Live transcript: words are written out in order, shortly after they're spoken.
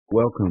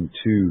Welcome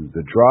to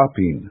the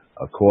Dropping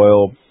a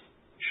Coil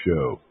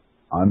show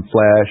on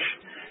Flash.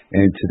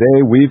 And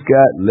today we've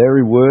got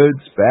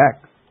LarryWoods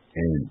back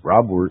and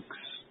Robwerks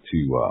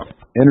to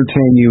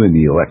entertain you in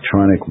the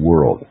electronic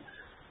world.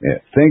 Yeah,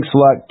 thanks a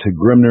lot to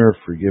Grimner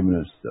for giving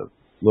us the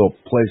little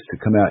place to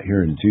come out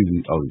here and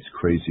do all these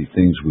crazy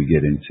things we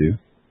get into.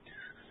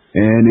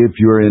 And if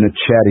you're in a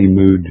chatty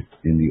mood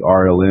in the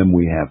RLM,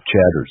 we have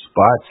chatter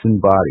spots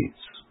and bodies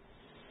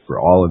for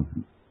all of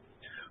you.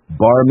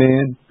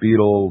 Barman,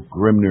 Beetle,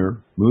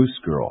 Grimner, Moose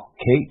Girl,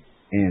 Kate,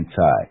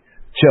 Anti,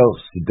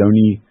 Chelsea,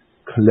 Donnie,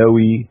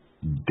 Chloe,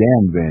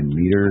 Dan Van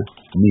Meter,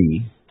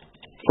 me,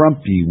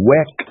 Frumpy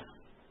Weck,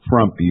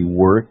 Frumpy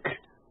Work,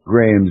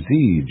 Graham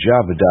Z,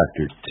 Java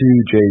Doctor,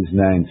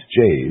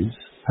 2J's9J's.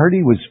 Heard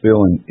he was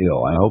feeling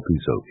ill. I hope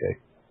he's okay.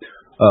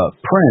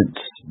 Prince,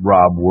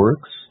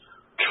 Robwerks,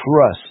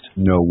 Trust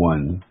No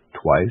One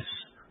Twice,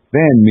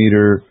 Van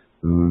Meter,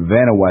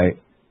 Vanawhite,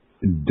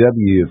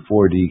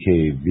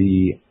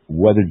 W4DKV,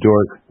 Weather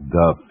Dork,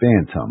 The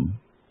Phantom,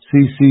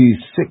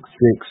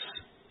 CC66,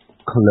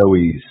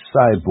 Chloe,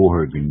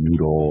 Cyborg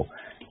Noodle,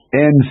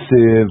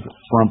 N-Civ,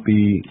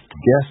 Frumpy,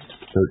 Guest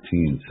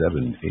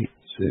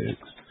 13786,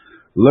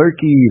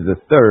 Lurky the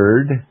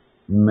Third,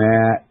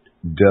 Matt,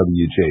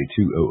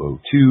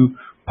 WJ2002,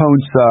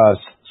 Pone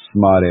Sauce,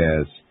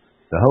 Smartass,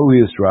 The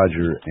Holiest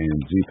Roger,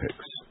 and Z-Pix.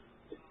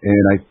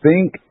 And I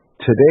think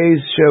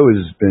today's show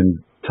has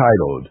been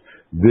titled,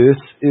 This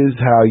is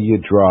How You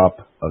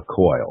Drop a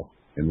Coil.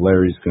 And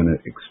Larry's going to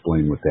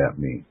explain what that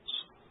means.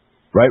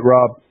 Right,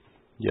 Rob?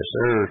 Yes,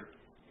 sir.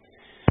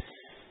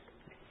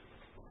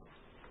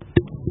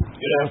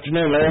 Good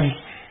afternoon, Larry.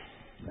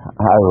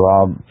 Hi,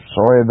 Rob.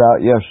 Sorry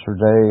about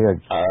yesterday.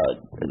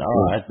 No,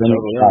 I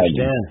totally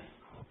understand.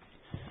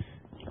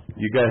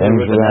 You got hit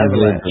with an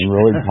avalanche. Things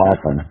really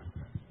popping.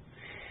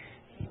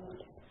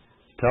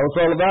 Tell us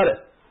all about it.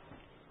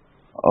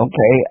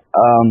 Okay.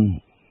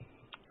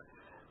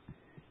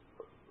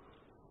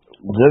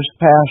 This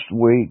past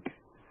week,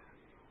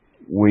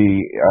 we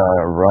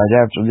right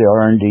after the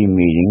R&D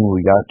meeting,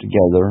 we got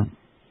together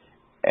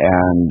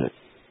and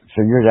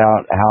figured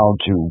out how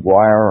to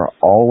wire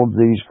all of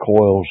these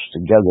coils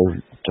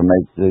together to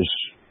make this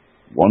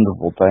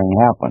wonderful thing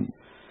happen.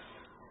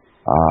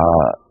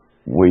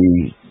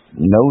 We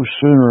no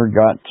sooner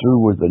got through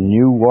with a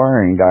new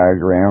wiring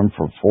diagram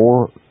for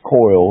 4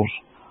 coils,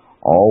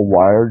 all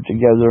wired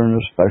together in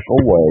a special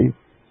way,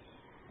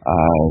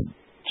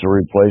 to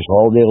replace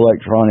all the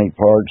electronic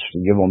parts, to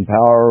give them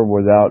power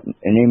without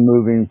any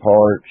moving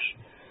parts,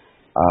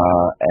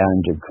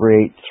 and to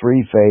create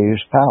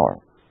 3-phase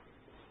power.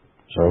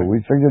 So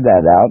we figured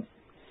that out,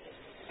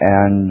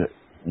 and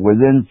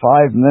within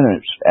 5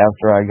 minutes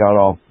after I got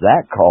off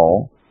that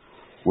call,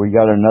 we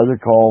got another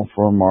call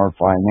from our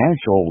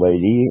financial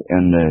lady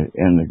in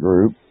the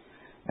group,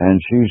 and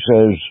she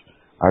says,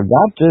 I've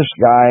got this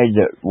guy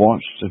that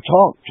wants to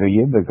talk to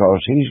you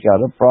because he's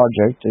got a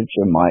project that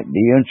you might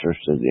be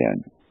interested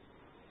in.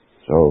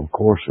 So, of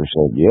course, we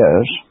said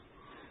yes.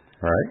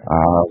 Right.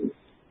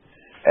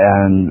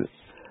 And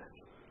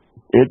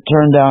it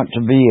turned out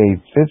to be a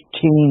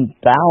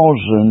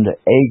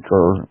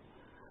 15,000-acre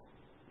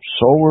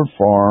solar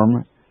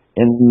farm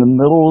in the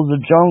middle of the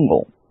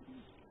jungle.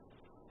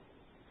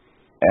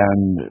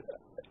 And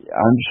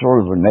I'm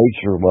sort of a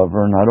nature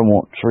lover, and I don't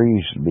want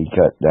trees to be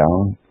cut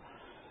down.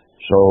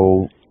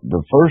 So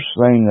the first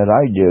thing that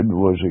I did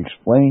was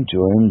explain to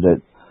him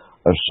that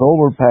a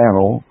solar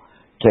panel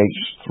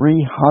takes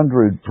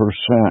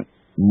 300%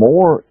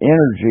 more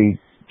energy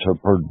to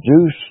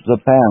produce the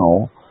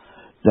panel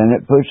than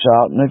it puts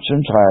out in its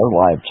entire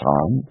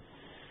lifetime,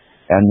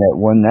 and that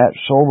when that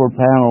solar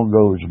panel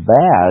goes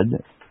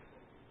bad,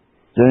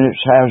 then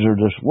it's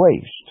hazardous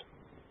waste.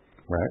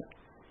 Right.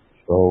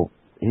 So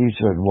he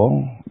said,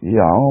 well,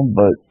 yeah,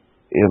 but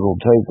it'll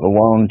take a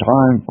long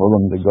time for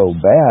them to go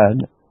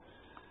bad,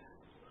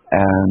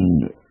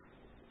 and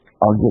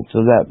I'll get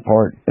to that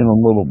part in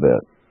a little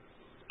bit.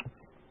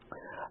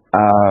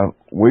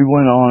 We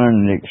went on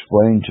and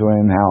explained to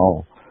him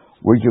how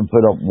we could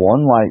put up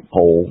one light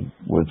pole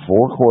with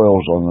 4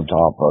 coils on the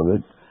top of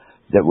it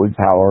that would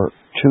power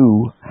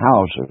 2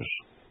 houses.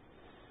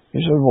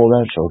 He said, well,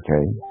 that's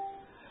okay.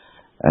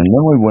 And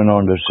then we went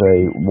on to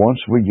say,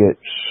 once we get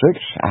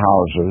 6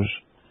 houses,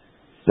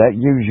 that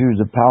gives you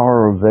the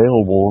power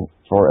available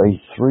for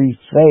a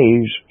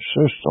 3-phase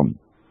system.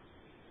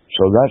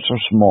 So that's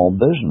a small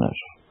business.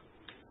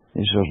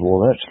 He says, well,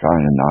 that's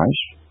kind of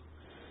nice.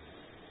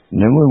 And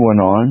then we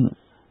went on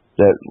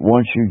that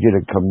once you get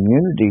a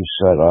community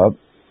set up,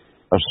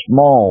 a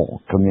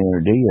small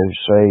community of,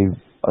 say,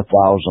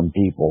 1,000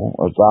 people,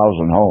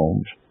 1,000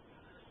 homes,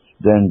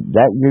 then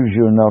that gives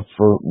you enough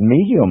for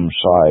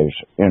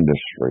medium-sized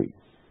industry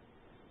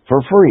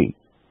for free.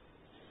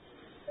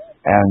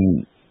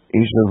 And he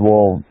said,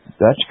 well,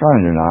 that's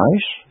kind of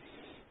nice.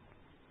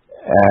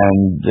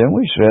 And then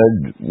we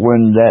said,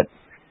 when that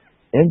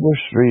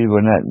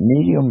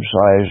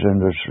medium-sized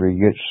industry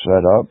gets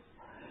set up,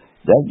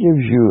 that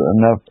gives you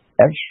enough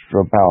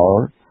extra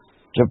power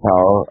to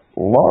power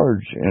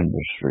large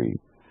industry.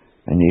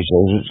 And he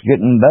says, it's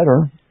getting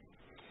better.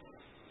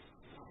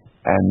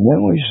 And then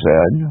we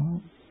said,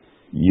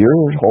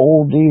 your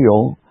whole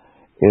deal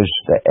is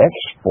to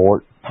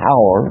export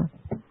power,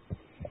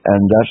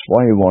 and that's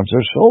why he wants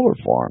a solar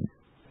farm.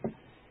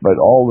 But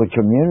all the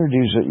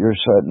communities that you're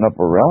setting up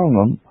around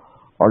them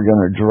are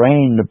going to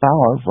drain the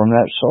power from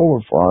that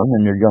solar farm,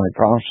 and you're going to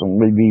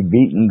constantly be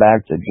beating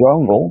back the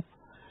jungle.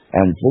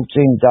 And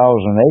 15,000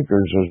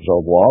 acres is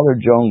a lot of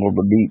jungle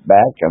to beat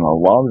back and a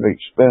lot of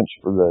expense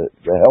for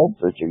the help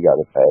that you got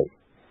to pay.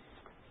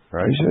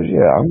 Right. He says,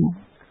 yeah.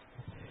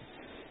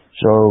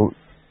 So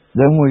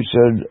then we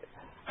said,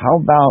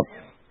 how about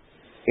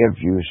if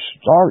you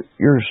start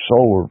your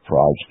solar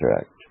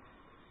project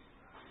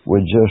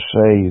with just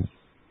say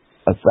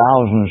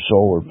 1,000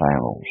 solar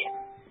panels,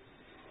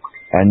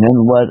 and then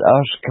let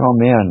us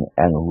come in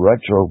and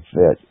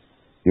retrofit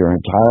your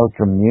entire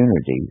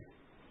community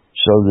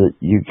so that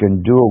you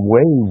can do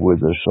away with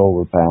the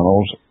solar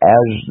panels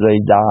as they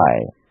die.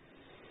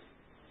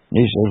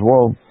 He says,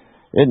 well,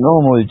 it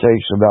normally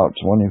takes about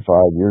 25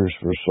 years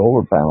for a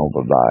solar panel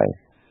to die.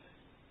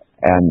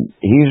 And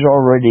he's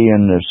already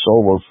in the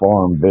solar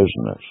farm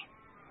business.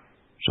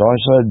 So I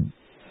said,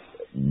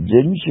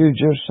 didn't you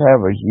just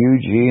have a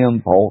huge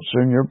EM pulse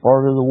in your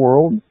part of the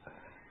world?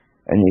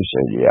 And he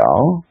said,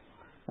 yeah.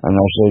 And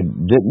I said,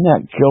 didn't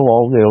that kill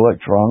all the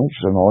electronics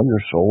in all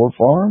your solar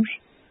farms?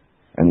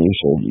 And he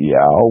said,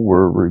 yeah,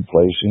 we're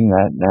replacing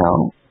that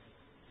now.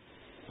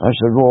 I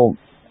said, well,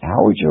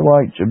 how would you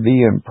like to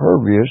be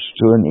impervious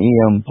to an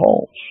EM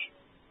pulse?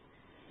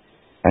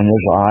 And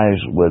his eyes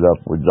lit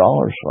up with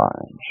dollar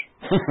signs.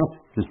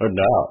 No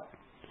doubt.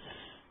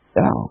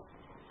 Yeah,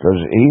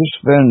 because he's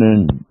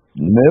spending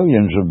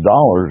millions of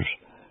dollars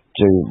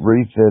to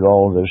refit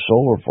all the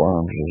solar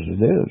farms as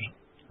it is.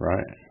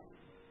 Right.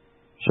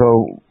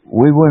 So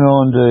we went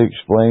on to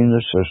explain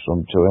the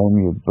system to him.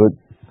 You put,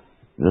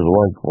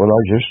 like what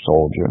I just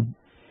told you.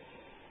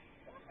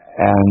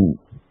 And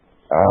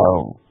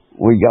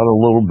we got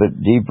a little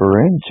bit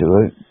deeper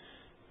into it.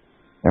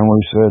 And we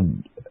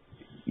said,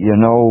 you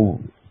know,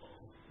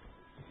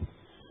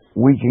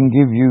 we can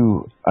give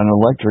you an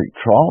electric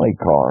trolley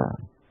car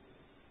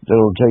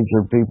that'll take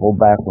your people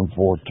back and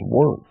forth to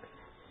work.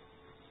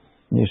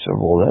 And he said,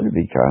 well, that'd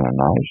be kind of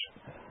nice.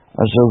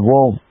 I said,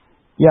 well,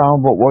 yeah,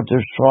 but what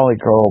this trolley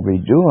car will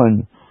be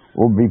doing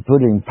will be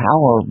putting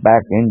power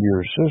back into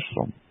your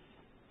system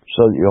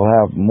so that you'll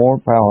have more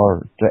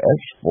power to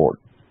export.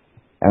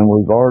 And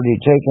we've already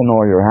taken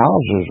all your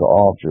houses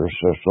off your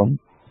system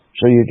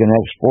so you can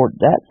export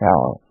that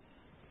power.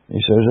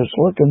 He says, it's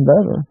looking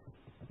better.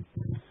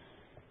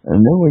 And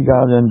then we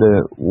got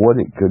into what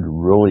it could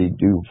really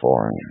do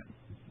for him.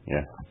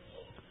 Yeah.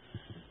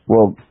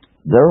 Well,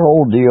 their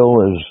whole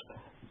deal is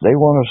they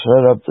want to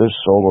set up this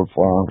solar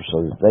farm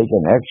so that they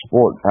can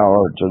export power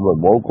to the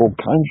local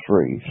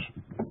countries.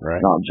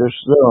 Right. Not just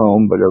their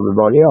own, but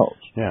everybody else.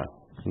 Yeah,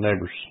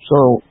 neighbors.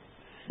 So,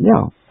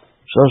 yeah.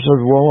 So I said,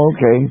 well,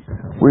 okay,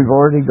 we've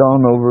already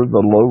gone over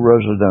the low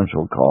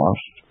residential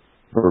cost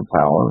for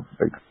power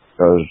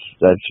because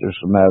that's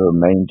just a matter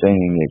of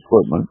maintaining the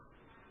equipment,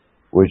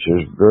 which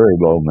is very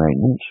low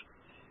maintenance,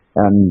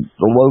 and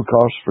the low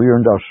cost for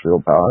your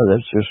industrial power,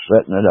 that's just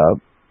setting it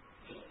up,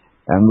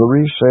 and the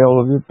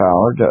resale of your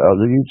power to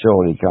other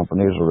utility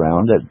companies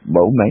around at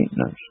low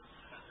maintenance.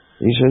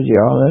 He said,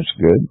 yeah, that's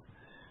good.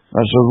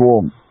 I said,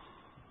 well,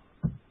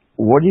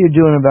 what are you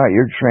doing about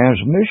your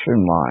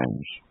transmission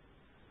lines?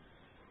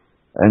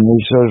 And he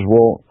says,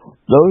 well,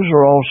 those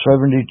are all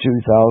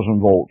 72,000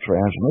 volt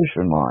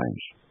transmission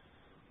lines.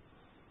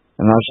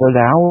 And I said,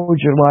 how would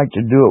you like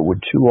to do it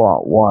with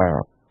 2-aught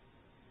wire?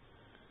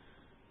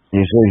 He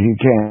says, you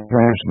can't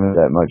transmit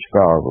that much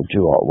power with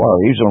 2-aught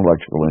wire. He's an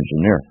electrical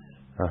engineer.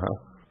 Uh-huh.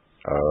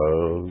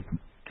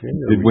 Okay.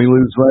 Did we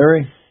lose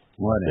Larry?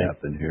 What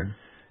happened here?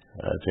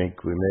 I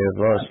think we may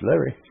have lost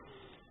Larry.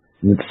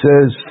 It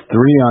says 3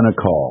 on a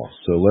call.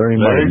 So Larry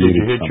might did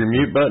you hit something. your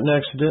mute button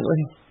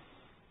accidentally?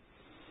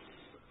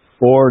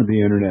 Or the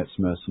internet's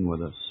messing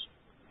with us.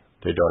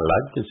 They don't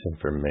like this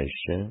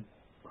information.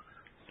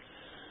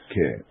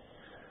 Okay.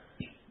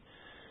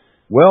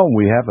 Well,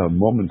 we have a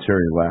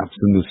momentary lapse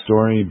in the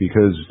story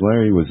because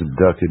Larry was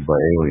abducted by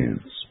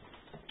aliens.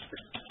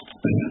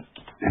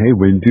 Hey,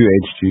 we can do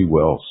H.G.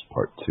 Wells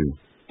Part 2.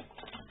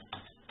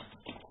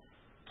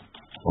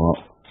 Well,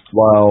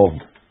 while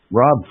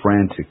Rob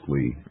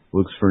frantically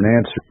looks for an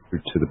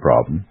answer to the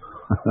problem,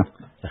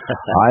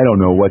 I don't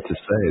know what to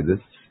say.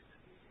 This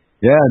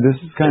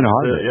is kind of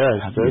hard.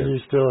 Yeah,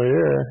 he's still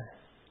here.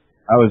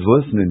 I was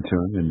listening to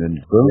him, and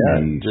then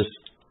boom, he just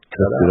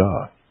cut it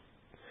off.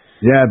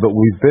 Yeah, but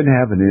we've been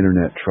having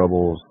internet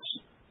troubles,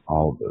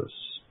 all of us.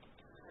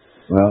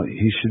 Well,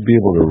 he should be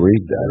able to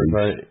read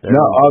that.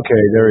 No,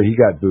 okay, there he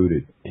got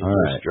booted. He all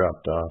just right.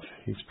 dropped off.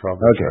 He's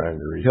probably trying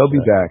to read. He'll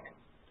be back.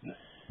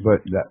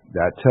 But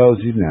that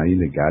tells you now you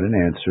got an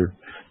answer.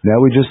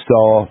 Now we just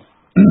saw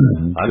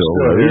until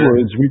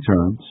LarryWoods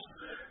returns.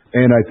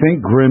 And I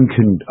think Grim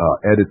can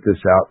edit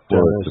this out for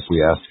us if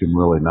we ask him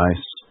really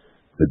nice,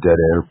 the dead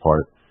air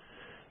part.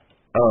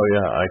 Oh,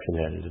 yeah, I can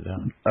edit it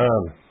out.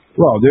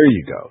 Well, there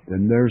you go.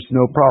 Then there's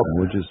no problem.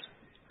 We'll just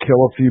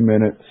kill a few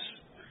minutes.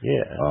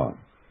 Yeah.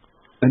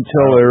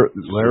 Until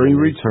Larry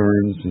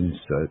returns and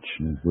such,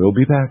 and we'll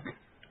be back.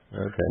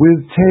 Okay.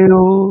 With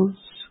tales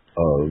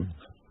of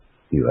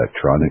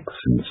electronics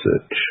and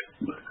such.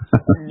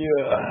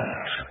 Yeah.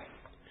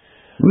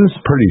 This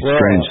is pretty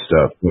strange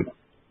stuff, but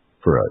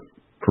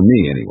for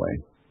me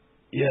anyway.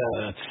 Yeah,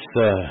 that's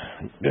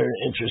very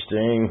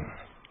interesting.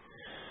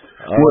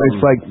 Well,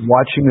 it's like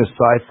watching a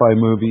sci-fi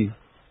movie,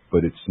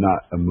 but it's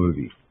not a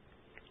movie.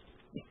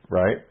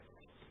 Right.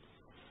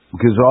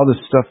 Because all the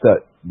stuff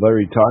that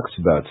Larry talks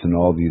about is in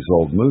all these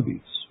old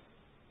movies.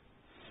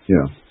 You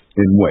know,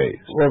 in ways.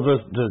 Well,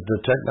 the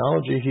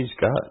technology he's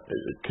got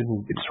can,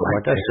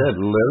 like I said,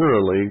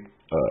 literally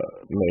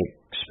make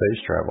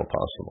space travel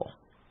possible.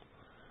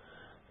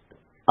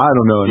 I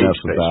don't know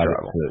enough about it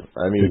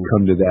to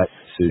come to that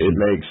decision.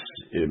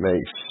 It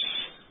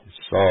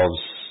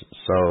solves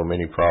so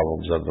many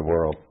problems of the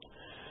world.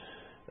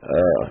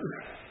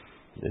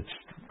 I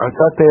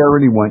thought they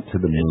already went to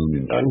the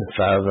moon.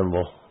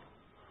 Unfathomable.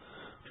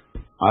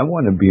 I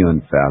want to be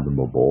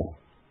unfathomable.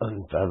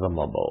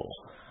 Unfathomable.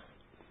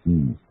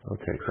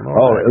 Okay, come on.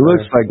 Oh, it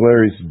looks like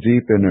Larry's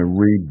deep in a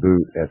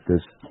reboot at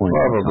this point.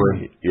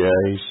 Probably. Yeah,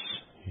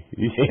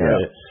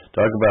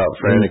 talk about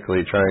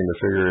frantically trying to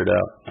figure it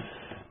out.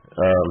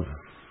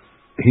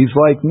 He's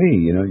like me,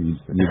 you know. You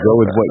go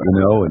with what you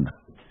know, and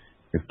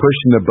if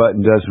pushing the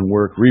button doesn't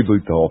work,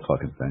 reboot the whole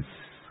fucking thing.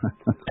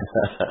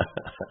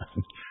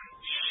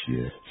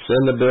 Shit.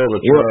 Send the bill to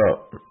Trump.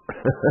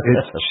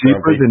 It's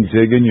cheaper than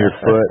digging your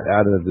foot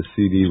out of the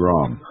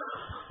CD-ROM.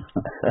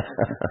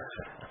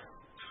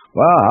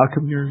 Wow, how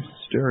come your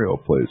stereo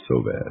plays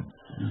so bad?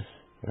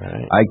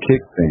 Right. I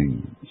kick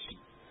things.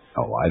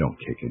 Oh, I don't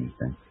kick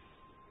anything.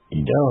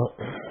 You don't?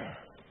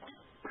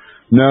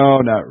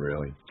 No, not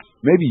really.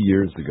 Maybe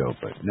years ago,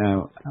 but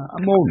now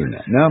I'm older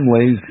now. Now I'm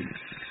lazy.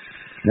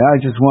 Now I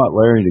just want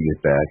Larry to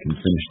get back and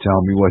finish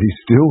telling me what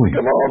he's doing.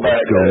 Come on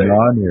back, what's going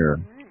on here?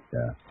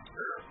 Yeah.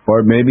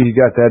 Or maybe he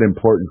got that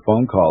important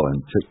phone call and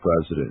took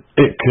president.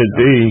 It could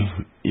be.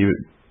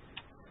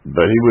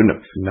 But he wouldn't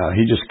have. No,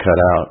 he just cut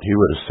out. He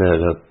would have said,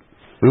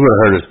 we would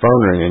have heard his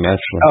phone ringing,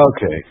 actually.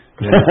 Okay.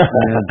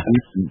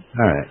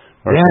 All right.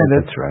 Yeah,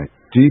 that's right.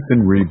 Deep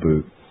in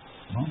reboot.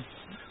 Well,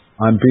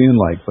 I'm being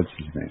like, what's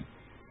his name?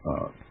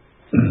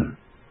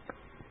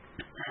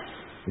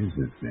 Is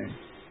his name?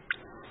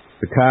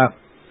 The cop,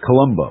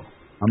 Columbo.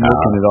 I'm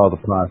looking at all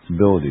the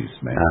possibilities,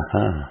 man.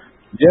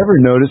 Did you ever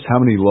notice how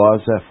many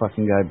laws that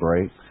fucking guy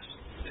breaks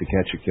to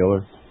catch a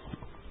killer?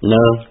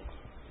 No.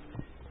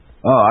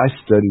 Oh, I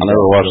studied. I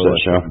never watched that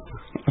show.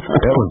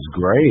 That was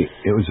great.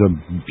 It was a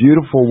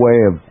beautiful way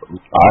of.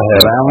 I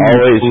have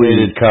always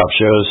hated cop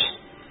shows.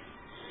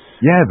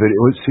 Yeah, but it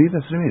was. See,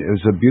 that's what I mean. It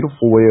was a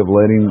beautiful way of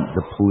letting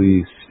the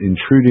police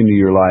intrude into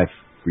your life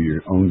for your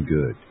own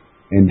good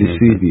and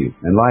deceive you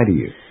and lie to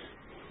you.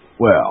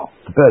 Well,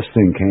 the best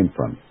thing came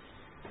from it.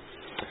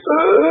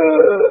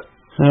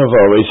 I've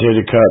always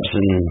hated cops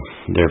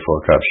and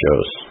therefore cop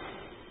shows.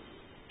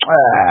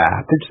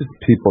 They're just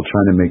people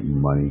trying to make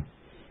money.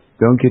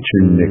 Don't get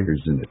your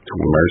knickers in the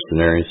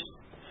mercenaries.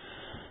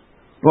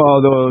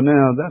 Well, though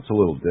now that's a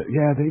little bit.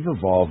 Yeah, they've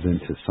evolved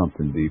into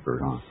something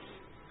deeper, huh?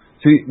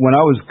 See, when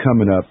I was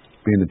coming up,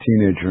 being a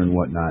teenager and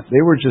whatnot,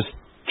 they were just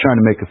trying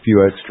to make a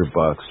few extra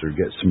bucks or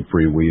get some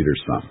free weed or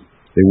something.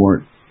 They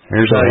weren't.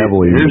 Here's how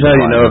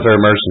you know if they're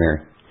a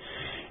mercenary.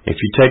 If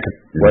you take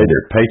away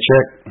their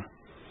paycheck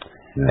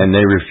and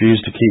they refuse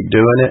to keep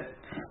doing it,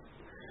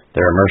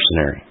 they're a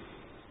mercenary.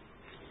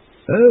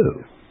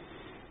 Oh,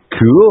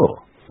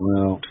 cool.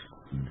 Well,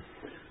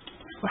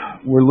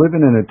 we're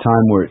living in a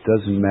time where it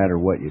doesn't matter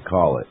what you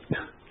call it.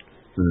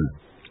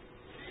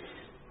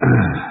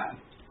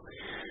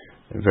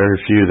 Very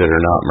few that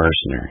are not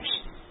mercenaries.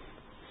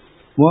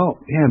 Well,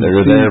 yeah,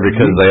 they're there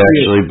because they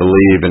actually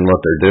believe in what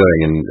they're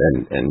doing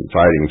and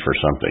fighting for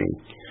something.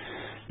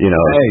 You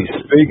know.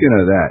 Hey, speaking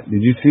of that,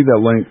 did you see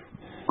that link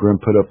Grim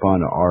put up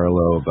on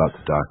RLO about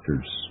the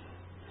doctors?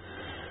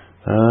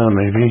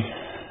 Maybe.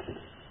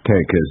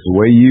 Okay, because the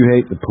way you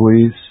hate the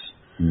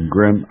police,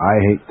 Grim, I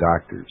hate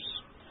doctors.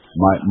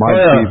 My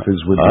beef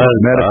is with the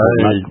medical,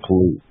 not the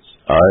police.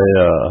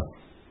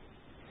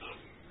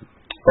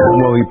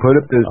 Well, he put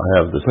up this. I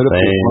have the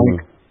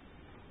same.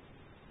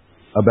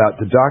 About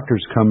the doctors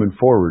coming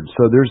forward.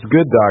 So there's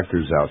good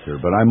doctors out there,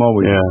 but I'm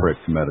always a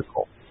prick to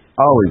medical.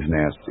 Always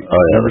nasty.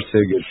 Never say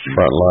good.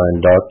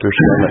 Frontline doctors.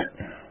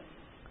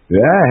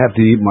 Yeah, I have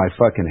to eat my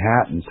fucking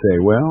hat and say,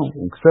 well,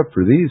 except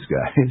for these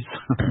guys.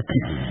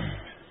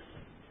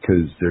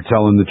 Because they're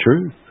telling the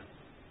truth.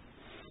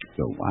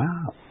 So,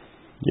 wow.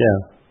 Yeah.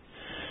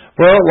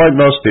 Well, like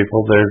most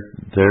people,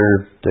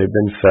 they've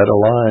been fed a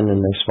line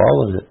and they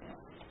swallowed it.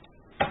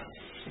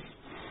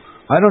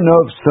 I don't know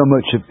if so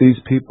much if these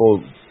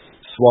people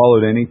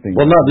swallowed anything.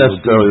 Well, not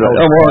necessarily.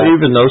 Well,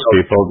 even those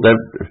people,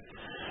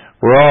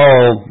 we're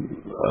all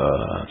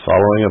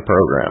following a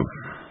program.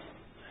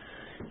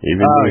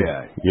 Even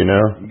you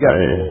know, you got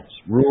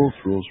rules.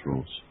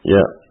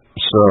 Yeah.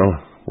 So,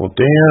 well,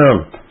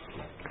 damn.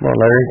 Come on,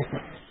 Larry.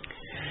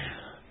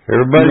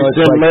 Everybody's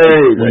been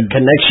married. The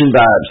connection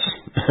vibes.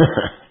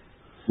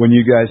 When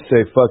you guys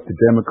say fuck the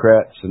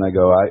Democrats, and I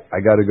go,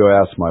 I got to go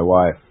ask my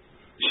wife.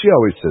 She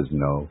always says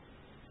no.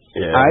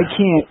 Yeah. I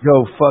can't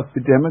go fuck the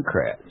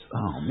Democrats.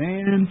 Oh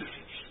man.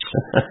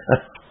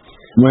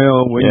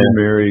 Well, when you're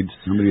married,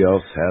 somebody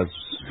else has.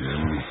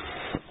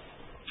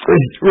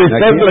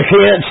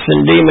 Republicans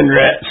and demon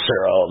rats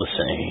are all the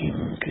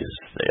same because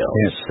they all.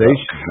 Can't say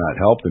she's not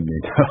helping me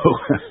though.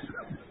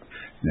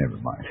 Never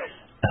mind.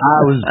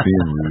 I was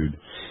being rude.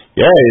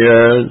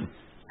 Yeah.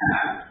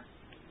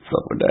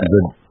 Fuck with that.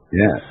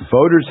 Yeah,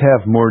 voters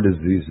have more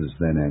diseases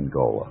than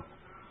Angola.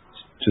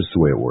 It's just the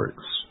way it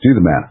works. Do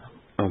the math.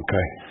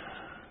 Okay.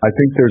 I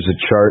think there's a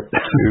chart.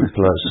 2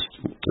 plus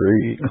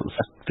 3 equals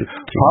 15.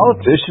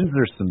 Politicians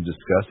are some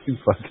disgusting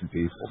fucking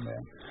people,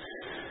 man.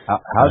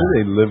 How do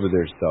they live with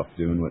their stuff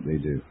doing what they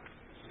do?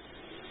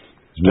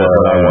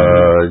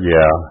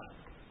 Yeah.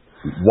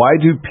 Why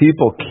do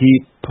people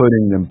keep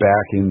putting them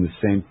back in the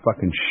same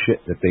fucking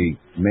shit that they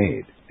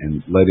made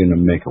and letting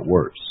them make it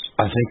worse?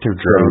 I think they're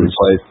drones.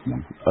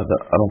 I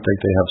don't think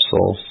they have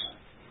souls.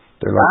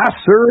 They're like,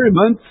 sir,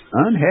 I'm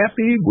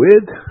unhappy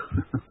with.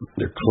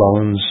 They're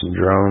clones and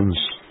drones.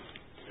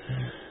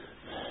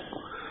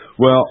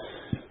 Well,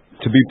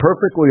 to be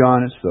perfectly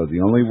honest, though,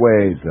 the only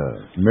way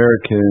the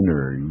American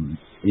or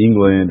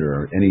England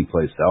or any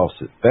place else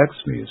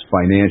affects me is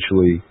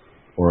financially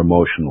or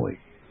emotionally.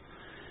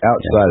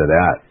 Outside of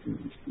that,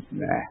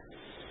 nah.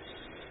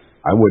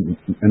 I wouldn't,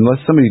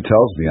 unless somebody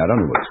tells me, I don't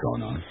know what's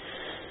going on.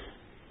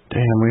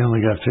 Damn, we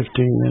only got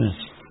 15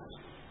 minutes.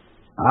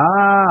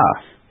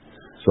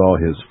 It's all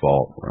his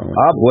fault.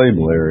 I blame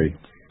Larry.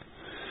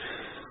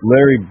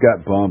 Larry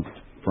got bumped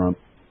from...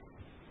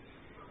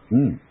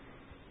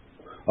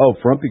 Oh,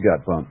 Frumpy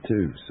got bumped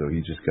too, so he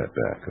just got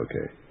back.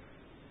 Okay.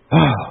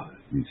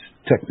 These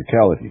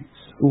technicalities.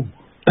 Ooh.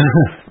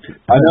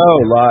 I know,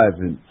 live,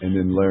 and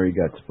then Larry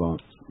got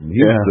bumped. And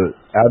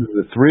out of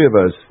the three of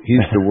us,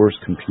 he's the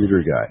worst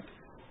computer guy.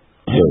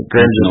 So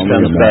Grim just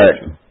comes back.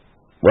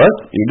 What?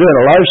 You doing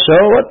a live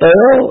show? What the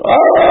hell?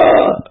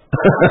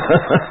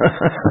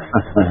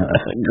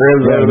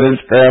 Grim's over there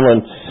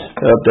scrambling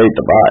to update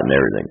the bot and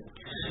everything.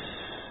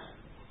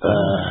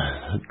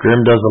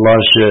 Grim does a lot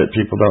of shit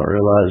people don't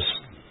realize.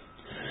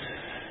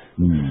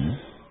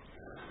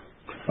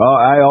 Well,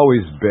 I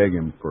always beg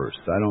him first.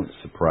 I don't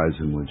surprise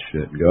him with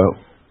shit. Go.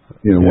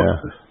 You know what?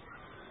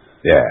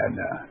 Yeah,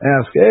 no.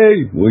 Ask,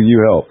 hey, will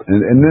you help?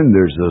 And then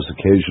there's those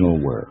occasional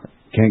where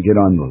can't get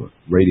on the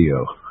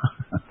radio.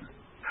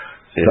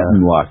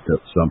 Something locked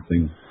up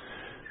something.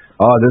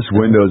 Oh, this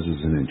Windows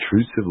is an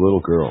intrusive little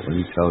girl, let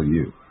me tell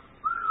you.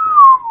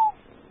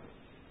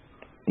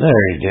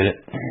 There, he did it.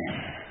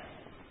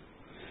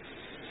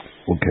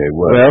 Okay,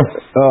 well,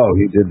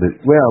 he did the,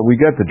 we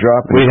got the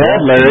drop. We had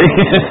Larry.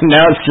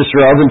 Now it's just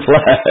Robin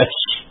Flash.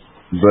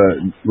 But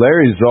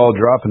Larry's all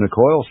dropping a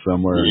coil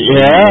somewhere.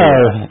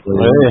 Yeah,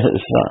 Larry,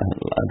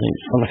 I think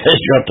somebody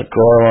dropped a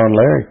coil on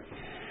Larry.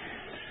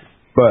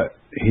 But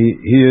he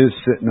is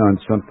sitting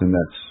on something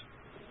that's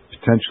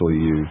potentially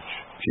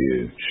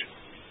huge.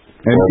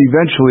 And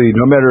eventually,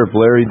 no matter if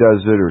Larry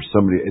does it or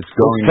somebody, it's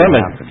going to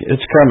happen.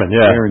 It's coming,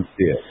 yeah. I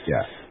guarantee it,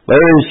 yeah.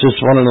 Larry's just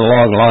one in a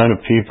long line of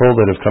people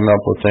that have come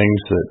up with things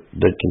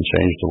that can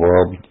change the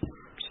world.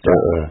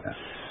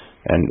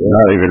 And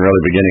not even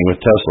really beginning with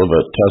Tesla,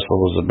 but Tesla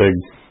was a big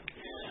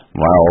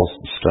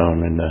milestone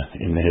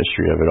in the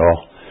history of it all.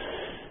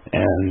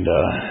 And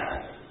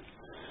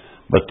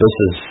but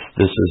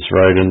this is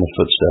right in the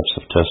footsteps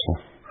of Tesla.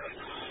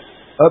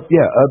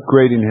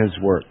 Upgrading his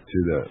work to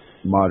the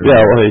modern.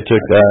 Yeah, well, he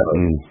took that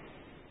and.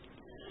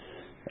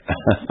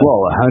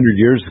 Well, 100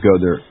 years ago,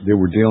 they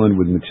were dealing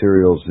with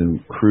materials in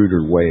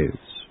cruder ways.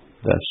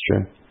 That's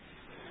true.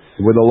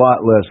 With a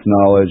lot less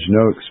knowledge,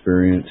 no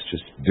experience,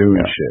 just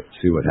doing shit,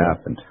 see what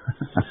happened.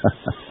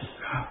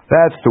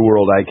 That's the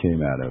world I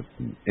came out of.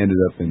 Ended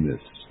up in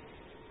this,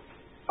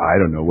 I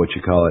don't know what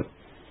you call it,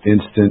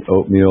 instant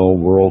oatmeal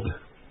world.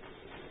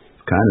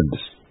 It's kind of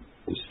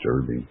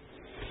disturbing.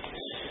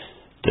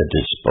 The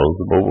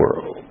disposable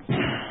world.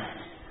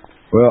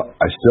 Well,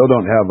 I still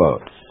don't have an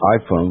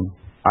iPhone.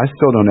 I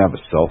still don't have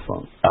a cell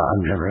phone.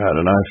 I've never had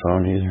an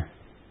iPhone either.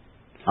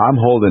 I'm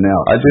holding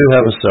out. I do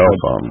have a cell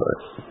phone, but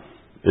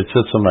it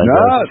sits on my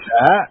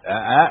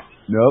desk.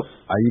 Nope.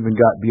 I even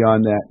got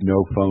beyond that.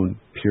 No phone,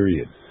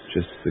 period.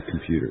 Just the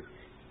computer.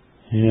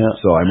 Yeah.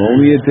 So I'm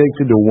only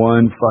addicted to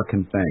one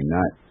fucking thing,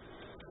 not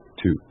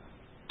two.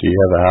 Do you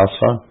have a house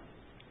phone?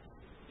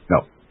 No.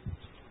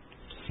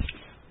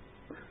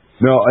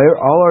 No,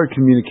 all our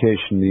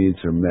communication needs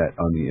are met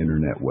on the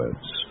internet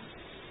webs.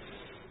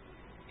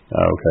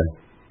 Oh, okay.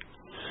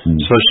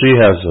 So she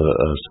has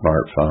a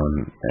smartphone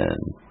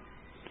and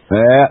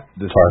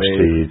push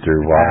feed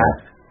through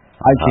wire.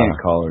 I can't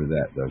call her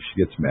that, though.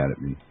 She gets mad at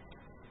me.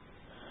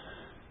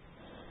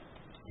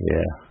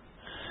 Yeah.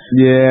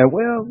 Yeah,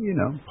 well,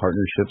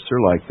 partnerships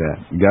are like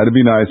that. You got to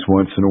be nice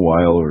once in a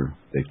while or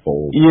they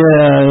fold.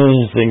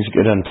 Yeah, things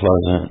get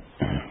unpleasant.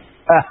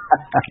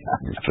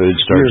 Food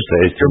starts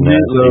tasting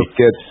nasty. Meatloaf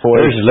gets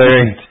poisoned. There's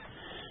Larry.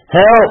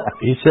 Help!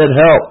 He said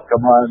help.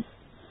 Come on.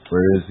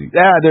 Where is he?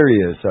 Ah, there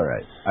he is. All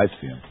right. I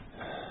see him.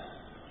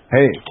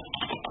 Hey,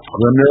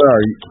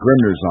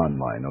 Grimner's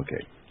online.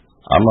 Okay.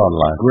 I'm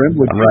online. Grim,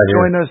 would you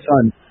join us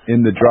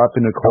in the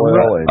Dropping the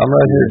Coil? I'm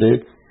right here,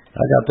 dude.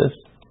 I got this.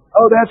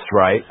 Oh, that's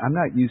right. I'm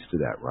not used to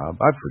that,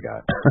 Rob. I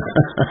forgot.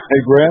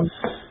 Hey, Grim,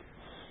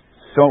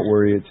 don't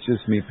worry. It's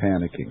just me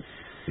panicking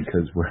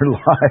because we're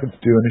live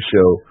doing a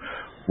show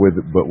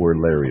but we're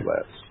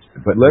Larry-less.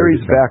 But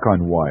Larry's back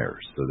on wire,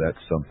 so that's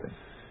something.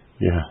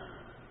 Yeah.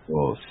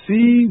 We'll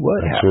see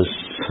what happens.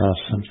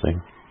 Just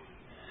something.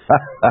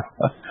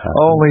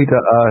 Only to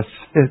us.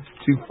 It's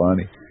too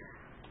funny.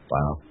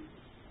 Wow.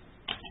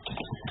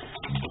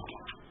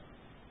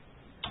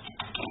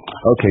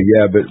 Okay,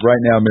 yeah, but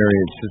right now, Mary,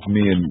 it's just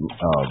me and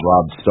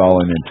Rob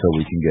stalling until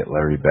we can get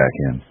Larry back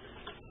in.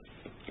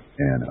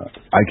 And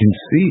I can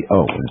see.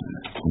 Oh, wait a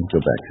minute. Let me go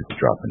back to the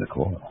Dropping the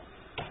Coil.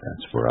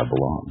 That's where I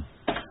belong.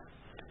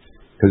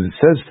 Because it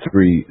says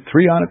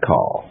three on a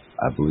call,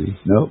 I believe.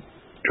 Nope.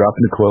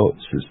 Dropping the Coil,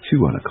 it says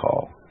 2 on a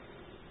call.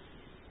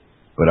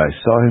 But I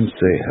saw him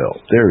say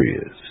help. There he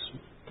is.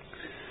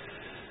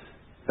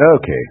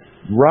 Okay.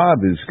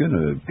 Rob is going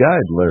to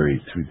guide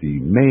Larry through the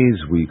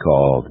maze we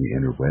call the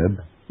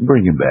interweb.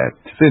 Bring him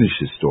back to finish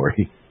his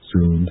story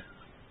soon.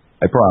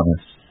 I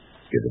promise.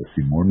 Give it a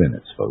few more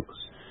minutes, folks.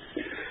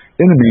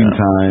 In the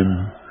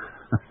meantime...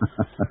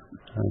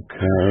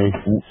 Okay.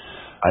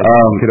 I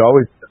could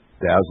always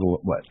dazzle...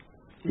 What?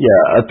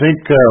 Yeah, I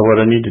think what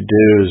I need to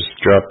do is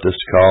drop this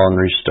call and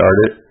restart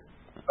it.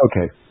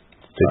 Okay.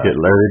 To get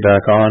Larry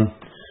back on.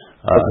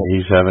 Okay.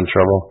 He's having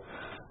trouble.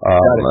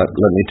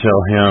 Let me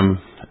tell him,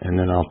 and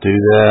then I'll do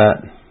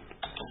that.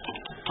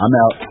 I'm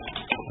out.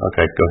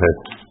 Okay, go ahead.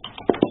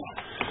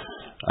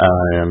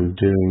 I am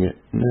doing it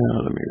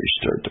now. Let me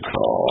restart the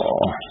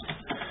call.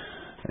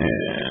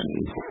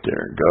 And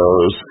there it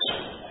goes.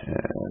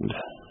 And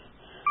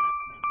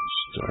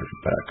start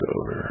it back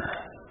over.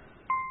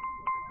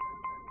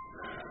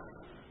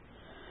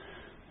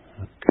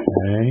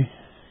 Okay.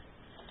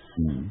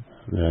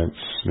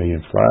 That's me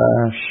and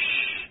Flash.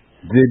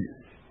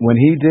 When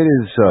he did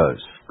his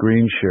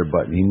screen share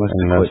button, he must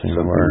have put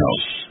something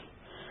else.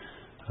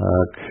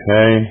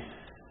 Okay.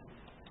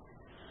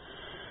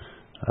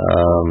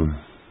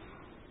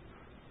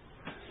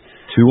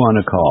 2 on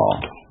a call.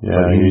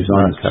 Yeah, he's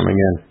not coming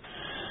in.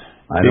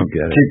 I don't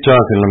get it. Keep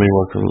talking. Let me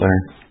work with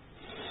Larry.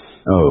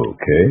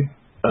 Okay.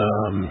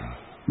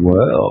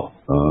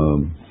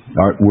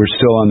 We're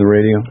still on the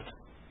radio?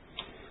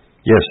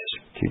 Yes.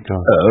 Keep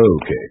going.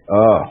 Okay.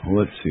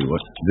 Let's see.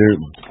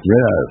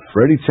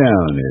 Freddie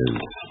Town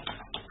is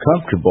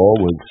comfortable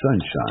with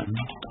sunshine.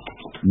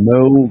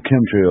 No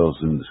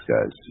chemtrails in the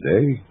skies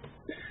today.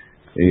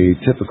 A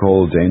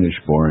typical Danish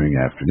boring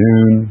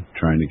afternoon,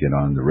 trying to get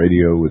on the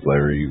radio with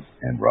Larry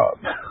and Rob.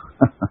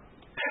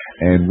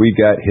 And we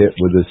got hit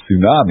with a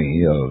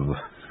tsunami of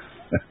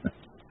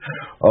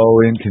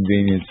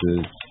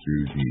inconveniences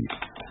through the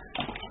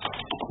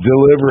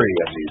delivery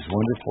of these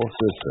wonderful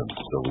systems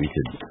so we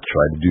could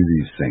try to do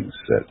these things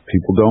that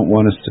people don't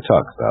want us to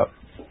talk about,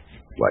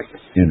 like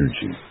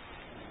energy.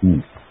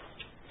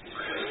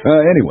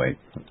 Anyway,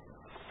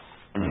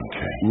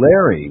 okay.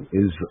 Larry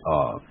is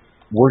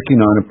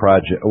working on a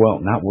project, well,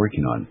 not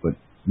working on, but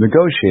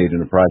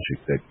negotiating a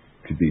project that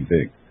could be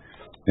big.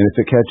 And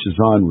if it catches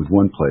on with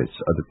one place,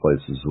 other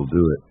places will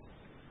do it.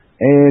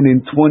 And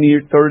in 20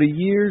 or 30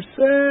 years,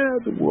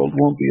 the world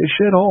won't be a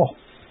shithole.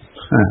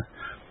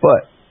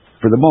 But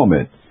for the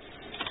moment,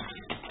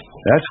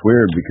 that's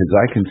weird because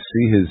I can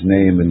see his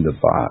name in the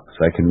box.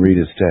 I can read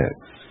his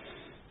text.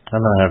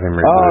 I'm not having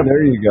him. Oh,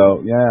 there you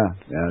go. Yeah,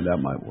 that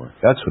might work.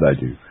 That's what I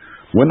do.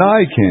 When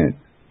I can't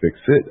fix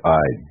it,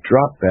 I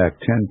drop back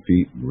 10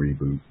 feet and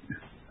reboot.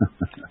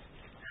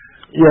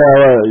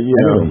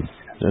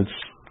 That's...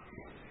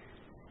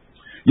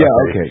 Yeah,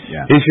 okay,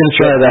 yeah. He's going to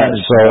try that,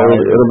 so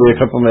it'll be a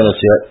couple minutes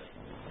yet.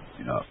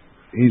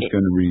 He's going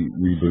to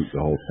reboot the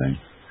whole thing.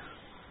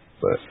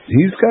 But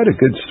he's got a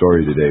good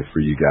story today for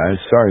you guys.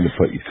 Sorry to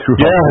put you through.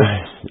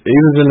 Yeah, he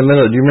was in the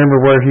middle. Do you remember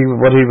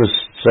what he was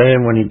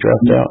saying when he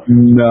dropped out?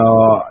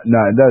 No,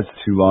 that's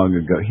too long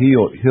ago.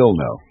 He'll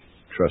know.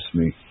 Trust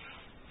me.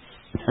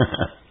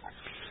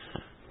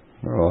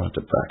 I'll have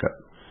to back up.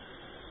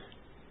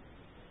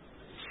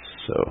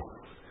 So,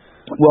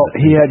 well,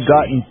 he had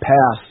gotten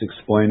past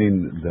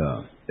explaining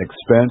the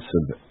expense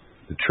of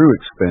the true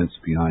expense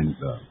behind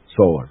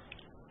solar.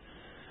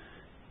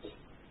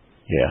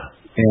 Yeah.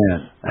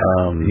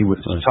 And he was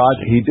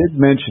taught. He did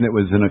mention it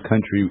was in a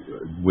country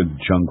with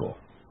jungle.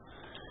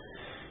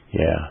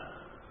 Yeah.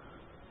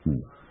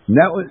 And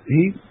that was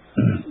he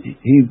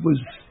was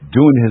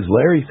doing his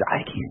Larry.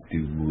 I can't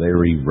do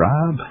Larry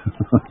Rob.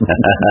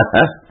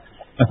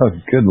 Oh,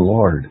 good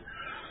Lord!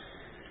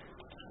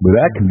 But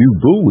I can do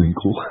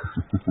Bullwinkle.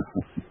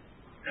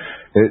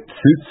 It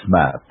suits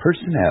my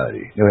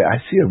personality. Anyway, I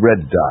see a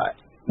red dot.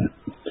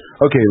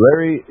 Okay,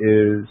 Larry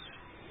is.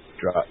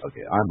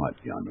 Okay, I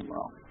might be on the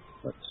wrong.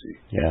 Let's see.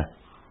 Yeah.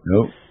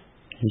 Nope.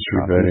 He's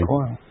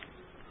rebooting.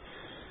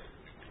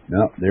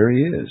 No, there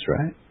he is,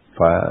 right?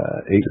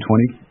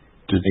 8:20.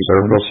 Did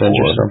Circle send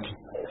you something?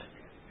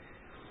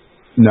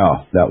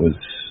 No, that was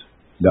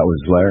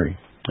Larry.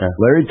 Yeah.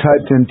 Larry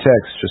typed in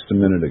text just a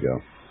minute ago.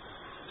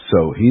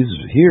 So he's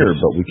here,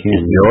 but we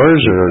can't.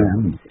 Yours or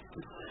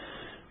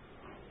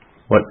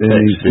what?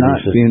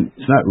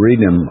 He's not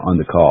reading him on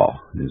the call.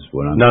 Is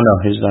what I'm. No,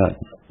 he's not.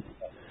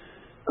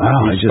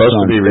 Oh, he's supposed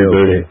to be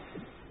rebooted.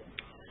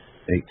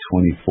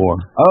 8:24.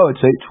 Oh,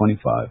 it's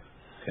 8:25.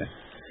 Okay.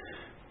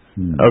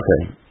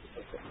 Okay.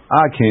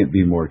 I can't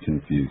be more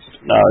confused.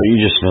 No, you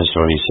just missed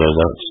what he said.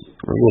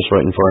 We're just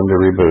waiting for him to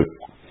reboot.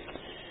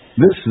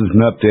 This is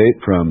an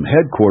update from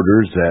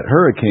headquarters at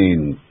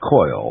Hurricane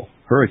Coil.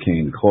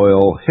 Hurricane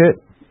Coil hit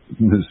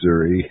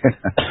Missouri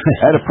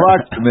at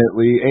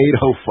approximately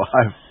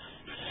 8:05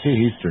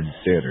 Eastern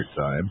Standard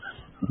Time.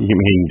 You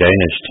mean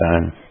Danish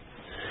time?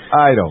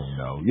 I don't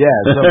know. Yeah,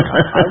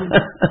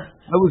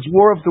 I was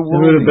War of the Worlds.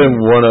 It would have been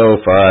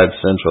 1:05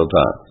 Central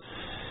Time.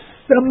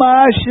 The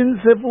Martians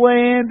have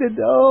landed.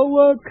 Oh,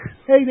 look.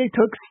 Hey, they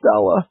took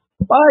Stella.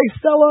 Bye,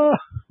 Stella.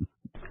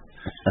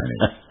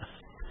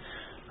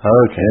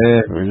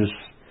 Okay. We're just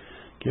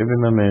give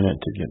him a minute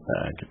to get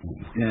back.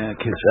 Yeah,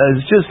 because I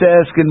was just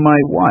asking my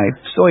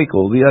wife,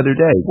 Soikel, the other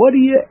day, what do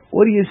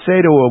you say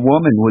to a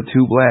woman with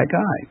two black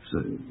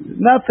eyes?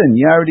 Nothing.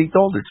 You already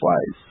told her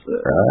twice.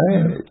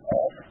 Right.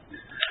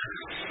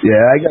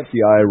 Yeah, I got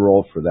the eye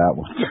roll for that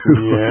one.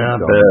 Yeah, I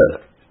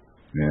bet.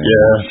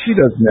 Yeah. She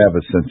doesn't have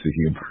a sense of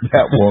humor,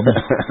 that woman.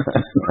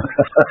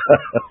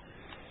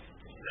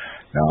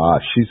 No,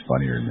 she's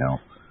funnier now.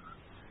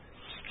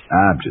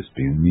 I'm just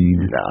being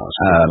mean. No,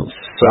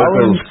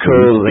 Circle's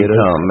cool as they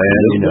come, man.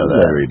 You know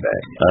that. Very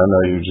bad. I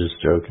know you're just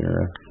joking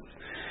around.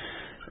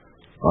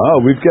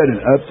 Oh, we've got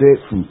an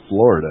update from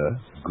Florida.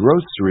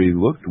 Grocery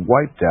looked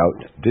wiped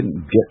out.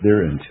 Didn't get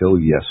there until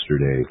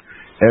yesterday.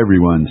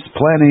 Everyone's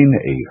planning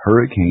a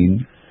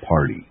hurricane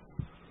party.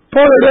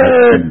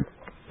 Party!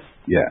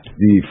 Yeah,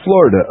 the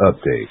Florida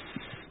update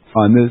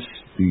on this,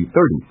 the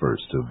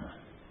 31st of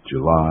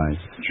July,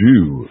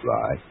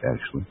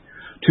 actually,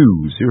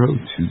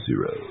 2020.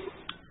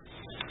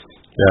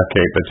 Yeah,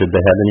 okay, but did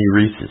they have any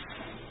Reese's?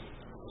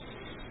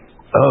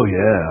 Oh,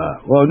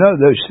 yeah. Well, no,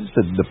 it's just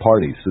the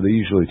party, so they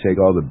usually take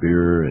all the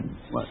beer and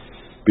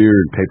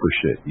paper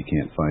shit you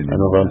can't find. I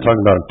know, but I'm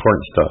talking about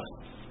important stuff.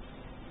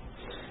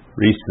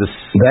 Reese's.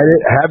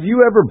 Have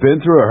you ever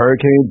been through a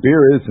hurricane?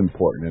 Beer is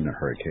important in a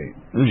hurricane.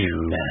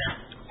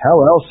 Nah. How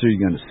else are you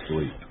going to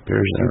sleep?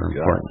 Beer's never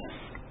important.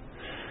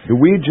 The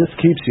weed just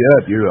keeps you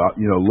up. You're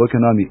looking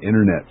on the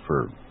internet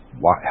for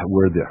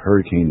where the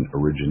hurricane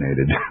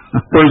originated.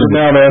 Where's it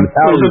now, man?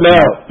 Where's it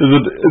now? Is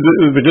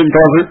it getting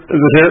closer?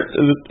 Is it here?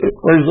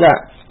 Where's it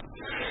at?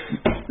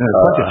 It's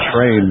like a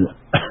train.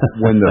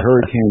 When the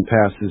hurricane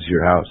passes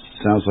your house, it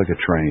sounds like a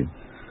train.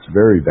 It's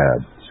very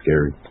bad,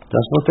 scary.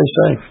 That's what they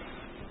say.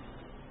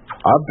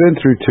 I've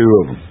been through two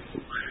of them.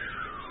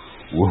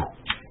 Whoa.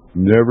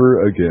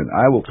 Never again.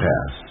 I will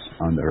pass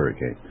on the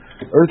hurricane.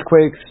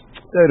 Earthquakes,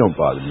 they don't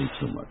bother me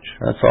too much.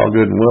 That's all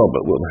good and well,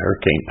 but will the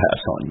hurricane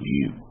pass on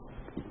you?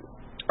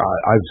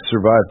 I've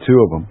survived two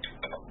of them.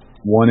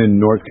 One in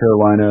North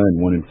Carolina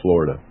and one in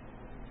Florida.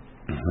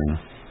 Mm-hmm.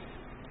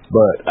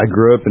 But I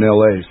grew up in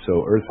L.A.,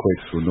 so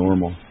earthquakes were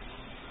normal.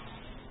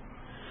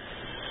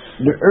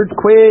 The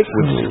earthquake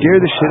would scare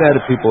the shit out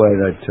of people,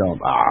 and I'd tell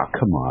them,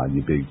 come on,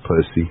 you big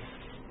pussy.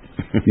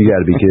 You got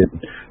to be kidding.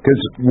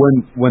 Because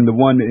when the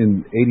one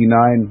in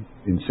 89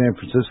 in San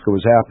Francisco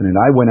was happening,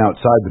 I went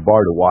outside the bar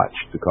to watch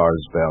the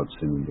cars bounce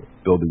and the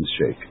buildings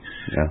shake.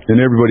 Yeah.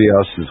 And everybody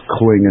else is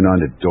clinging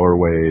onto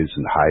doorways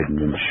and hiding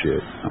and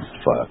shit. Oh,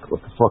 fuck.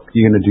 What the fuck are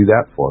you going to do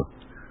that for?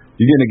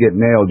 You're going to get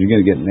nailed. You're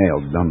going to get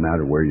nailed. It doesn't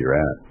matter where you're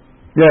at.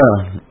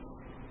 Yeah.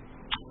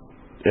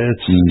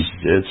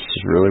 It's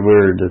really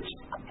weird.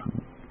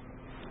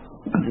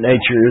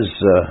 Nature is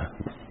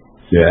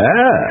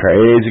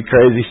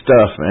crazy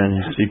stuff, man.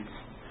 You see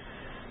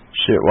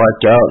shit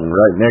wiped out, and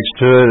right next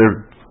to it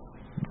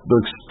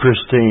looks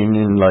pristine,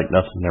 and like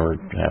nothing ever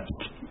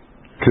happened.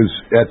 Because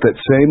at that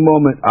same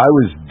moment, I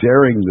was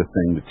daring the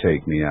thing to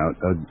take me out.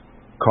 A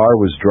car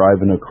was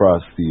driving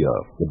across the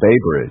Bay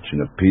Bridge,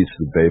 and a piece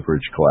of the Bay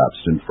Bridge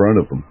collapsed in front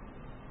of them.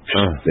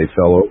 They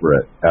fell over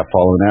it,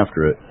 falling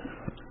after it.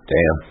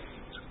 Damn.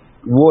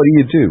 What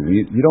do?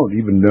 You don't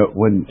even know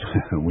when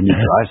you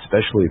drive,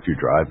 especially if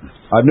you're driving.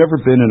 I've never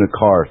been in a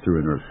car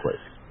through an earthquake.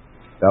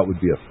 That would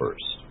be a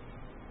first.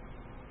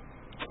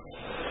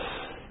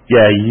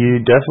 Yeah,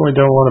 you definitely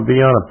don't want to be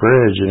on a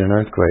bridge in an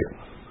earthquake.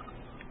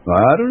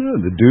 I don't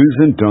know. The do's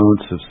and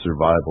don'ts of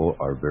survival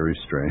are very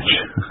strange.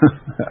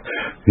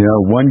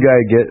 One guy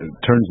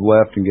turns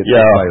left and gets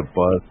hit by a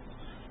bus.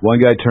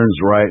 One guy turns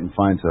right and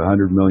finds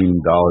 $100 million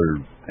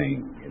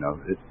thing.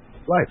 It's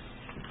life.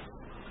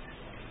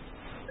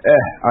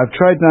 I've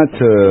tried not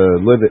to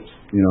live it,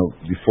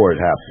 before it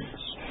happens.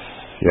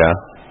 Yeah.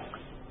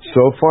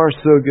 So far,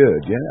 so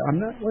good. Yeah, I'm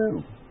not,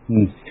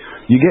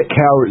 you get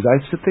cowards. I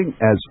think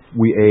as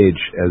we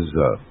age, as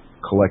a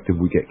collective,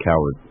 we get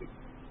cowardly.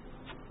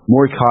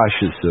 More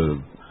cautious of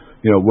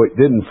You know, what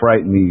didn't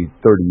frighten me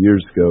 30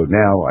 years ago,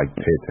 now I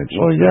pay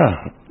attention. Well,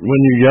 yeah. When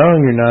you're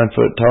young, you're 9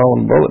 foot tall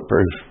and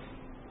bulletproof.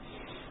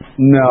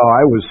 No,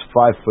 I was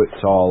 5 foot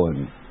tall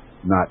and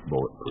not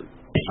bulletproof.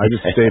 I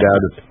just stayed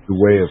out of the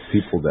way of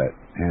people that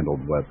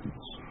handled weapons.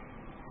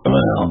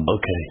 Well,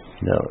 okay.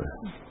 No.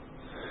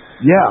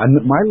 Yeah,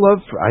 and my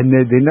love for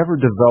they never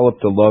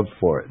developed a love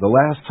for it. The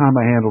last time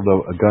I handled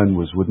a gun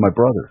was with my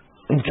brother.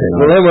 Okay.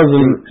 Well, that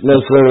wasn't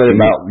necessarily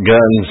about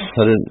guns.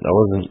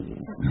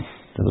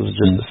 It was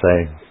just the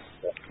same.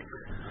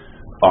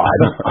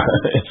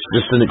 It's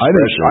just an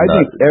expression. I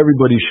think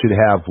everybody should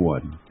have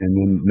one, and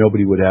then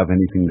nobody would have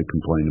anything to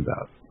complain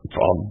about.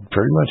 Well,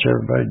 pretty much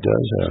everybody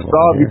does have one.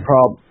 Solve your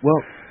problem.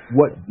 Well,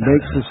 what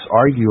makes us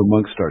argue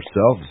amongst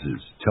ourselves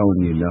is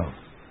telling you no.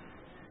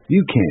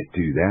 You can't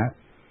do that.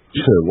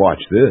 You should watch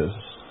this.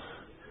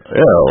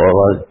 Yeah,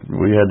 well,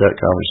 we had that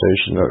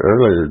conversation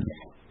earlier.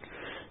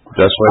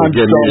 Best way to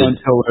get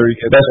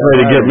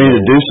me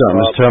to do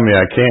something is tell me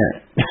I can't.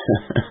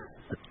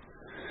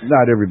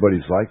 Not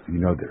everybody's like,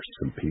 there's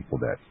some people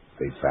that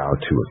they bow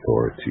to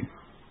authority.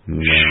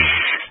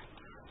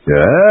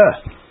 Yeah.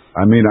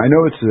 I mean, I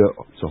know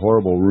it's a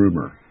horrible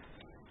rumor,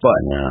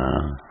 but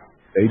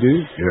they do.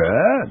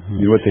 Yeah.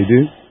 You know what they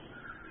do?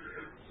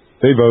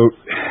 They vote.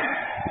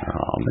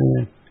 Oh,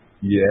 man.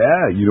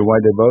 Yeah. You know why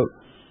they vote?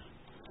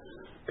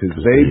 Because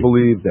they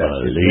believe that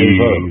if they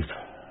vote,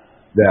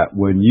 that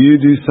when you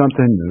do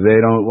something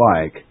they don't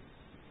like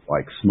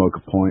smoke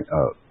a plant,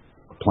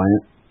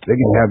 they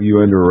can have you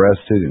under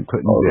arrested and put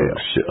in jail.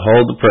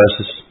 Hold the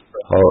presses.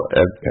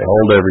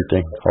 Hold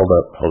everything.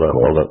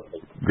 Hold up.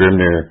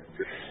 Grimnir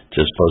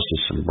just posted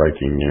some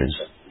breaking news.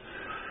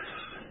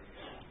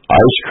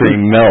 Ice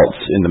cream melts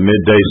in the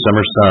midday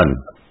summer sun.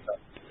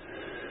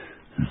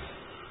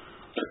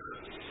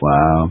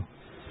 Wow.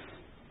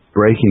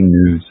 Breaking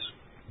news.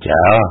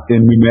 Yeah.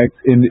 In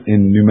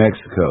New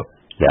Mexico.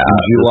 Yeah. In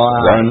July.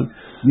 The sun.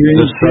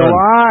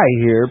 July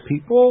here,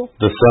 people.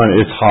 The sun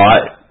is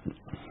hot.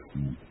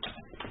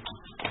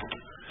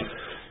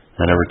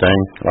 And everything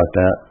like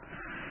that.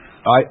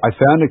 I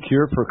found a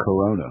cure for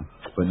corona,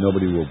 but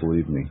nobody will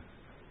believe me.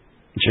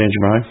 Change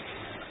your mind?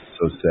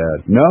 So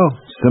sad. No,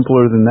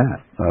 simpler than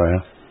that. Oh,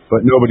 yeah?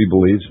 But nobody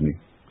believes me.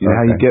 You know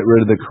how you get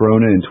rid of the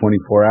corona in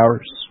 24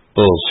 hours?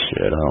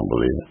 Bullshit, I don't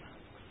believe it.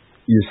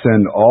 You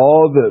send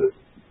all the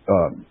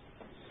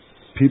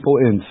people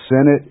in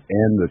Senate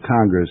and the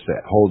Congress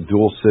that hold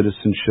dual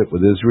citizenship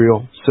with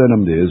Israel, send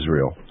them to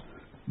Israel.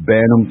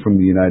 Ban them from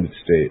the United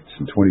States,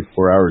 and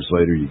 24 hours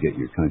later you get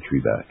your country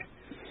back.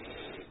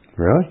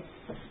 Really?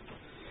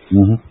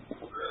 Mm-hmm.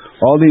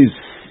 All these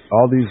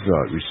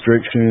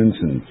restrictions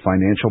and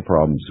financial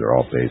problems are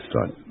all based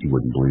on, you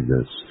wouldn't believe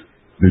this,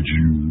 the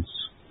Jews.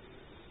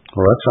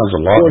 Well, that sounds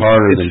a lot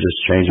harder than just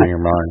changing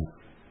your mind.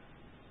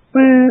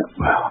 Well,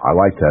 I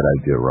like that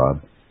idea, Rob.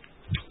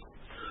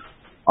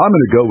 I'm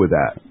going to go with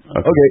that.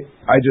 Okay,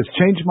 I just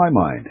changed my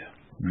mind.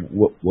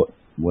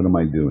 What am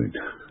I doing?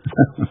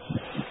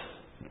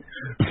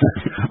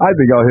 I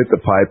think I'll hit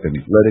the pipe and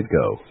let it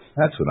go.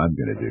 That's what I'm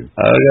going to do.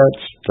 I got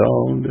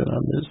stoned and I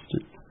missed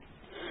it.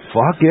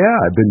 Fuck yeah,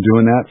 I've been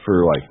doing that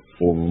for like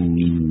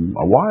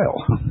a while.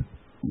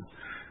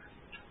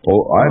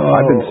 Well,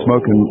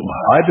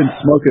 I've been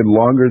smoking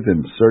longer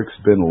than Cirque's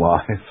been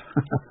alive.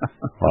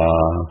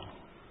 Wow.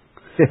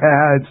 Yeah,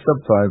 and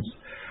sometimes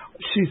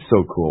she's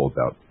so cool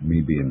about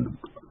me being.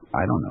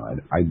 I don't know.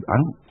 I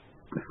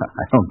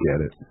don't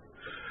get it.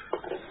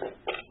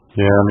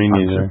 Yeah, me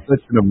neither. I'm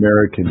such an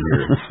American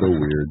here. It's so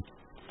weird.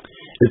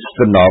 It's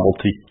the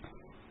novelty.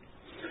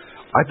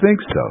 I think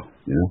so.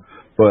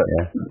 But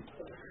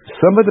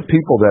some of the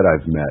people that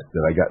I've met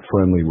that I got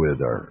friendly with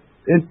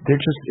they're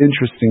just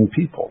interesting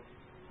people.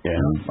 Yeah.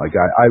 Like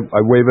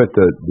I wave at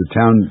the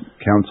town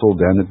council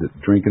down at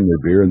drinking their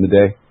beer in the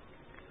day.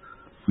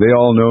 They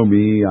all know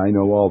me. I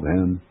know all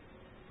them.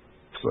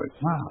 It's like,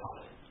 wow.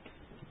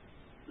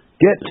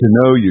 Get to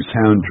know your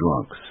town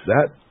drunks.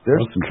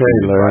 There's some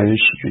Larry, you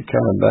should be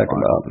coming back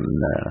about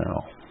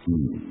now.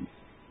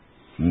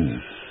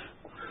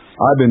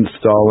 I've been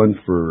stalling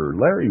for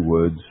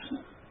LarryWoods.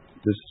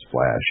 This is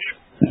Flash.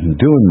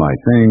 Doing my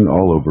thing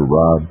all over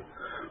Rob.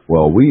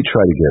 Well, we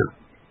try to get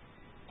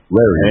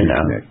Larry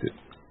reconnected.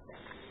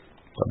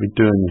 I'll be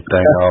doing your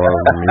thing all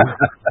over me.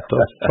 What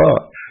the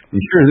fuck?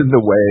 You're in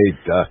the way,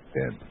 duck,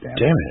 damn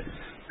it.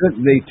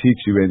 Didn't they teach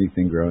you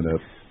anything growing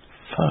up?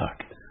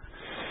 Fuck.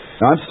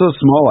 I'm so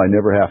small I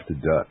never have to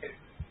duck.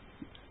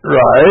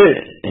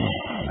 Right.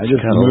 I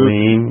just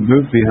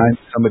move behind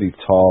somebody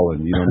tall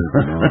and you don't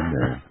even know I'm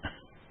there.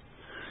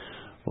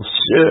 Well,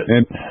 shit.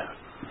 And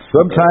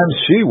sometimes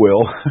she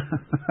will.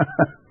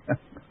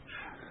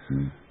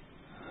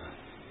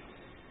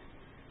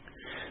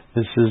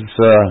 This is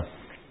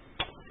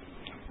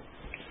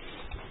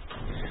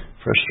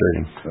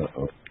frustrating.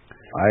 Uh-oh.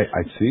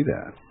 I see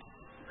that.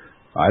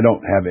 I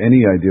don't have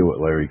any idea what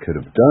Larry could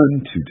have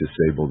done to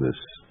disable this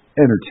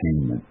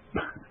entertainment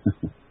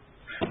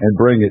and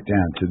bring it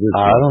down to this.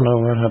 I don't know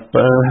what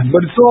happened.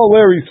 But it's all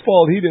Larry's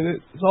fault. He did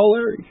it. It's all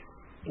Larry.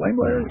 Blame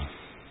Larry.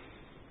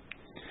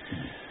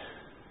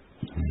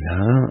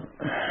 No,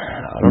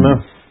 I don't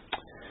know.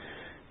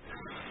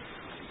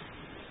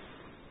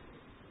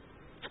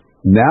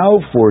 Now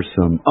for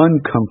some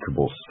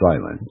uncomfortable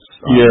silence.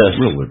 Yes.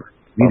 RealLibertyMedia.com.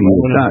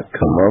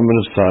 A moment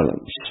of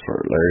silence for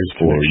Larry's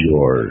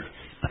connection.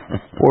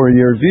 For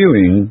your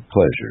viewing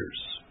pleasures.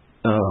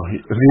 Oh,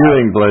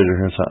 viewing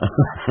pleasure.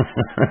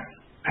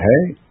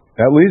 Hey,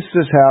 at least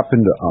this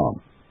happened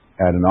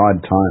at an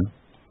odd time.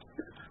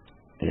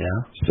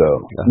 Yeah. So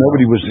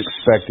nobody was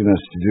expecting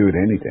us to do it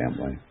any damn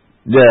way.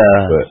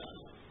 Yeah. But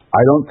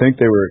I don't think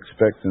they were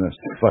expecting us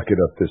to fuck it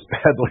up this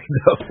badly,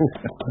 though.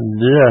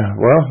 Yeah,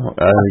 well,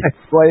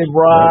 Blame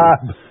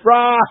Rob.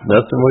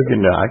 Nothing we can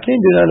do. I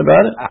can't do nothing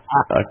about it.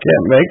 I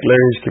can't make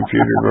Larry's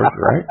computer work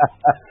right.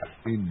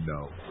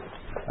 No.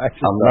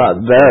 I'm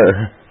not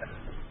there.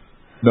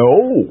 No.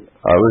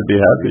 I would be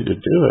happy to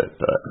do it,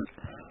 but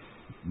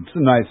it's a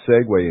nice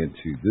segue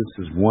into this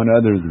is one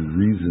other of the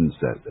reasons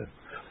that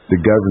the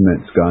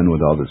government's gone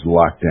with all this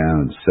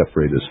lockdown and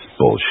separatist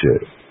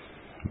bullshit.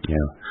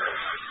 Yeah.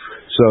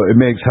 So it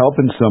makes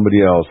helping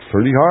somebody else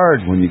pretty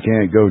hard when you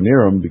can't go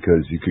near them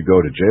because you could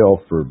go to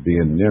jail for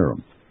being near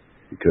them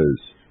because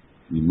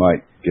you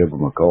might give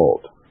them a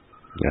cold.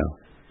 Yeah.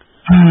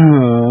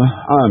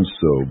 I'm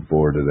so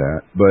bored of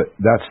that. But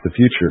that's the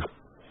future.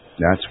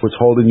 That's what's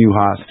holding you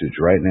hostage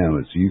right now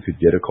is you could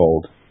get a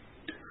cold.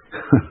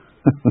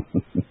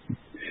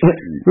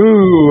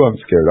 Ooh, I'm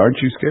scared.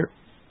 Aren't you scared?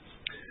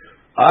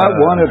 I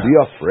want to be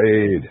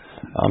afraid.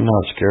 I'm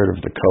not scared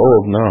of the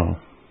cold, no.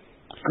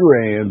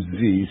 Graham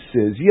Z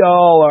says,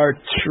 y'all are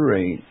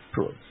trained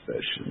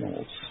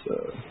professionals.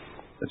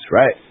 That's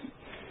right.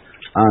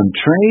 I'm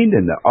trained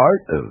in the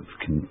art of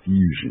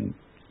confusion.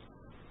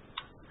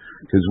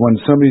 Because when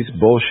somebody's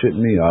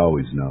bullshitting me, I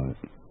always know it.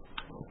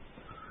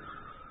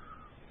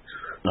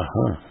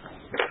 Uh-huh.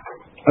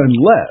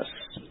 Unless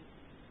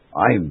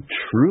I am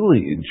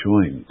truly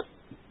enjoying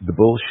the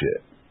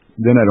bullshit,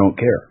 then I don't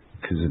care,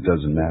 because it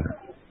doesn't matter.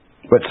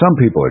 But some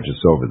people are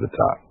just over the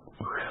top.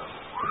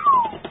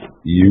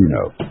 You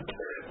know.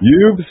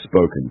 You've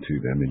spoken to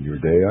them in your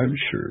day, I'm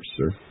sure,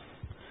 sir.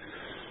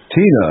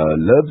 Tina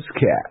loves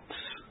cats.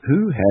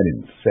 Who had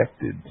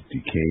infected,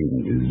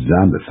 decaying,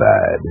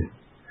 zombified,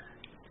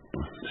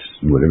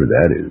 whatever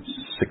that is.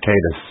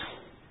 Cicadas.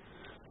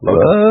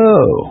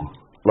 Oh.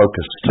 Locust.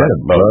 Is that a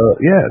bug?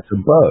 Yeah, it's a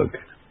bug.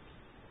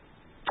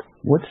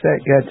 What's that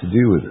got to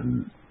do with it?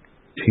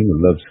 Tina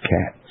loves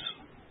cats.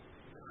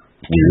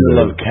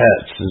 Tina loves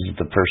cats is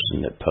the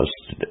person that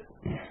posted it.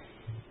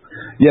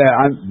 Yeah,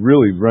 I'm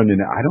really running.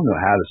 I don't know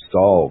how to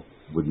stall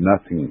with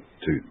nothing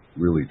to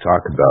really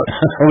talk about.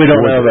 we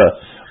don't have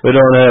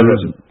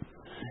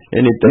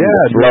anything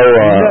to flow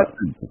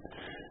on.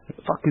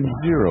 Fucking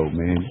zero,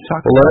 man.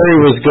 Larry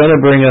was going to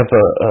bring up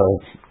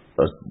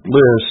a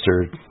list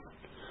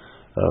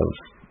of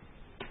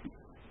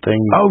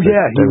things. Oh,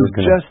 yeah, he was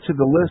just to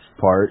the list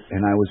part,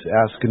 and I was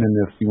asking him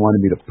if he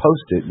wanted me to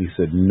post it, and he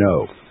said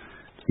no.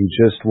 He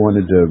just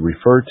wanted to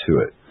refer to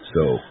it. So,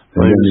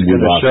 well, he was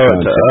going to show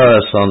it to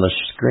us on the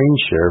screen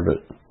share,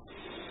 but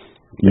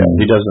yeah,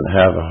 he doesn't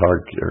have a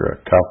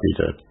copy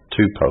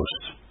to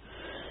post.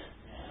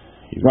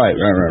 Right.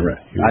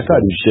 I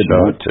thought he should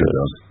want to.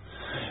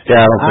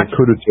 Yeah, I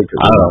could have took it.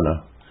 I don't know.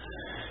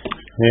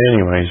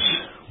 Anyways,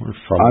 we're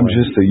following. I'm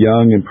just a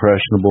young,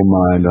 impressionable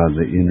mind on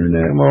the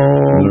internet. Come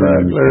on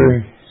back,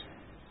 Larry.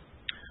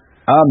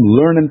 I'm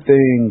learning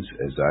things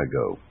as I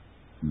go.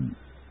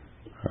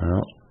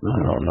 Well,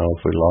 I don't know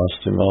if we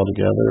lost him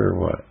altogether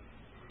or what.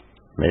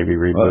 Maybe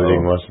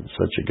rebooting wasn't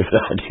such a good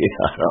idea.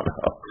 I don't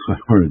know.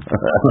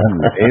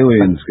 The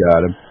aliens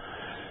got him.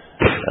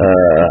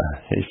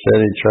 He said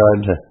he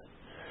tried to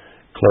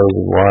close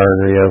the wire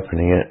and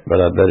reopening it, but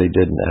I bet he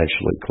didn't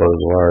actually close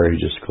the wire. He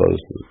just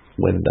closed the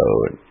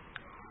window.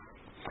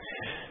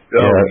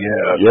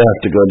 You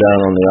have to go down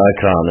on the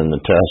icon in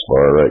the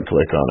taskbar,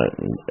 right-click on it,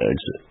 and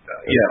exit.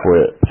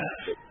 Quit.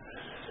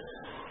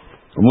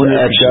 I wonder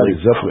if he got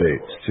his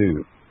updates,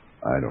 too.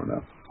 I don't know.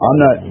 I'm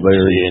not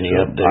Larry. Any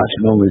updates? I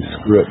can only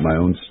screw up my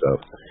own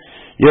stuff.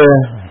 Yeah.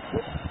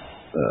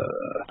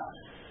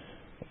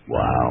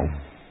 Wow.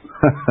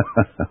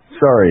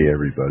 Sorry,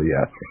 everybody.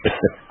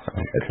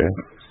 Okay.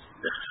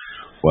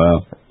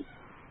 Wow.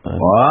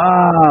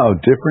 Wow.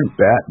 Different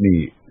bat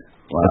meat.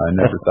 Wow, I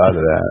never thought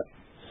of that.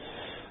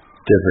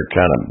 Different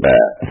kind of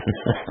bat.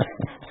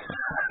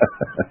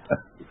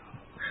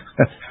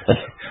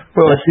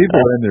 Well,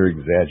 people and their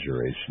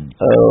exaggerations.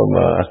 Oh,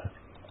 my.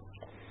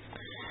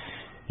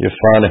 You're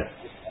funny.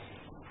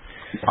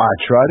 I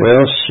tried it.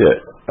 Well, shit.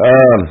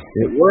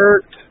 It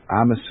worked.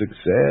 I'm a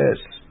success.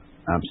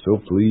 I'm so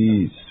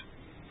pleased.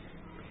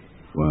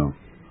 Well,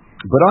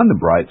 but on the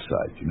bright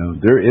side,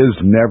 there is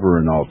never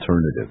an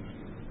alternative.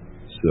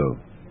 So,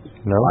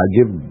 no. I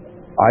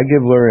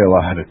give Larry a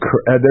lot of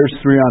credit.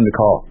 There's 3 on the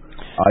call.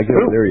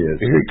 There he is.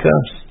 Here he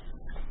comes.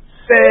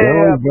 There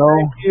we go.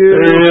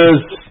 There he is.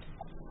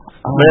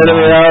 Man of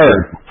the hour.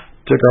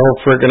 Took a whole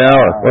freaking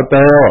hour. What the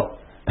hell?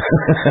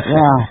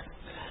 Yeah.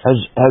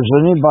 Has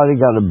anybody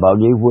got a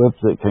buggy whip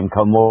that can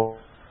come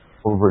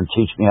over and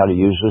teach me how to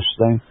use this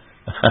thing?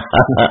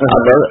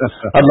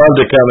 I'd love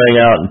to come hang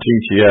out and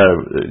teach you how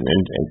to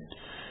and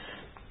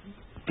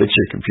fix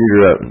your computer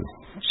up and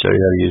show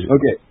you how to use it.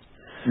 Okay.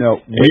 Now,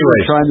 we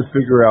were trying to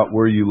figure out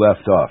where you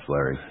left off,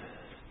 Larry.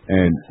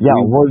 And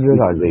where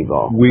did I leave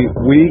off? We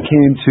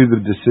came to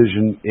the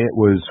decision. It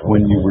was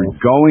when you were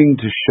going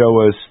to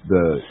show us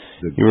the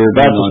you were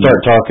about to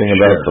start talking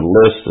about the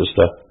list of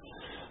stuff,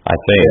 I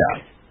think.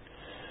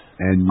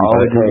 Yeah. And you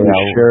said you were going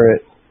to share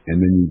it, and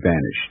then you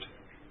vanished.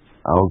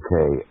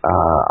 Okay.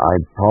 I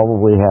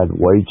probably had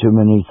way too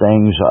many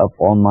things up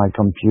on my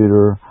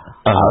computer.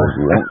 I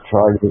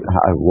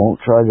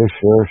won't try to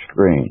share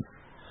screen.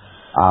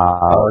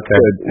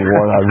 Okay.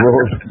 What I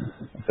wrote,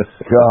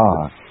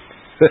 God.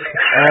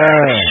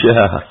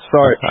 Yeah.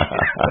 Sorry.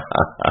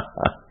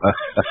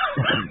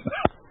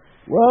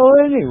 Well,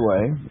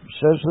 anyway, it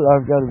says that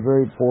I've got a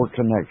very poor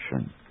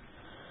connection.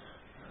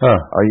 Huh.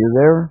 Are you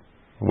there?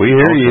 We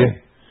hear you.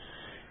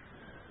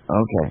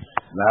 Okay.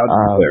 Loud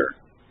and clear.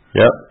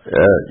 Yep.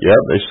 Yep.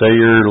 They say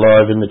you're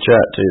live in the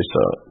chat too,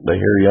 so they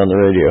hear you on the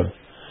radio.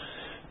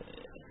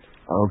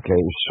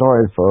 Okay.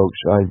 Sorry, folks.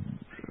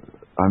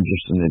 I'm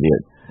just an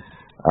idiot.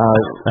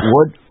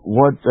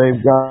 What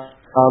they've got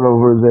out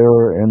over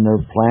there in their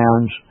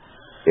plans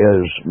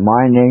is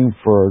mining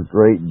for a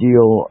great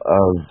deal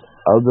of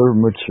other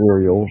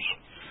materials,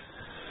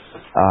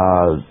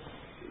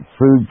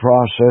 food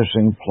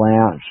processing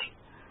plants,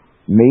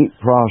 meat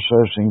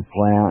processing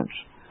plants,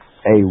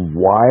 a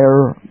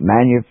wire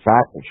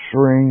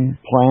manufacturing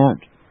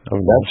plant.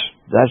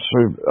 That's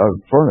a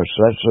furnace.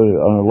 That's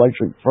an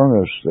electric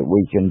furnace that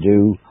we can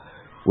do,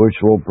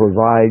 which will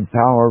provide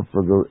power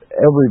for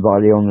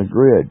everybody on the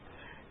grid.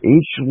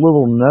 Each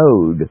little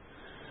node,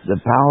 the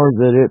power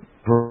that it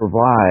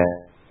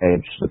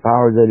provides, the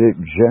power that it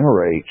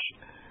generates,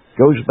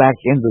 goes back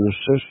into the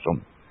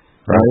system.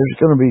 Right. Now, there's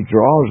going to be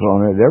draws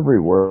on it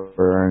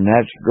everywhere, and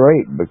that's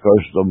great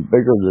because the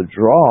bigger the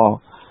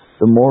draw,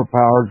 the more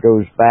power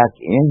goes back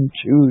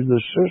into the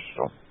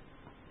system.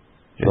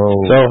 So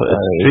it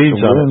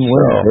feeds on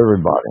itself.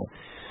 Everybody.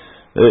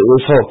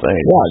 This whole thing.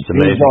 Yeah, it's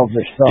amazing.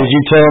 Did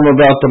you tell them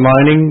about the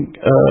mining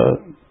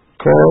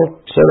coil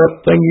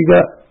setup thing you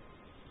got?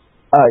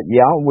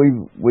 Yeah,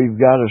 we've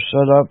got a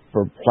setup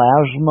for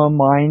plasma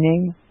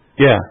mining.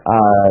 Yeah.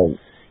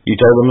 You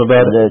told them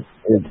about it?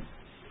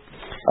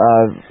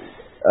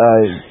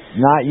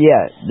 Not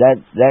yet.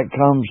 That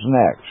comes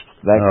next.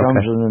 That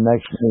comes in the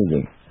next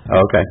meeting.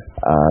 Okay.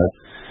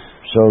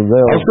 So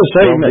they'll. I was going to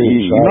say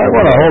you might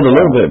want to hold a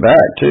little bit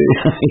back too.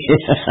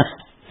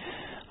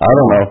 I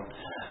don't know.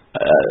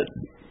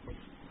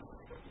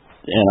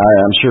 And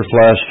I'm sure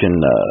Flash can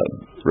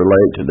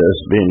relate to this,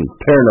 being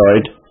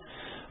paranoid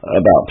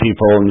about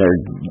people and their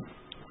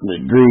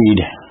greed.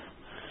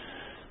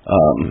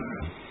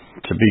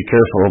 To be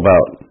careful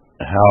about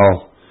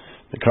how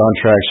the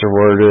contracts are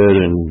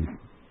worded, and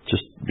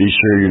just be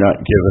sure you're not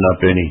giving up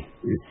any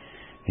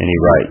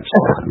rights.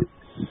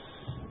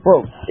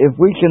 Well, if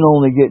we can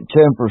only get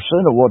 10%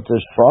 of what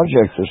this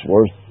project is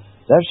worth,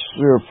 that's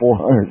 $300,000 or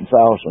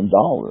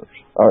 $400,000,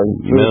 or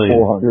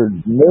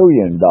 $400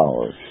 million.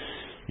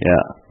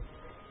 Yeah.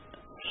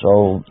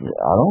 So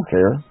I don't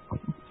care.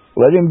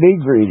 Let him be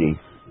greedy.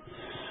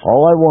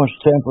 All I want is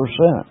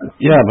 10%.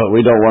 Yeah, but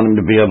we don't want him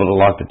to be able to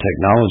lock the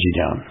technology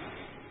down.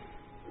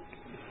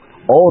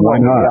 Oh,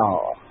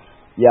 no.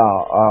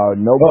 Yeah.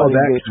 Nobody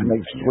gets an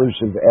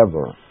exclusive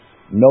ever.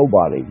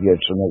 Nobody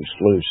gets an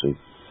exclusive.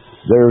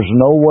 There's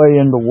no way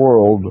in the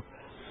world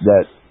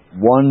that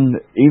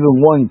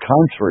even one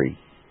country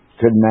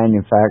could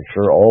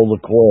manufacture all the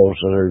coils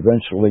that are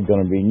eventually going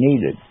to be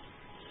needed.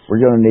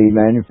 We're going to need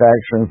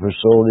manufacturing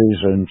facilities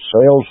and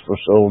sales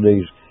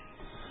facilities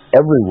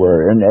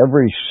everywhere, in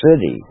every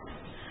city.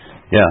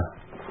 Yeah.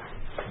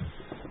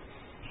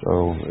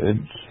 So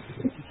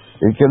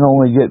it can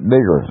only get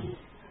bigger.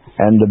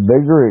 And the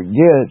bigger it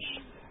gets,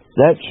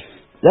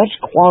 that's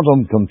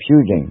quantum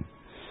computing.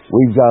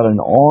 We've got an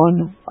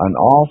on, an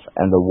off,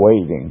 and a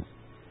waiting.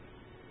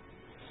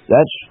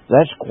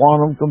 That's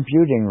quantum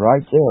computing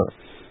right there.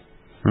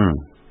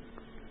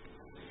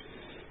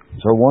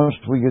 So once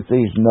we get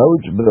these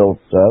nodes built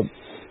up,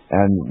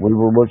 and we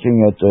were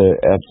looking at the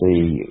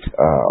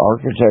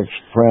architect's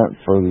print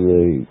for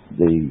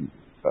the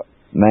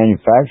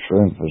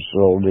manufacturing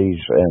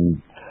facilities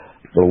and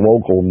the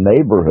local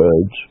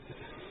neighborhoods,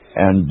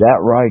 and that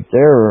right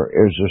there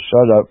is a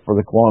setup for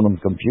the quantum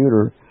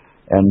computer,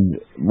 and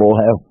we'll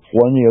have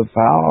plenty of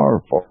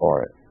power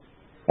for it.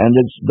 And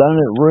it's done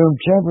at room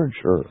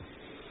temperature.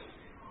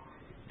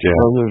 Yeah.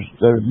 So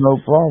there's no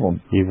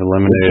problem. You've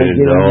eliminated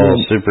the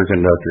whole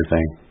superconductor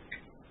thing.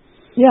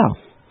 Yeah.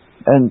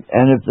 And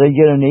if they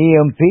get an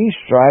EMP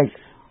strike,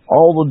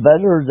 all the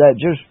better. That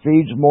just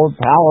feeds more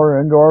power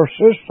into our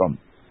system.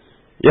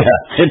 Yeah,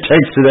 it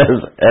takes it as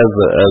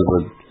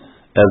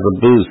a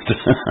boost.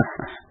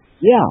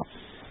 Yeah.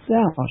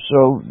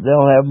 So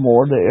they'll have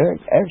more to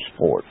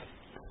export.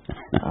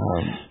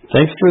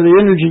 Thanks for the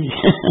energy.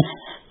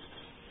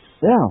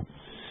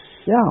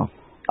 Yeah.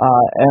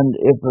 And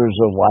if there's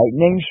a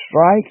lightning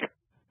strike,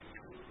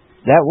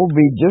 that will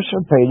be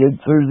dissipated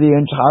through the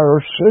entire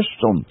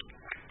system.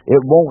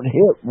 It won't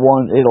hit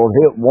one, it'll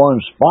hit one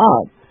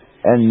spot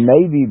and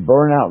maybe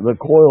burn out the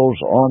coils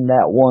on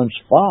that one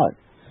spot.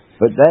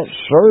 But that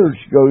surge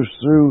goes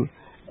through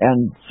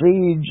and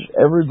feeds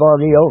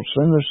everybody else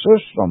in the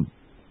system.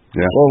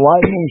 Yeah. So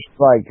lightning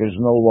strike is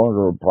no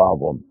longer a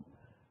problem.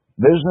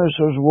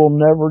 Businesses will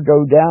never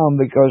go down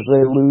because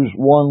they lose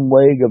one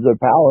leg of their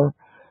power.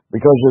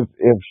 Because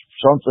if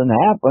something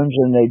happens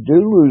and they do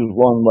lose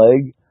one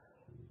leg,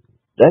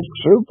 that's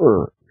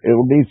super.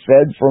 It'll be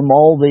fed from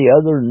all the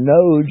other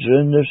nodes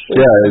in the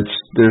system. Yeah,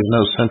 there's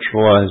no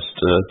centralized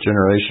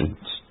generation.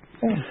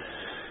 Yeah.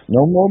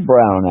 No more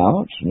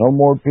brownouts. No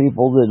more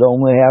people that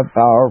only have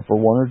power for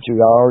 1 or 2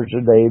 hours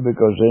a day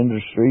because the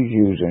industry's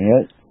using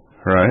it.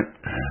 Right.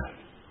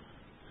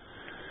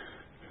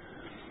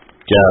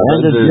 Yeah,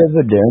 and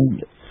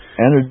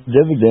a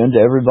dividend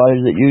to everybody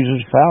that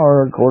uses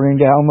power according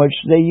to how much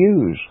they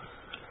use.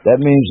 That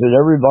means that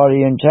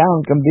everybody in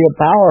town can be a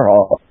power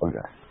hog.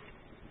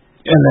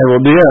 And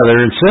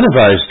they're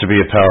incentivized to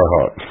be a power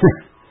hog.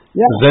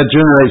 Yeah. That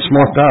generates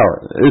more power.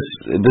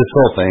 This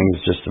whole thing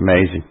is just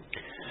amazing.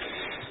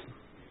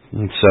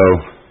 And so,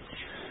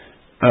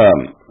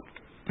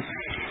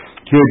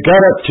 you had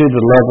got up to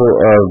the level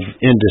of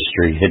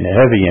industry,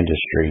 heavy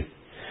industry.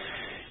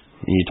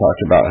 You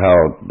talked about how,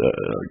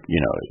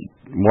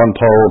 one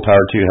pole,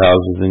 power 2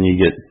 houses, and you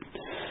get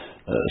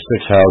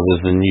 6 houses,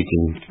 and you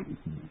can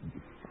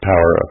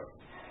power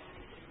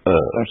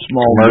a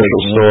small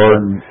commercial store.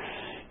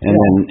 And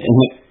then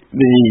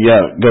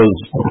it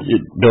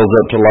builds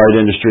up to light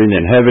industry, and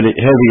then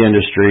heavy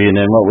industry, and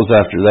then what was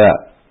after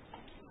that?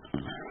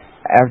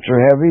 After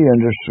heavy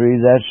industry,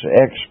 that's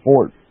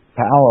export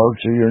power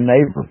to your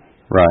neighbor.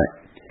 Right.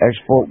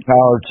 Export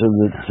power to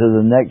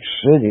the next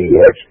city.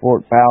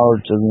 Export power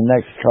to the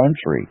next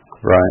country.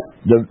 Right.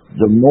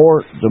 The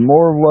more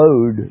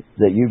load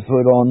that you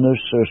put on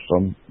this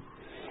system,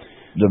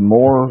 the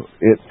more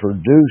it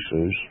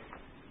produces,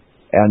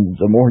 and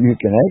the more you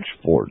can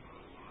export.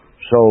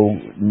 So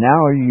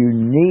now you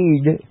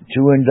need to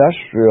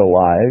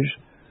industrialize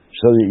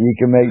so that you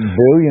can make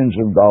billions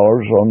of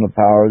dollars on the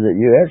power that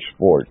you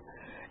export.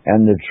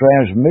 And the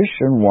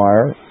transmission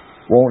wire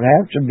won't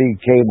have to be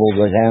cable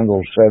that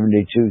handles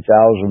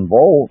 72,000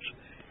 volts.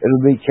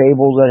 It'll be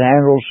cable that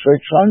handles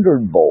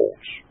 600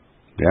 volts.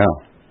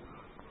 Yeah.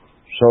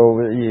 So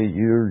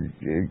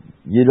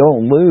you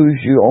don't lose,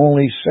 you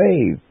only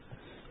save.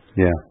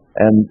 Yeah.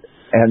 And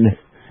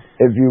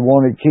if you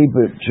want to keep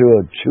it to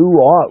a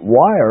 2-aught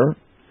wire,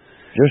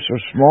 just a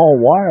small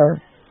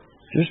wire,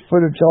 just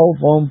put a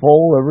telephone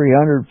pole every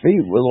 100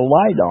 feet with a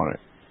light on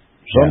it,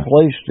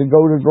 someplace to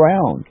go to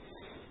ground.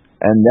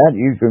 And that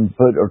you can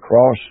put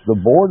across the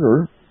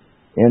border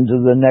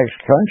into the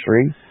next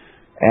country,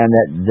 and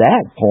at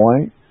that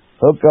point,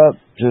 hook up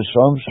to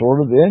some sort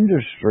of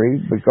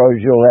industry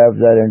because you'll have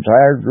that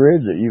entire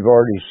grid that you've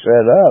already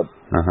set up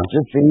to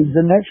feed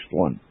the next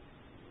one.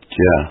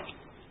 Yeah.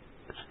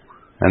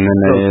 And then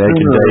they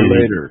can sooner or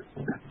later,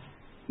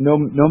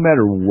 no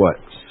matter what,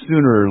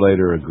 sooner or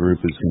later a group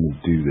is going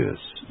to do this.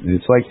 And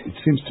it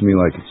seems to me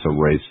like it's a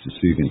race to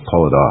see who can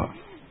pull it off.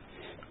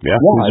 Yeah.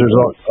 Because there's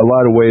a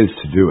lot of ways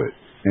to do it.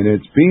 And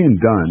it's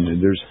being done, and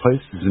there's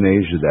places in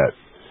Asia that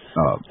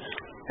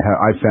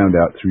I found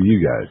out through you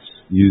guys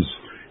use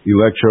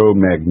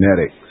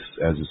electromagnetics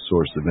as a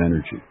source of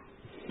energy.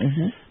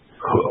 Mm-hmm.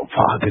 Oh,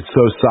 fuck, it's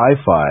so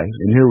sci-fi.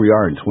 And here we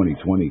are in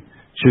 2020. It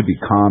should be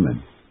common.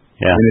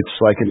 Yeah. And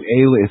it's like an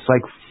alien. It's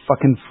like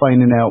fucking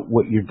finding out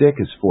what your dick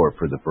is for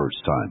the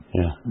first time.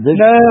 Yeah.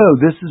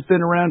 This has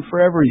been around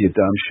forever, you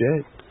dumb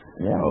shit.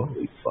 Yeah.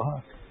 Holy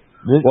fuck.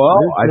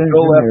 I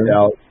feel left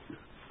out.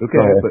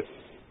 Okay, but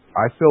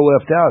I feel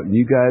left out, and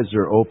you guys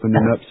are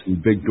opening up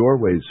some big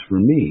doorways for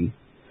me,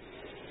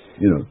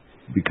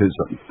 because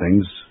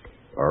things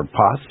are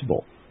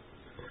possible.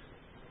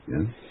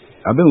 Yeah.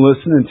 I've been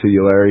listening to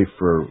you, Larry,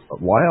 for a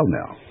while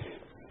now.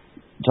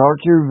 Talk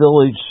to your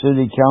village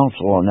city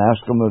council and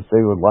ask them if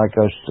they would like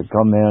us to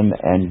come in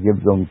and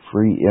give them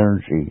free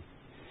energy.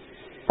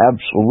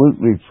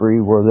 Absolutely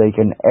free, where they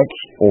can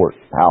export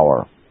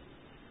power.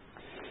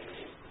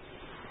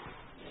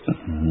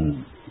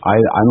 I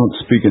don't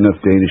speak enough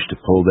Danish to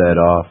pull that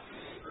off.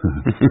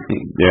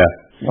 Yeah.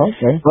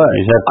 Okay. But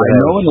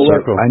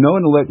I know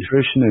an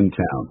electrician in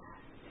town,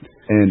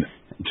 and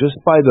just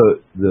by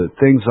the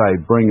things I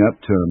bring up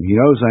to him, he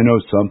knows I know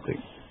something.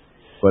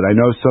 But I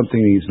know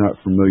something he's not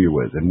familiar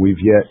with, and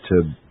we've yet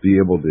to be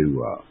able to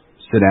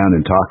sit down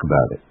and talk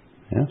about it.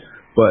 Yeah.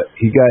 But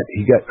he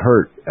got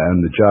hurt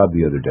on the job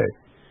the other day.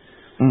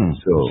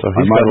 So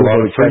he's got a lot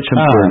of free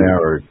time for an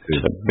hour or two.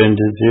 To bend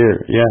his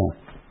ear. Yeah.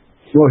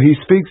 Well, he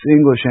speaks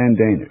English and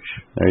Danish.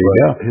 There you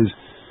go.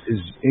 His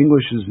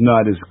English is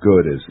not as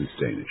good as his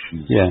Danish.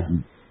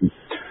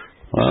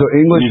 Well, so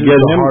English is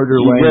a harder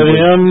language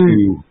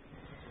to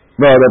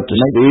brought up to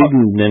speed,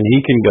 and then he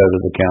can go to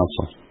the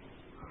council.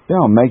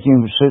 Yeah, make him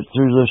sit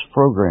through this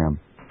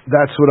program.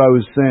 That's what I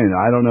was saying.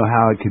 I don't know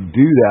how I could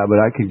do that, but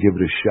I could give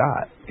it a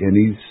shot. And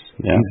he's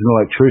an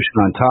electrician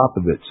on top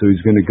of it, so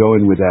he's going to go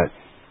in with that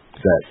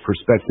that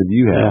perspective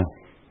you have.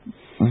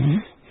 Yeah. Mm-hmm.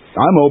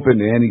 I'm open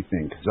to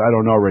anything because I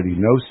don't already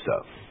know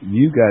stuff.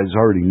 You guys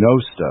already know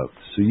stuff,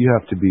 so you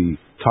have to be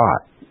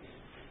taught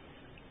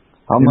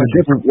in a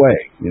different way,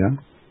 you know?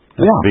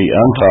 Yeah. Be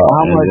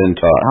untaught and then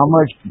taught. How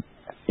much?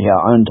 Yeah,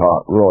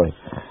 untaught, really.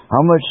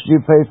 How much do you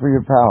pay for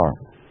your power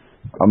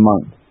a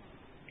month?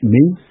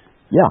 Me?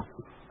 Yeah.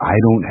 I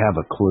don't have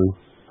a clue.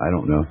 I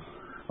don't know.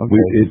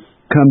 Okay.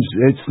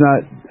 It's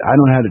not, I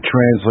don't know how to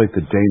translate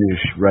the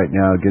Danish right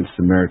now against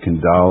the American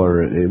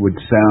dollar. It would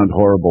sound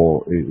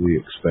horribly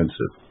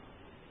expensive,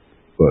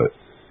 but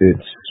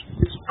it's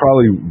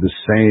probably the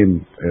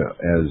same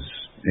as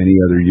any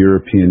other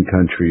European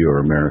country or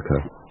America.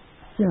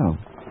 Yeah.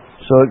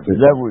 So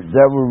that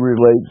would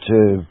relate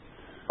to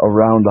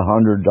around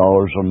 $100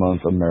 a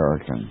month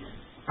American.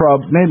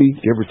 Maybe,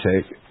 give or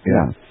take.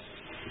 Yeah.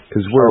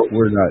 Because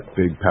we're not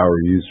big power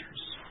users.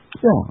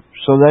 Yeah.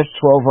 So that's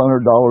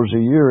 $1,200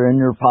 a year in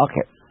your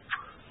pocket,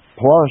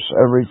 plus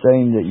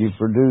everything that you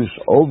produce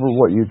over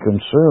what you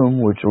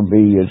consume, which will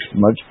be as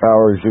much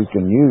power as you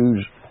can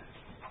use.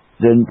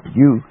 Then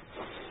you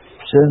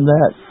send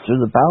that to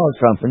the power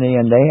company,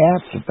 and they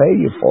have to pay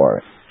you for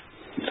it.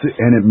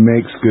 And it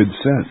makes good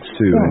sense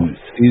too, Yeah. and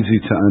it's easy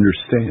to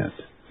understand.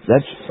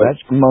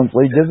 That's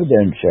monthly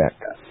dividend check.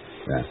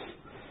 Yeah.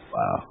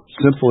 Wow.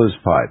 Simple as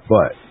pie,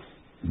 but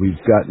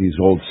we've got these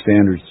old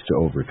standards to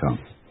overcome.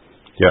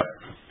 Yep.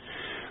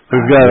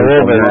 We've got a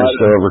little bit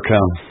to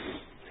overcome.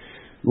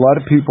 A lot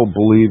of people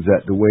believe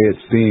that the way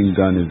it's being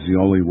done is the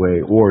only way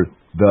or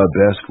the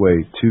best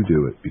way to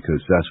do it because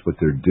that's what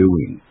they're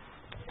doing.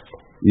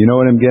 You know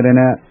what I'm getting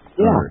at?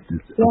 Yeah.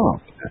 Yeah.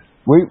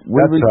 We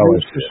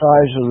reduce the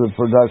size of the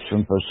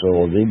production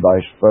facility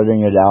by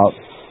spreading it out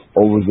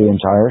over the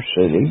entire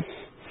city.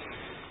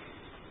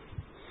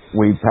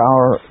 We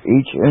power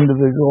each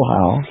individual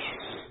house.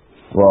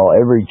 Well,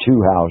 every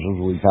 2 houses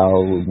we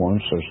power with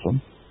one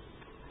system.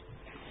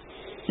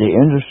 The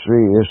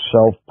industry is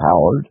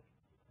self-powered.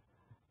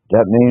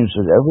 That means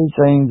that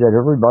everything that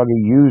everybody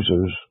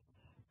uses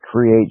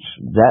creates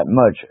that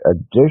much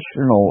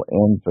additional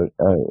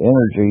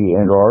energy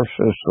into our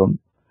system,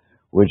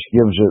 which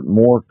gives it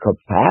more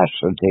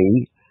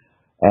capacity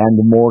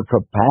and more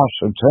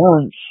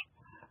capacitance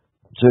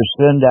to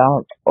send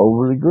out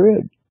over the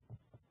grid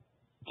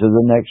to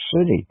the next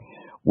city.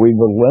 We've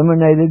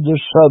eliminated the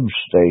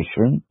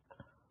substation.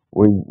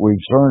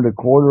 We've turned a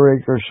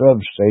 1/4-acre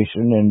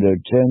substation into a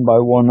 10 by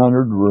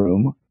 100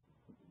 room.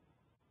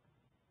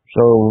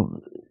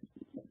 So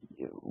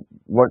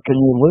what can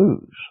you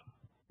lose?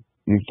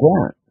 You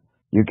can't.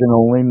 You can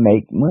only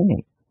make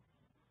money.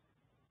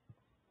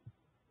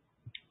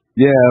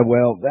 Yeah,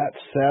 well, that's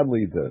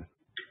sadly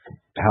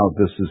how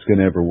this is going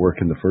to ever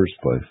work in the first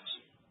place.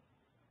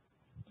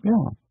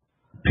 Yeah.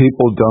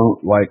 People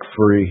don't like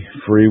free.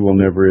 Free will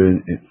never. You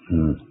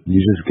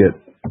just get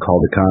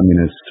called a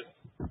communist.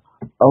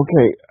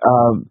 Okay.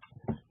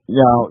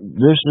 Now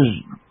this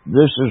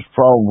is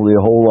probably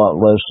a whole lot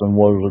less than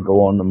what it'll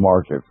go on the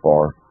market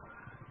for,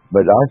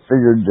 but I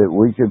figured that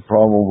we could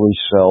probably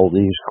sell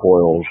these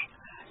coils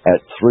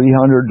at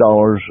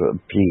 $300 a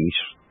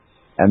piece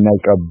and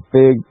make a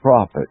big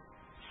profit.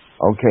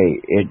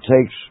 Okay, it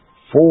takes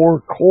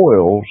 4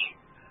 coils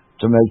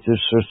to make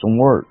this system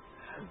work.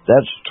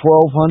 That's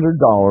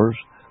 $1,200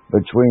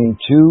 between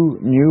 2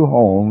 new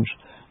homes.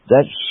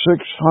 That's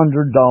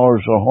 $600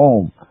 a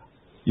home.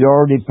 You're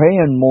already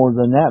paying more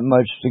than that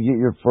much to get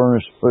your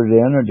furnace put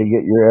in or to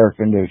get your air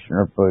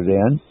conditioner put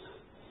in.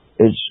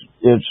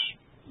 It's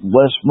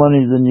less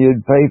money than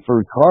you'd pay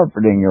for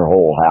carpeting your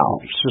whole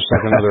house. It's just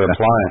like another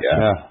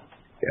appliance.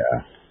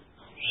 Yeah.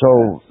 So,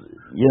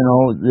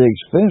 the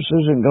expense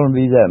isn't going to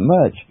be that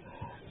much.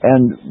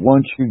 And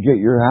once you get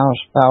your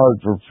house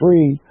powered for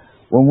free,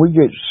 when we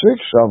get 6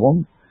 of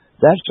them,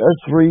 that's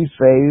a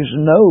 3-phase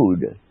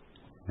node.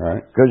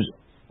 Right. Because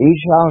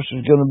each house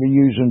is going to be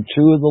using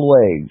 2 of the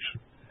legs.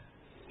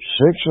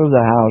 6 of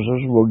the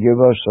houses will give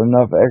us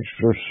enough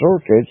extra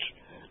circuits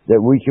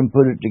that we can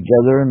put it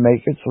together and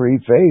make a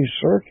 3-phase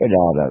circuit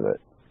out of it.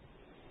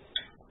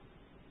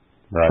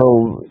 Right.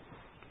 So,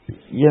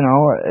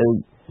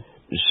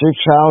 6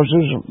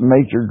 houses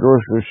make your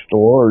grocery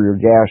store or your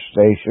gas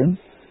station,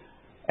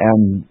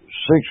 and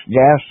 6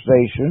 gas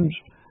stations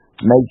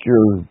make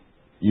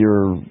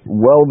your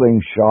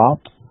welding shop,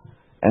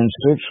 and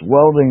 6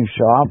 welding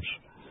shops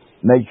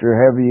make your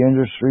heavy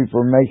industry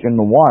for making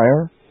the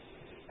wire,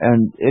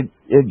 and it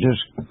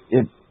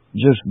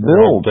just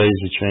builds.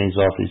 Daisy chains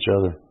off each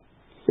other.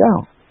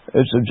 Yeah,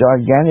 it's a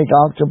gigantic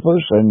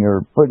octopus, and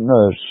you're putting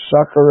a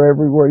sucker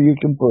everywhere you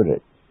can put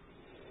it.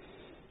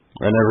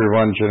 And every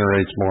one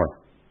generates more.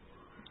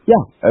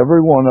 Yeah,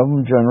 every one of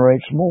them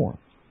generates more.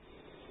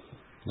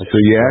 So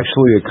you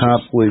actually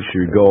accomplish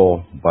your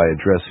goal by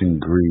addressing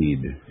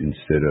greed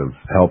instead of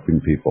helping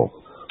people.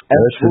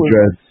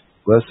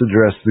 Let's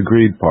address the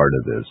greed part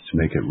of this to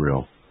make it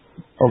real.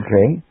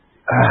 Okay.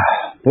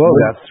 Well,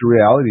 that's the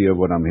reality of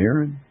what I'm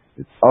hearing.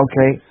 It's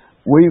okay.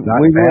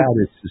 not bad.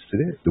 It's just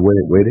the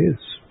way it is.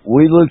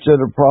 We looked at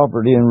a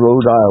property in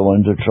Rhode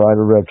Island to try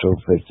to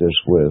retrofit this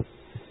with.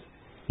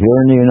 here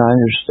in the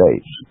United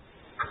States.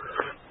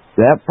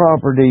 That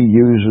property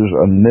uses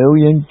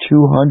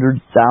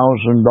 $1,200,000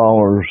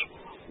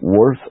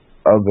 worth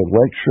of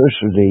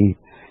electricity,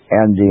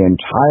 and the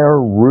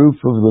entire roof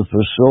of the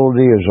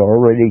facility is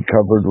already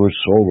covered with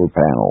solar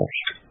panels.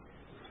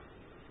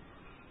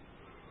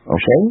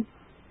 Okay?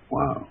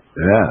 Wow.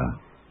 Yeah.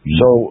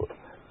 So,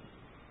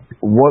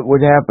 what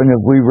would happen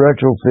if we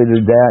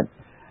retrofitted that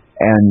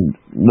and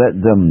let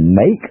them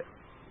make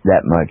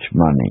that much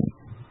money,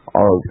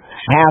 or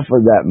half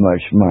of that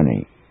much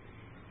money?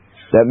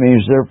 That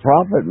means their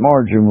profit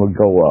margin would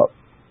go up.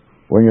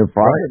 When your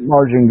profit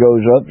margin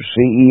goes up,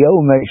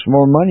 CEO makes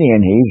more money,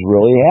 and he's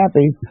really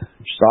happy.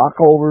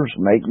 Stockholders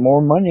make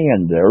more money,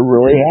 and they're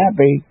really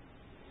happy.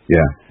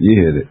 Yeah, you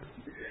hit it.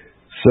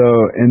 So,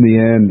 in the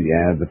end,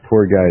 yeah, the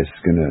poor guy's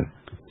going to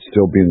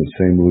still be in the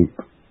same loop.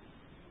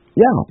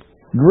 Yeah,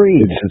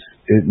 greed.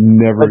 It's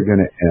never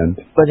going to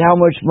end. But how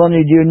much money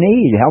do you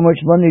need? How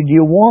much money do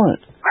you want?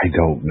 I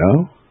don't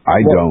know.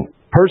 I don't.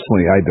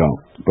 Personally, I don't.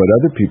 But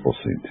other people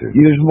seem to.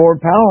 Use more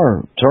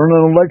power. Turn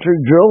an electric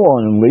drill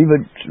on and leave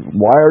it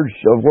wired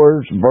where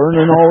it's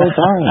burning all the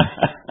time.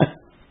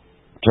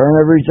 Turn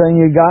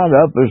everything you got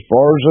up as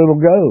far as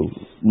it'll go.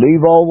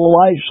 Leave all the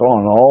lights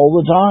on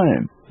all the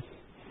time.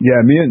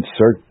 Yeah, me and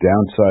Cirque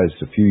downsized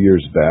a few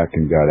years back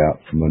and got out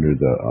from under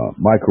the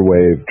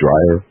microwave,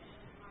 dryer,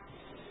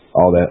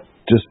 all that.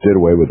 Just did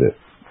away with it.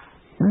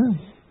 Yeah.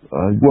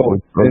 Well,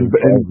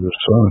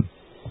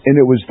 and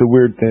it was the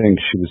weird thing.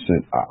 She was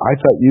saying, I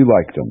thought you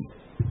liked them.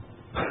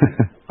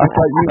 I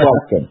thought you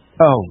liked them.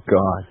 Oh,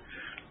 God.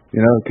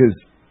 You know, because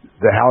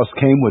the house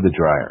came with a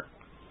dryer.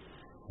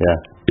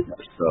 Yeah.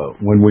 So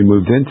when we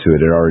moved into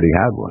it, it already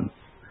had one.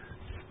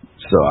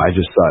 So I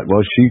just thought,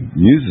 well, she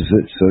uses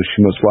it, so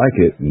she must like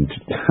it. And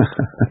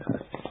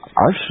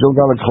I've still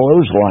got a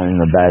clothesline in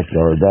the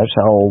backyard. That's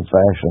how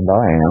old-fashioned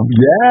I am.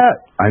 Yeah,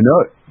 I know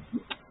it.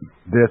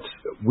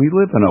 We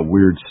live in a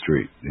weird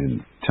street,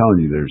 and I'm telling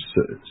you, there's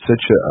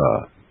such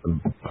a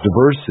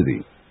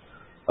diversity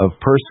of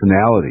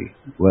personality,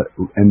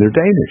 and they're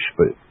Danish,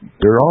 but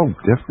they're all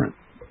different.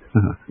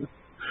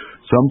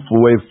 Some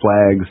wave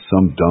flags,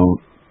 some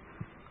don't.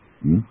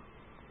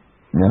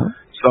 Yeah.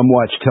 Some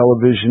watch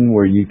television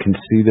where you can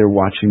see they're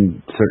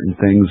watching certain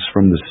things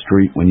from the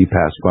street when you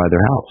pass by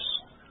their house.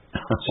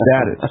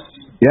 Status.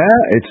 Yeah,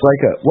 it's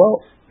like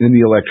in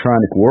the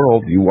electronic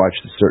world, you watch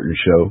a certain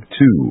show,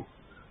 too,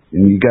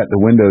 and you got the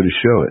window to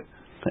show it.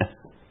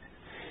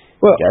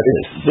 Well, got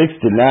this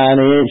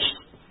 69-inch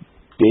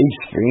big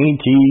screen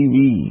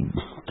TV.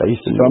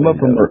 Some of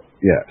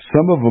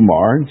them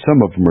are, and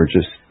some of them are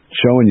just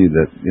showing you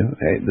that,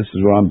 hey, this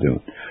is what I'm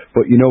doing.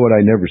 But you know what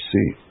I never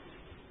see?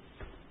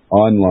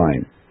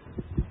 Online.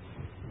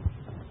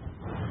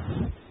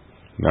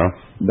 No.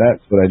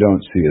 That's what I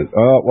don't see.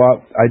 Well,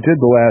 I did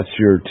the last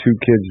year. 2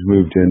 kids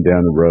moved in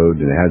down the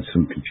road and had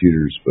some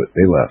computers, but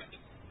they left.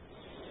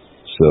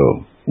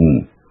 So,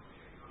 2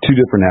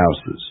 different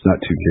houses,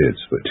 not 2 kids,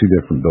 but 2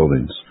 different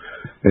buildings.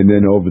 And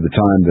then over the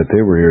time that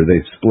they were here,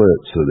 they split,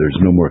 so there's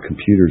no more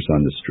computers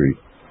on the street,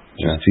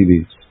 just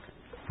TVs.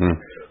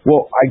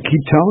 Well, I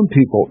keep telling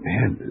people,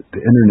 man, the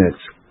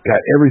Internet's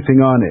got everything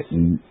on it,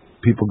 and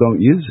people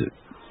don't use it.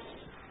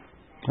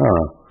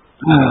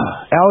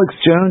 Alex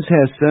Jones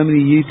has so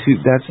many YouTube.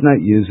 That's not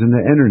using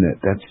the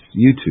Internet. That's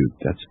YouTube.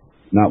 That's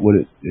not what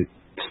it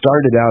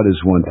started out as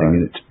one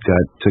thing, and it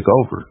took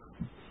over.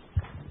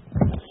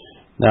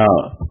 Now,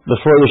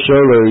 before the show,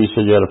 Larry, you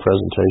said you had a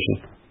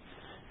presentation,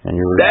 and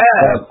you were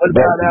about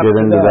to get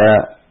into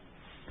that.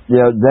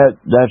 Yeah,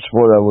 that's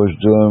what I was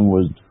doing,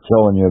 was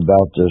telling you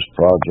about this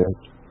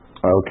project.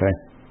 Okay.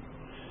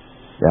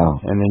 Yeah.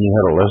 And then you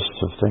had a list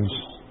of things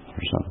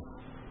or something.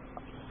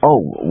 Oh,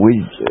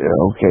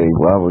 okay.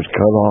 Well, I was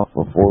cut off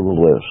before the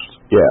list.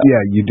 Yeah.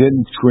 Yeah, you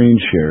didn't screen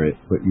share it,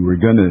 but you were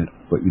gonna,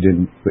 but you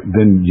didn't. But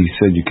then you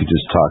said you could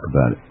just talk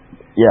about it.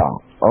 Yeah.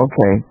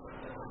 Okay.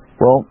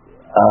 Well,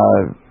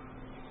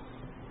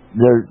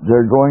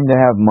 they're going to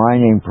have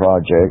mining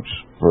projects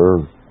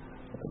for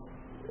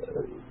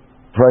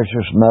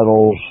precious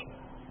metals,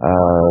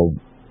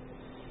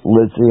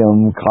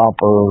 lithium,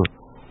 copper,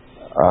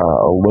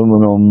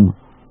 aluminum.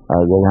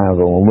 They'll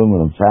have an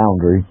aluminum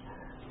foundry.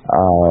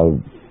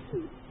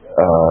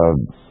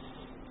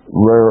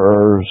 Rare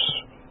earths,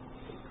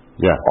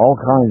 all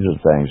kinds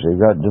of things. They've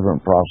got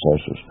different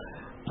processes.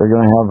 They're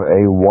going to have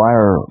a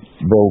wire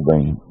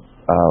building,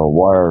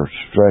 wire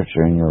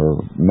stretching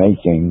or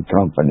making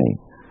company.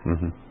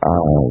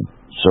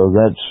 So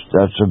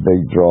that's a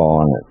big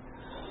draw on it.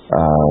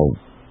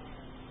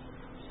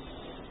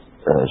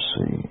 Let's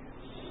see.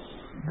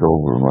 Go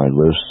over my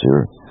list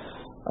here.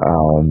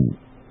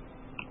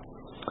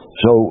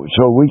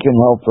 So we can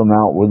help them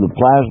out with the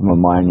plasma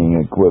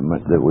mining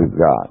equipment that we've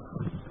got.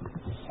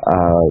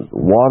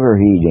 Water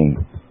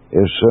heating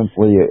is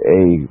simply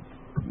a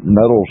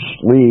metal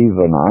sleeve,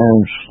 an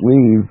iron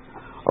sleeve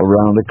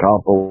around a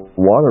copper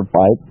water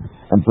pipe,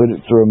 and put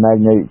it through a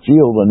magnetic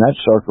field, and that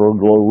sucker will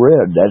glow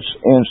red. That's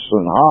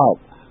instant hot.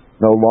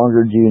 No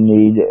longer do you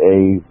need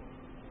a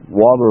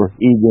water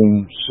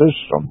heating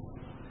system.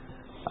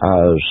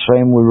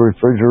 Same with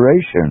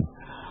refrigeration.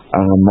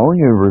 An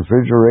ammonia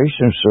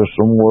refrigeration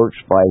system works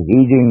by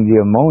heating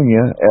the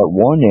ammonia at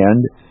one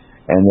end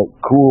and it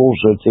cools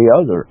at the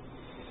other.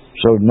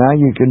 So now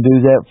you can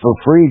do that for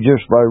free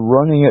just by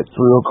running it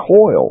through a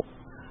coil.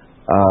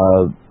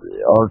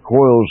 Our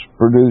coils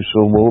produce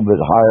a little bit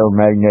higher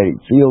magnetic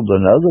field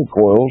than other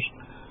coils,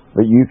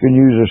 but you can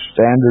use a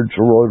standard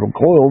toroidal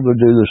coil to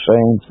do the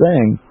same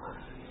thing,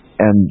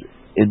 and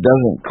it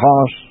doesn't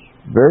cost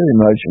very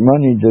much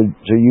money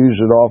to use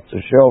it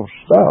off-the-shelf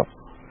stuff.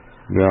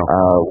 Yeah.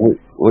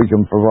 We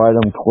can provide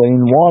them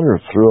clean water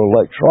through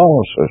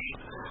electrolysis.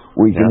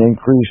 We can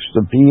increase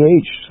the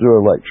pH through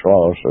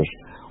electrolysis.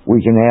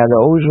 We can add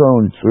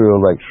ozone through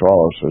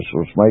electrolysis,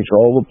 which makes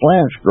all the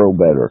plants grow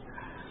better.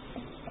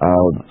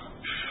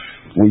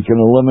 We can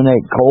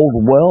eliminate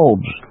cold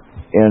welds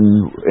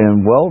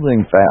in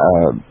welding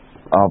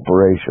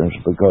operations,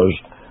 because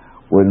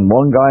when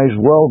one guy's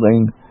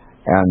welding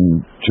and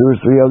 2 or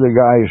 3 other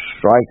guys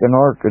strike an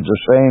arc at the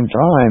same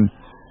time,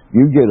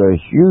 you get a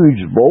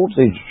huge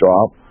voltage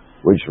drop,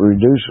 which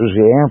reduces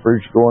the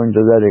amperage going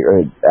to that.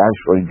 It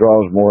actually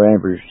draws more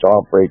amperage to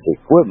operate the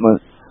equipment,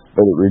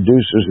 but it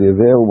reduces the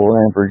available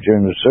amperage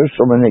in the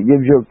system, and it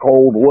gives you a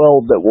cold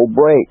weld that will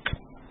break.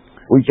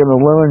 We can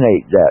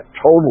eliminate that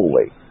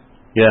totally.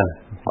 Yeah.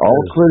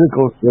 All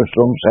critical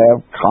systems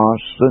have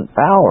constant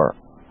power.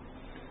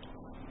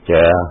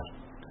 Yeah.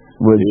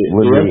 With the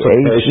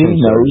AC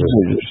nodes,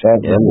 it just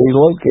happens to be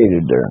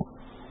located there.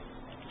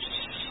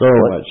 So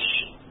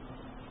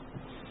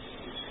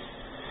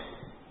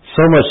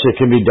much that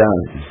can be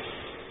done.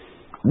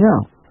 Yeah.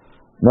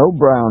 No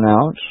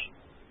brownouts,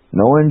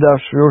 no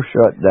industrial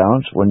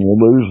shutdowns. When you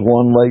lose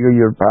one leg of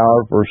your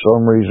power for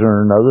some reason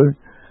or another,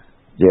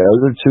 the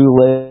other 2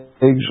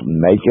 legs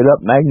make it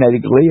up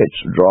magnetically. It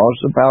draws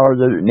the power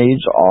that it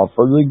needs off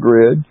of the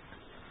grid,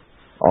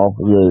 off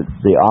of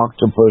the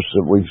octopus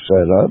that we've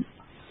set up,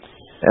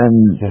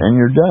 and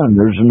you're done.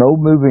 There's no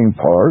moving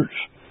parts,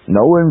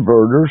 no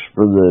inverters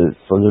for the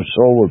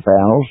solar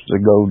panels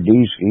to go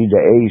DC to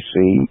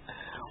AC.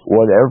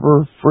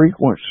 Whatever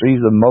frequency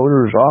the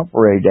motors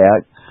operate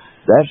at,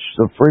 that's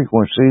the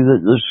frequency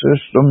that the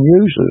system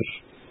uses.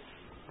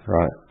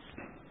 Right.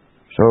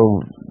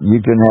 So you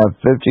can have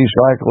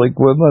 50-cycle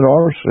equipment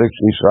or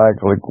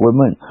 60-cycle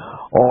equipment,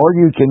 or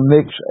you can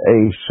mix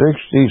a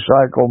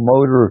 60-cycle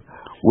motor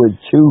with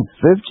 2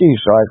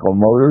 50-cycle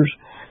motors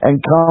and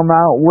come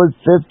out with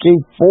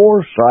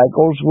 54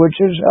 cycles,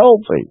 which is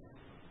healthy.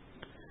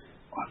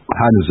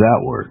 How does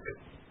that work?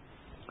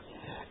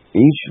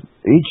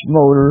 Each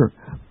motor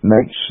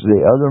makes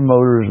the other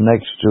motors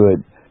next to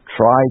it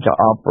try to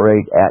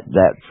operate at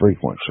that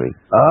frequency.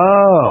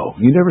 Oh,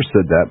 you never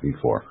said that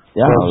before.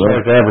 Yeah, so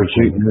it's like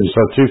averaging.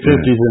 So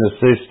 250s and a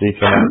 60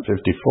 come out 54.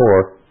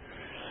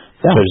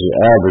 Because you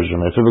average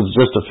them. If it was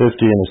just a 50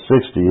 and a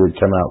 60, it would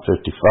come out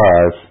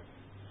 55.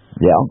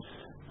 Yeah.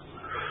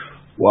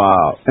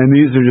 Wow. And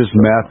these are just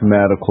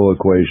mathematical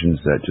equations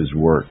that just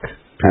work.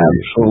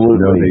 Absolutely.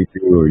 You know they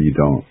do or you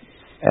don't.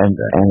 And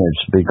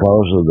it's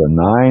because of the 9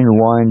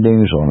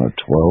 windings on a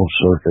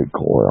 12-circuit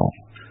coil.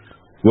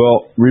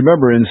 Well,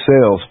 remember, in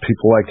sales,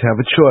 people like to have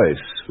a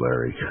choice,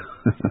 Larry.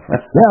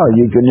 Yeah,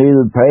 you can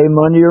either pay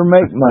money or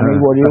make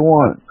money. What do you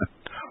want?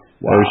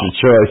 Wow. There's your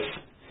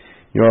choice.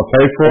 You want to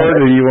pay for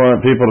it, or you want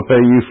people to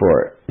pay you for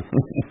it?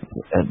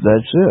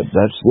 That's it.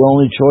 That's the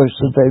only choice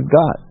that they've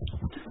got.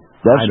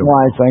 That's why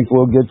I think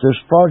we'll get this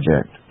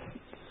project.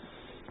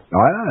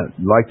 I'd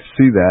like to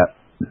see that.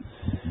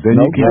 Then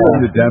you can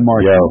go to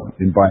Denmark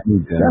and invite me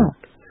dinner.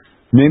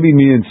 Yeah. Maybe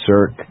me and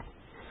Cirque.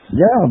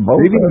 Yeah,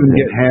 both. Maybe even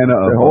get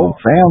Hannah the whole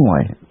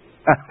family.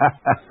 I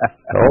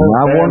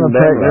want to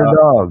pet your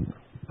dog.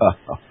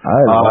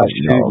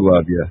 She'd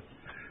love you.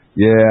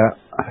 Yeah,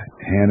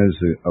 Hannah's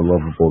a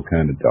lovable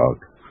kind of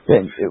dog.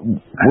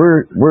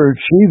 We're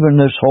achieving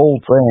this whole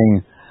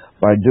thing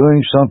by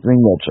doing something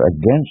that's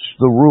against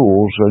the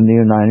rules in the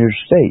United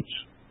States.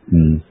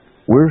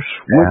 We're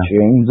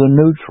switching the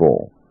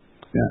neutral.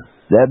 Yeah.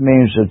 That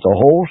means that the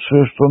whole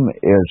system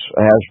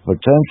has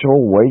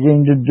potential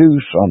waiting to do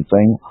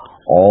something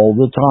all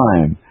the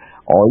time.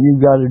 All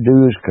you've got to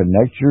do is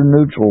connect your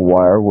neutral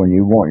wire when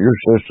you want your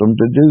system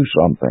to do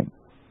something.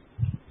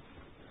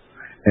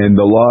 And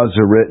the laws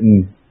are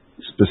written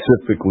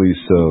specifically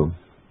so...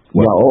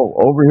 No,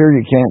 over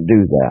here you can't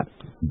do that.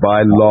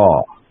 By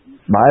law.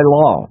 By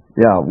law,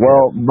 yeah.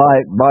 Well,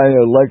 by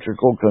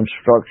electrical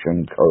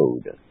construction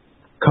code.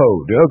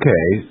 Code,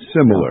 okay,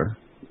 similar.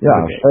 Yeah,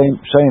 okay.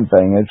 Same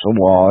thing. It's a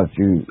law. If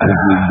you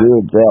do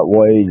it that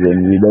way,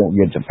 then you don't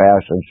get to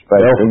pass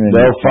inspection.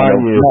 They'll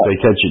fine you if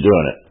they catch you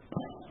doing it.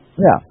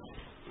 Yeah.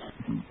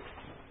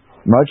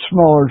 Much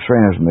smaller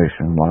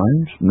transmission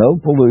lines, no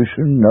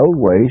pollution, no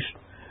waste,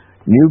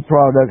 new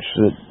products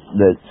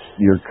that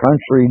your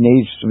country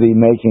needs to be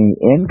making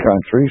in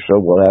country. So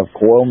we'll have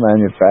coil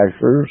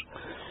manufacturers,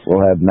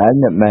 we'll have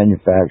magnet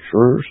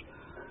manufacturers,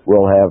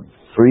 we'll have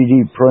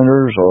 3D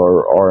printers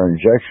or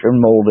injection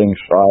molding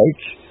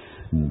sites.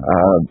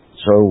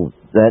 So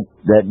that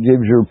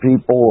gives your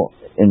people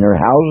in their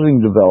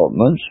housing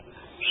developments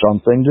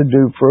something to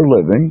do for a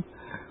living.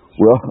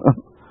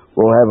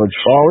 We'll have a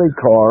trolley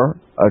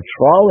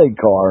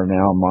car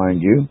now,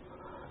 mind you,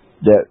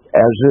 that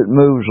as it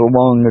moves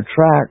along the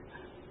track,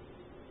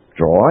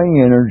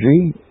 drawing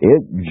energy,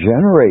 it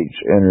generates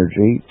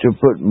energy to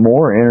put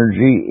more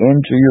energy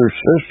into your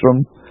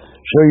system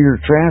so your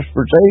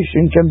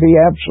transportation can be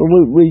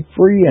absolutely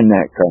free in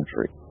that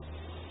country.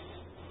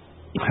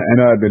 I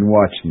know I've been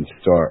watching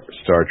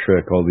Star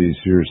Trek all these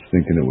years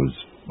thinking it was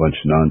a bunch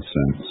of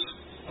nonsense.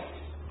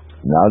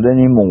 Not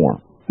anymore.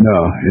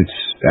 No, it's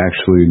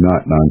actually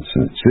not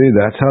nonsense. See,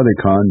 that's how they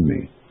conned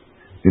me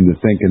into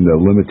thinking the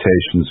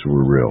limitations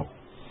were real.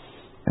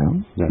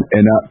 Yeah.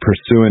 And not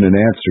pursuing an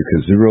answer,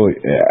 because really,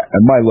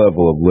 at my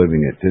level of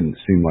living, it didn't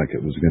seem like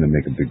it was going to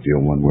make a big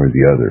deal one way or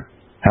the other,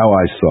 how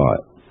I saw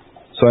it.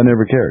 So I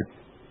never cared.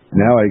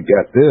 Now I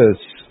got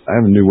this, I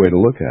have a new way to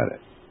look at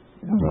it.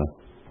 Yeah.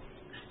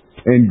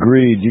 And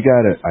greed,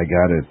 I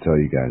gotta tell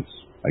you guys,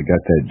 I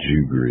got that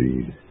Jew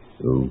greed.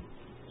 Oh,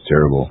 it's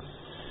terrible.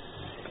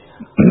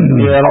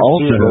 Yeah,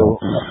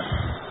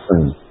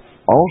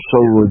 also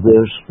with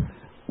this,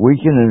 we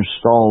can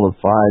install a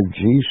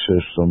 5G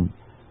system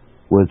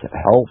with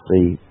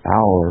healthy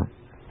power,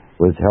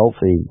 with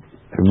healthy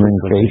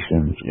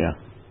communications. Yeah.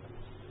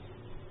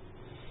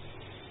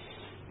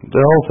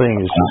 The whole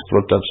thing is just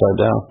flipped upside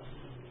down.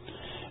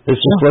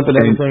 It's just flipping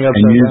everything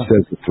upside down. And used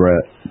as a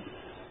threat.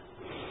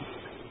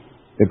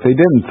 If they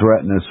didn't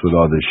threaten us with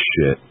all this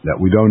shit that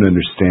we don't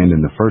understand in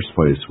the first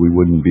place, we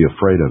wouldn't be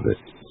afraid of it.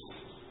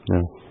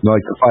 Yeah.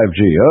 Like the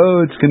 5G.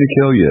 Oh, it's going to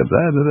kill you.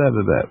 Blah, blah, blah,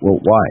 blah, blah. Well,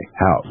 why?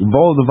 How?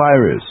 Ebola, the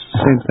virus.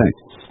 Same thing.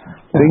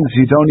 Things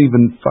you don't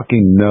even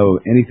fucking know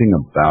anything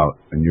about,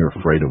 and you're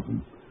afraid of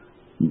them.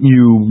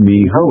 You,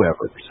 me,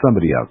 whoever.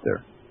 Somebody out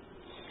there.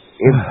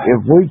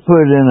 If we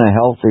put in a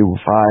healthy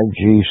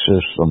 5G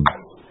system,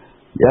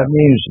 that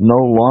means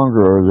no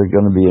longer are there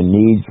going to be a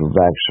need for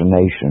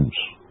vaccinations.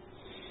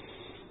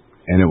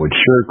 And it would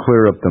sure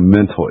clear up the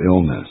mental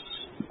illness.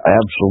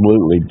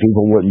 Absolutely.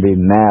 People wouldn't be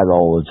mad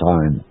all the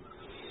time.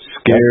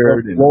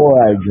 Scared. That's what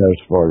fluoride does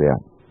for you.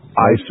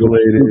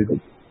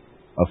 Isolated.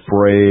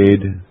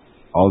 Afraid.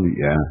 All the,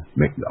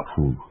 make the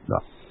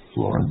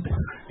fluoride.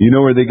 You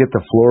know where they get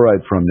the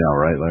fluoride from now,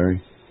 right,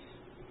 Larry?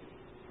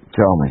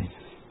 Tell me.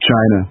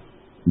 China.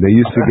 They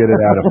used to get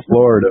it out of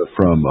Florida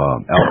from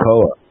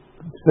Alcoa.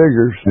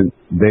 Figures. And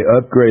they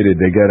upgraded.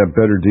 They got a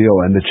better deal,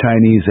 and the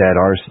Chinese add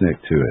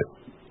arsenic to it.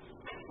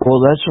 Well,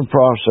 that's a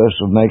process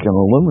of making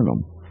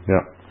aluminum.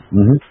 Yeah.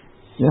 Mm-hmm.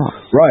 Yeah.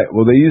 Right.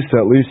 Well, they used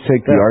to at least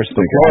take the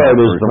arsenic out.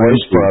 Fluoride is the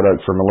waste product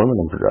from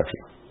aluminum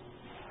production.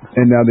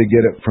 And now they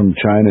get it from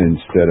China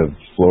instead of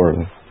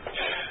Florida.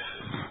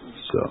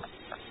 So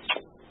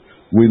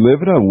we live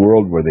in a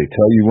world where they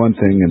tell you one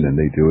thing and then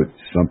they do it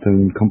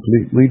something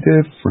completely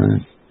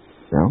different.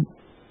 Yeah.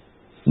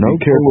 No,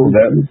 be careful.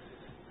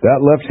 That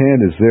left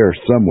hand is there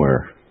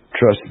somewhere.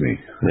 Trust me.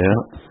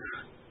 Yeah.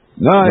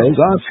 No, it's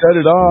not. Cut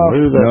it off.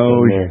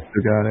 No, you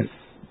got it.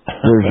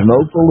 There's no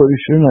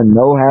pollution and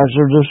no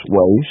hazardous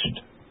waste.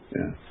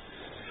 Yeah.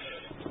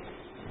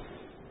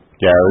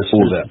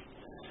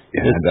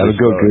 Yeah, that'll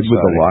go good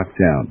with the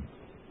lockdown.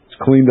 It's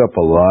cleaned up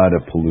a lot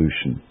of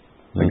pollution.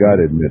 I got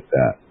to admit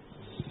that.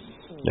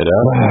 It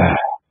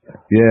does.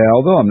 Yeah,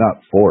 although I'm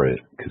not for it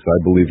because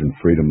I believe in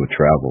freedom of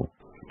travel.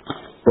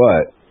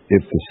 But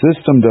if the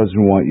system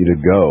doesn't want you to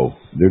go,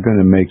 they're going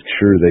to make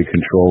sure they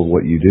control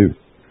what you do.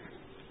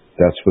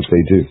 That's what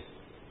they do.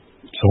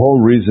 It's the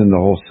whole reason the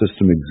whole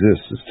system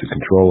exists is to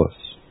control us.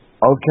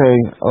 Okay.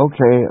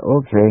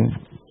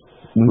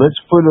 Let's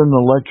put an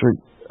electric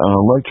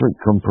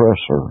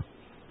compressor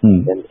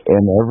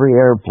in every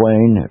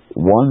airplane,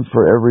 one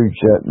for every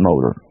jet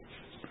motor.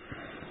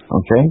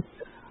 Okay?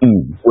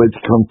 With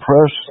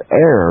compressed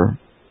air,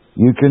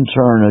 you can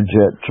turn a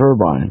jet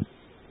turbine.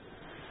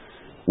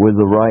 With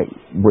the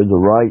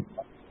right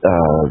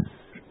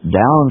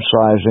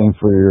downsizing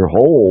for your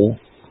hole,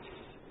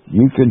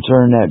 you can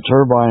turn that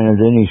turbine at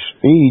any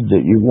speed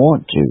that you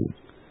want to.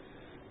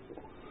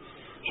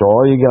 So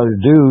all you got to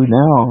do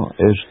now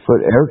is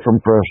put air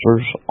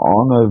compressors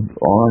on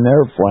an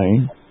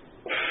airplane,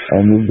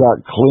 and you've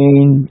got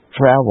clean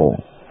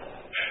travel.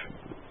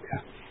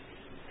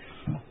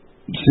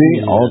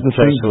 See, all the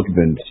things that have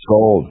been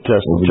sold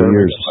over the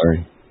years,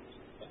 sorry.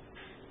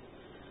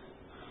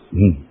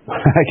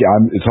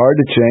 It's hard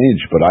to change,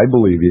 but I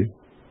believe you.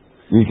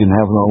 You can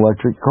have an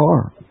electric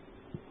car.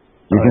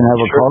 You can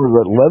have a car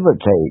that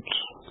levitates.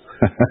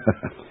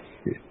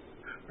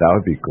 That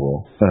would be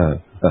cool.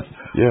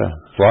 Yeah,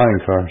 flying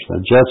cars. The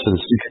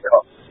Jetsons.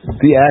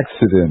 The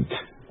accident.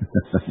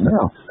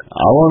 Yeah.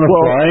 I want a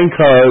flying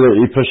car that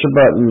you push a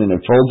button and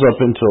it folds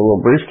up into a little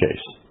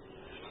briefcase.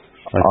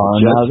 Like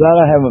now that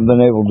I haven't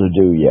been able to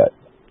do yet.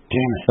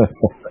 Damn it.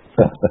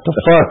 What the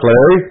fuck,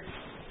 Larry?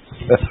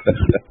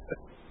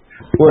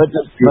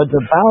 But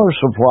the power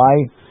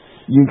supply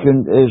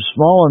is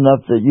small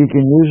enough that you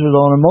can use it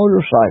on a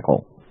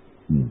motorcycle.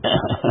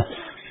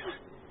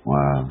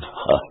 Wow.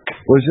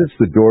 Well, it's just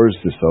the doors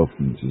just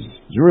opens.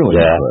 It's really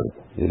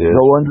incredible. It is.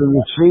 Go under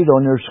the seat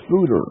on your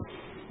scooter.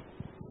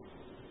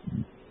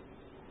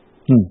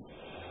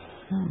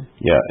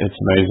 Yeah, it's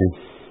amazing.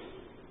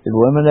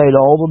 Eliminate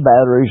all the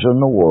batteries in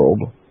the world.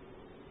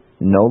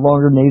 You no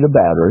longer need a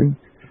battery.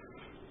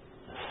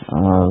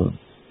 And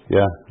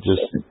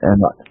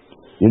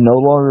you no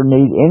longer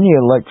need any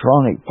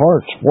electronic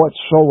parts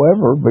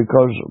whatsoever,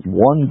 because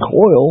one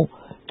coil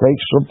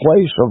takes the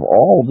place of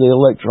all the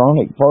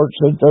electronic parts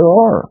that there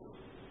are.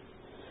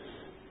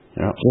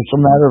 Yeah. It's just a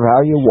matter of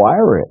how you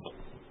wire it.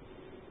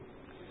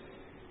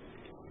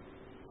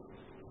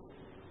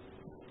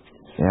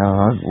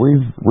 Yeah,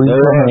 we've come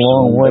a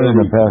long way in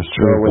the past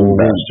 3 or 4 weeks.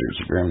 Bastards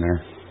around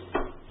there.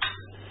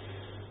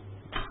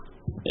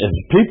 If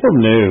people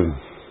knew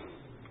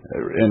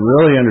and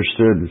really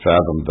understood and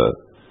fathomed the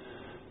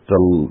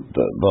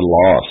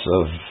loss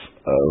of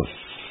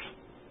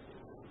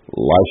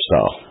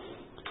lifestyle,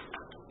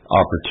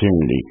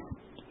 opportunity,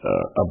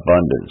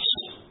 abundance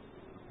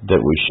that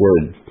we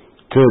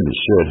could and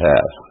should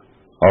have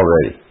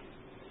already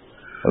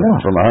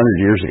from 100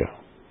 years ago.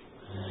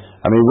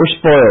 I mean, we're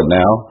spoiled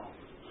now.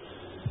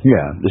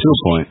 Yeah, to a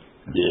point.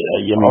 Yeah,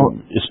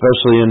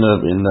 especially in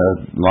the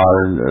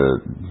modern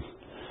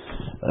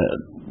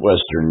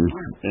Western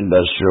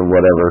industrial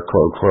whatever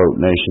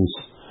quote nations.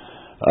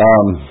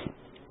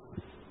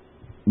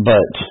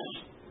 But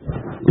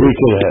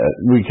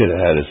we could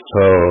have had it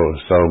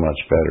so much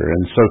better,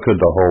 and so could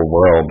the whole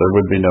world. There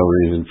would be no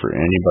reason for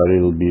anybody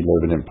to be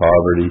living in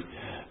poverty.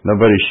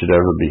 Nobody should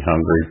ever be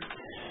hungry.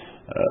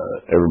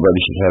 Everybody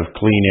should have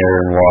clean air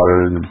and water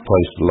and a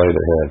place to lay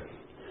their head.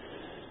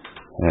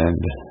 And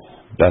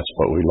that's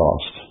what we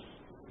lost.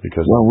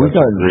 Because we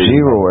got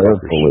zero air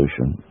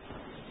pollution.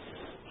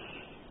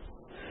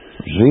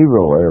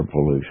 Zero air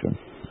pollution.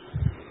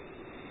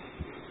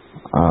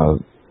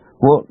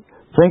 Well,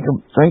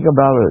 think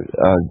about it.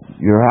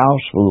 Your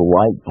house with a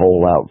light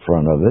pole out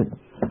front of it,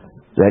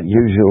 that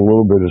gives you a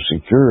little bit of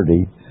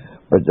security,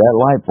 but that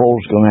light pole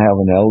is going to have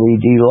an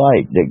LED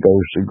light that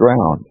goes to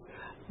ground.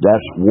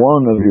 That's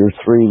one of your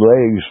 3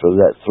 legs for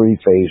that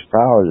 3-phase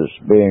power that's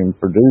being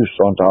produced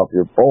on top of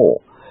your pole.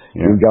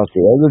 Yeah. You've got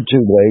the other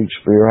 2 legs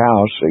for your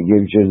house that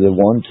gives you the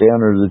 110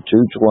 or the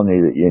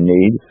 220 that you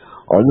need,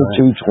 or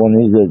the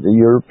 220 that the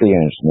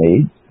Europeans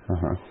need.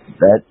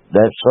 That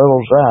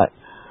settles that.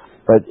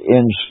 But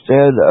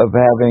instead of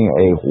having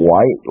a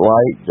white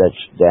light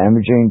that's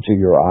damaging to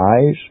your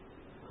eyes,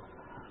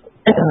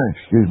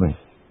 excuse me,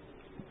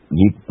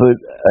 you put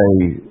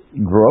a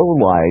grow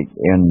light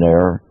in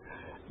there.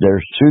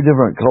 There's 2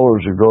 different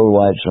colors of grow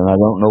lights, and I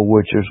don't know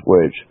which is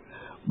which.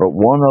 But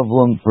one of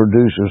them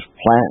produces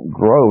plant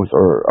growth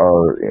or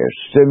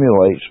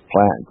stimulates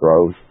plant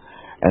growth,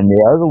 and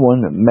the other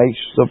one makes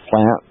the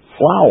plant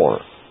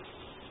flower.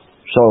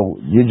 So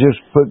you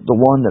just put the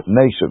one that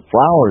makes it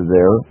flower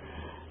there.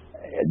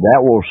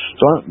 That will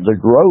stunt the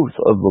growth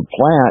of the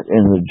plant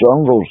in the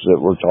jungles that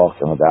we're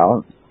talking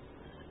about,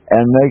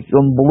 and make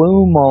them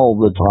bloom all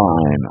the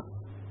time.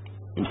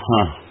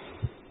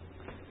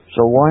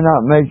 So why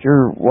not make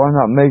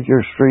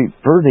your street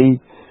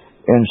pretty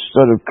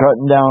instead of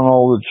cutting down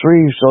all the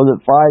trees so that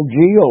 5G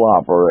will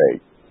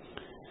operate?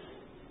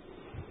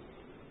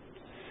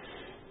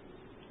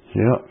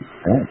 Yeah.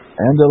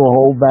 And it'll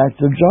hold back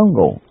the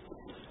jungle.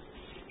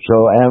 So,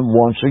 and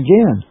once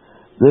again,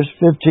 this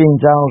 15,000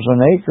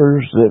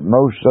 acres that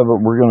most of it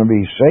we're going to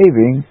be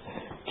saving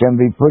can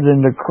be put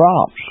into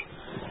crops.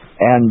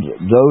 And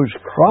those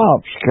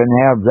crops can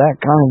have that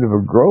kind of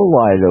a grow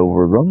light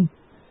over them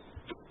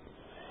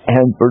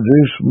and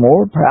produce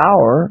more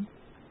power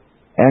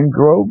and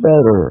grow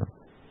better.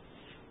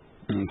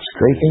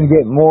 They can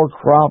get more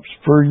crops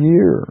per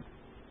year,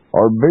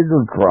 or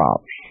bigger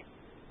crops.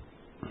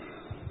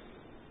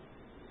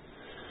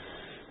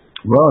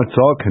 Well, it's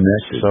all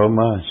connected. So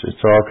much.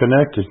 It's all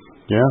connected.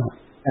 Yeah.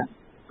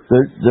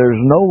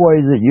 There's no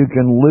way that you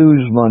can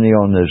lose money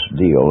on this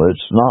deal.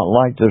 It's not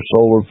like the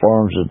solar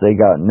farms that they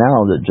got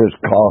now that just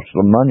cost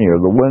the money,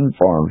 or the wind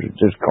farms that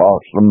just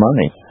cost the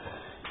money.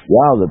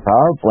 Yeah, the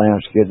power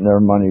plant's getting their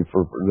money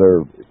for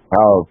their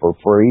power for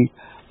free,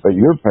 but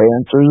you're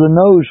paying through the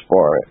nose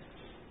for it.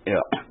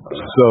 Yeah.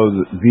 So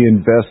the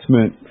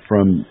investment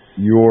from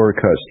your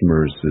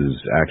customers is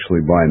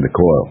actually buying the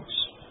coils.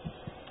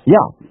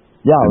 Yeah.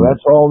 Yeah, and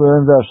that's all their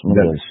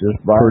investment is,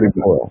 just buying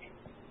the coils.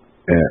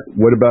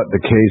 What about the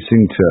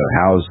casing to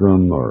house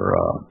them, or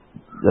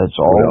that's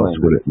all? What else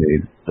would it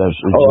need?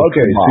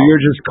 Okay. So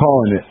you're just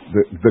calling it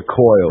the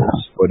coils,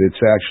 but it's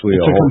actually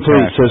a whole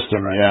complete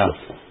system. Yeah.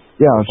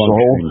 Yeah, it's a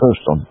whole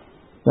system.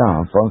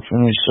 Yeah, a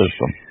functioning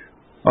system.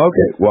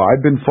 Okay. Well,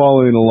 I've been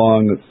following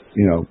along,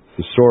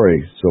 the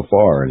story so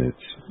far, and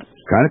it's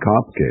kind of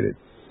complicated.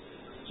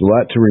 It's a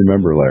lot to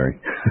remember, Larry.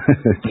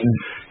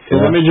 So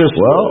let me just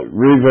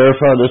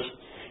re-verify this.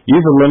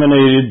 You've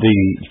eliminated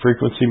the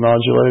frequency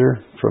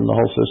modulator from the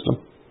whole system?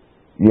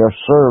 Yes,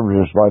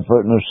 sir, just by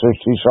putting a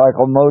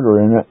 60-cycle motor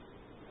in it.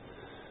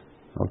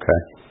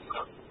 Okay.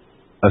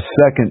 A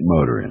second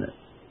motor in it.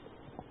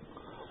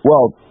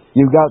 Well,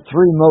 you've got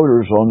 3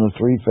 motors on the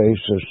 3-phase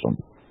system.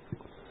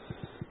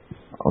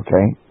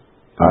 Okay?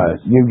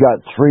 You've got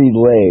 3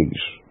 legs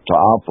to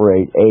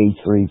operate a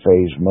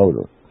 3-phase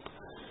motor.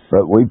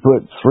 But we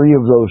put 3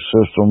 of those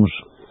systems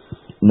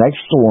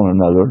next to one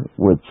another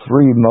with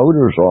 3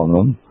 motors on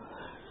them,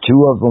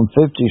 2 of them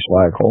 50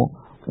 cycle,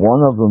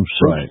 1 of them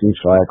 60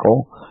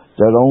 cycle,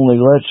 that only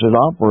lets it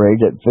operate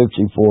at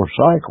 54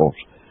 cycles.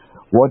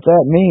 What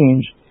that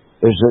means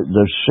is that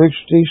the 60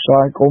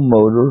 cycle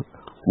motor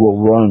will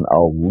run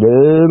a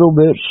little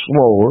bit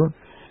slower,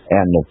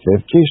 and the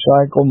 50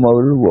 cycle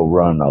motor will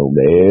run a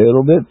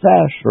little bit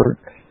faster,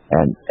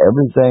 and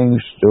everything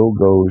still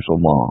goes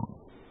along.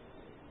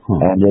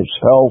 And it's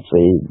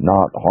healthy,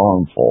 not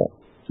harmful.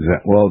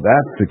 Well,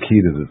 that's the key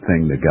to the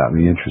thing that got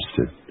me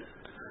interested.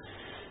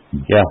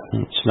 Yeah,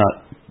 it's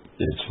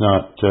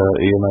not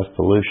EMF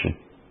pollution.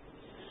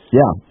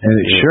 Yeah, and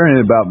it's sure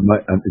ain't about.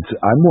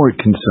 I'm more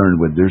concerned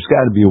with. There's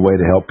got to be a way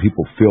to help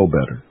people feel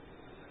better.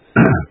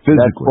 Physically.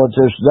 That's what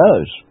this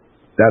does.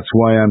 That's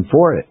why I'm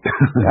for it,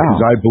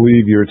 because I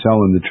believe you're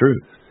telling the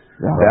truth.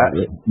 Yeah.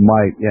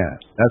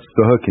 That's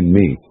the hook in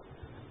me.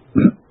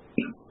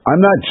 I'm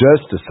not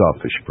just a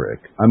selfish prick.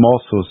 I'm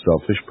also a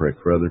selfish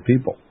prick for other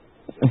people.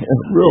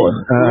 Really?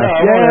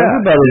 I want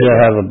everybody to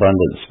have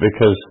abundance,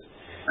 because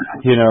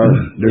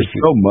there's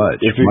so much.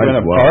 If you're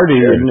going to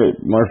party, isn't it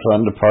more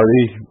fun to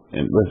party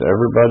with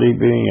everybody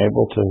being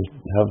able to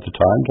have the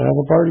time to have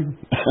a party?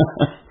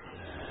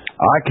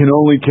 I can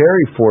only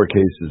carry 4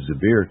 cases of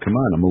beer. Come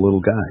on, I'm a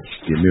little guy.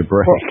 Give me a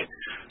break.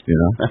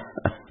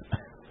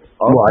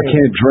 Well, I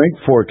can't drink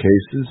 4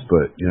 cases,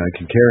 but I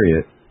can carry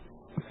it.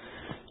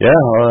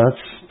 Yeah, well,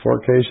 that's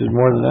 4 cases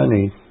more than I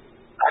need.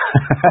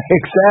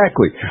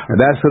 Exactly. And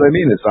that's what I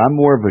mean. I'm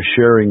more of a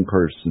sharing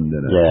person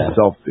than a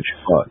selfish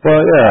fuck.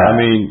 Well, yeah, I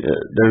mean,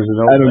 there's an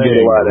old I don't get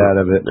a lot out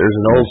of it. There's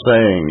an old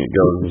saying. It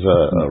goes,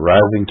 a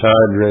rising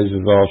tide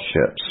raises all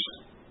ships.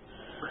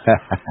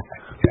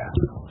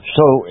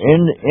 So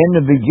in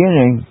the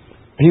beginning,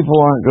 people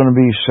aren't going to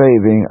be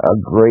saving a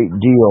great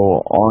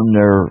deal on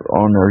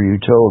their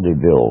utility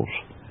bills.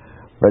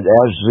 But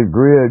as the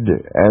grid,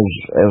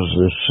 as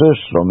the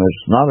system,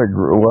 it's not a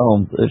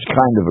it's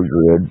kind of a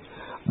grid.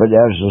 But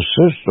as the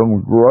system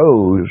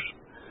grows,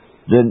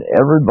 then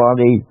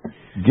everybody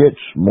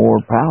gets more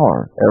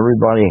power.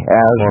 Everybody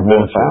has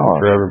more power.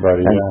 For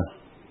everybody,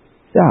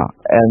 Yeah,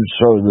 and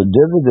so the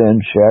dividend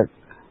check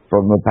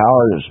from the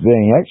power that's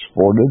being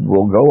exported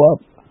will go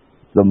up.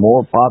 The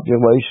more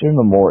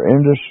population, the more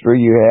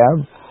industry you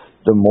have,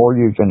 the more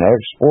you can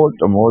export.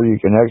 The more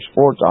you can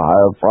export, the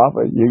higher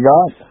profit you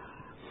got.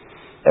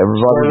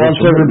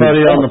 Once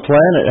everybody on the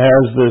planet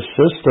has this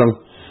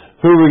system,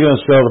 who are we going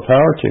to sell the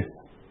power to?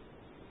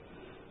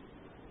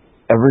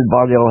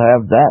 Everybody will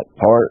have that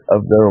part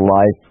of their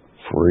life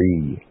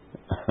free.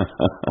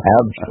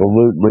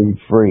 Absolutely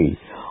free.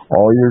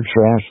 All your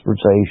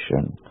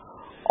transportation,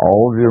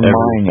 all of your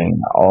mining,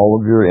 all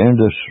of your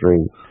industry,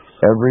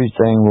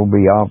 everything will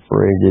be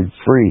operated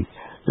free.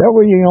 That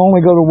way you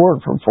only go to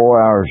work for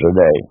 4 hours a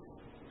day.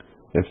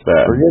 If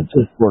that. Forget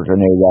just working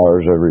 8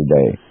 hours every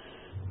day.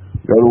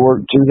 Go to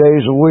work 2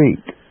 days a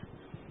week.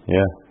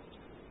 Yeah.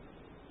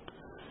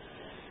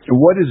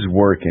 What is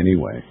work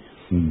anyway?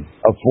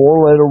 A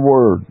 4-letter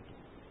word.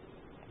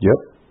 Yep.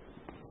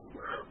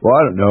 Well,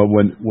 I don't know.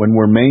 When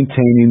we're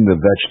maintaining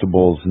the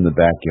vegetables in the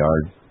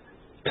backyard,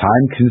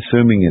 time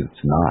consuming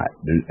it's not.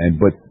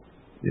 But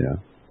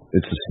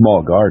it's a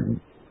small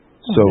garden.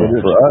 So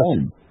for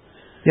us,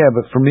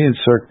 but for me and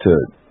Cirque to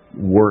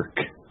work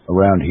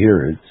around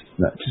here, it's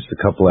not just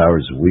a couple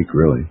hours a week,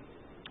 really.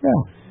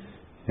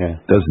 Yeah.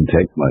 Doesn't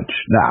take much.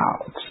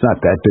 No, it's not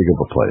that big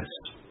of a place.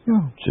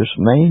 Yeah, just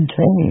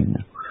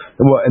maintain.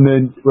 Well, and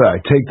then I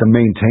take the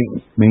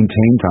maintain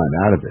time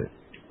out of it.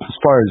 As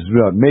far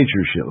as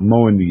major shit,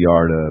 mowing the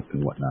yard up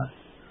and whatnot.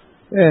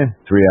 3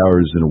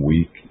 hours in a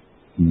week,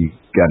 and you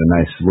got a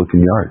nice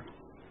looking yard.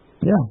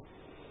 Yeah.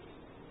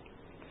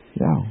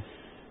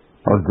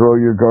 Or grow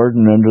your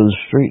garden under the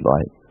street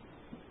light.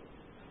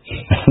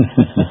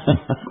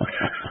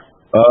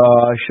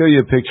 I'll show you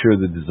a picture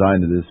of the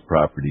design of this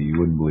property. You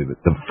wouldn't believe it.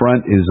 The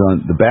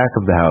back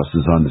of the house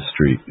is on the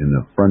street, and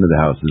the front of the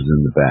house is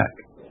in the back.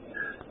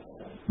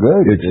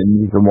 Good. It's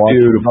and you can watch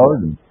the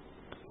garden.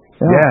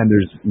 Yeah, and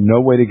there's no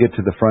way to get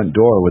to the front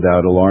door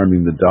without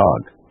alarming the dog.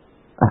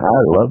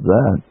 I love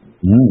that.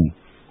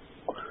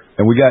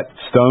 And we got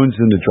stones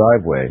in the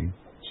driveway,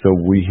 so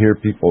we hear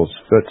people's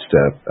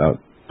footsteps out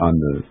on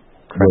the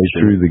way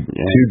through to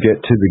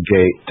get to the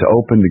gate, to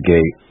open the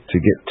gate, to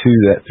get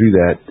through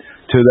that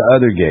to the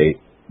other gate.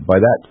 By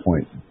that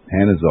point,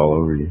 Hannah's all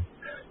over you,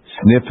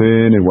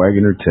 sniffing and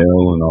wagging her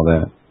tail and all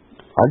that.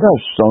 I got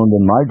stoned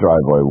in my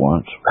driveway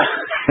once.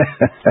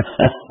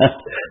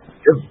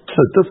 It's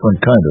a different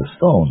kind of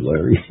stone,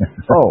 Larry.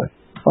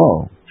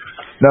 Oh.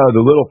 No,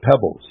 the little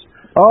pebbles.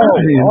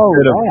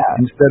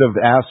 Instead of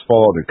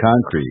asphalt or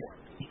concrete,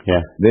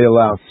 they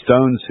allow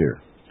stones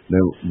here.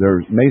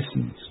 They're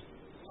masons.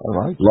 All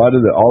right. A lot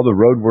of all the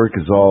road work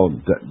is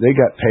they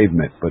got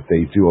pavement, but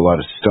they do a lot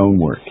of stone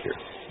work here.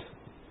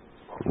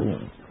 Cool.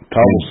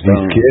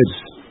 These kids,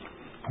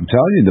 I'm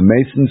telling you, the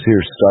masons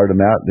here start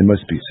them out. They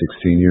must be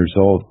 16 years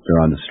old.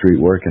 They're on the street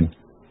working.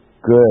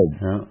 Good.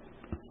 Yeah.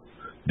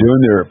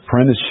 Doing their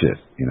apprenticeship,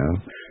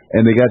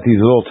 And they got these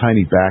little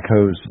tiny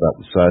backhoes about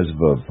the size of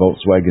a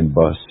Volkswagen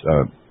bus,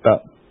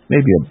 about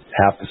maybe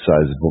half the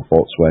size of a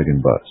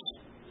Volkswagen bus.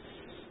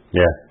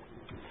 Yeah.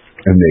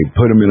 And they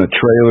put them in a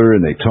trailer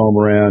and they tow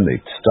them around. They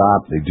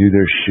stop. They do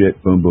their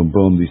shit. Boom, boom,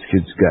 boom. These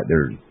kids got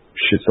their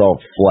shit's all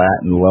flat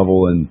and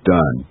level and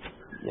done.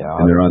 Yeah,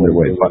 and they're on their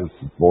way.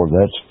 Boy,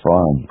 that's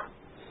fun.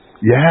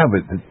 Yeah,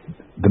 but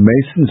the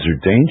Masons are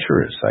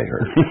dangerous, I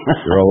heard.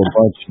 They're all a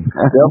bunch of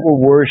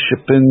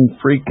devil-worshipping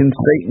freaking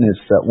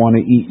Satanists that want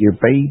to eat your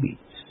babies.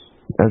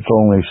 That's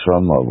only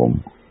some of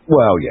them.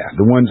 Well, yeah,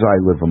 the ones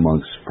I live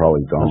amongst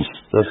probably don't.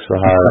 That's the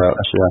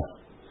higher-ups, yeah.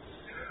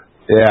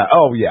 Yeah,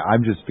 oh yeah,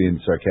 I'm just being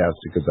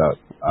sarcastic about,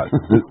 they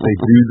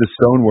do the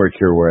stonework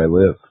here where I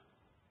live.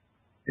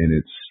 And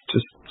it's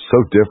just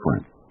so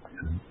different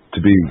to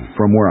be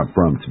from where I'm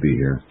from to be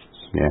here.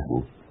 Yeah.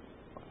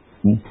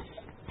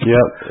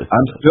 Yep.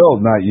 I'm still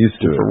not used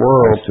to it. The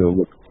world. I still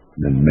look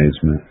in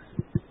amazement.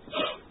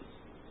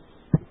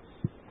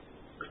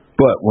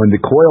 But when the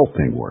coil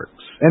thing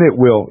works, and it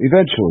will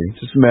eventually,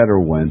 it's just a matter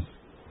of when.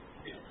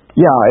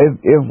 Yeah,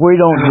 if we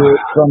don't do it,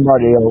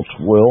 somebody else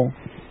will.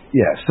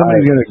 Yeah,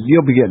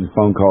 you'll be getting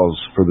phone calls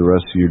for the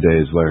rest of your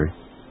days, Larry.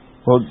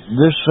 Well,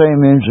 this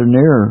same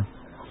engineer,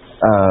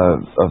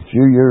 a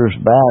few years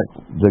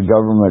back, the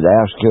government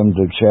asked him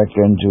to check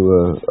into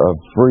a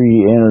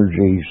free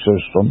energy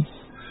system,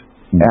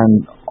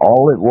 and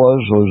all it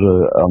was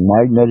a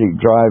magnetic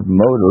drive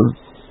motor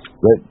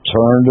that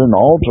turned an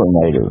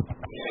alternator.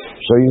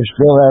 So you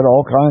still had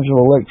all kinds of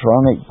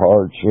electronic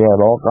parts. You had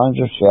all kinds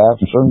of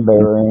shafts and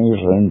bearings,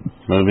 and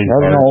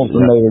had an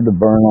alternator to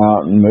burn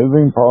out, and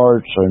moving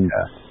parts, and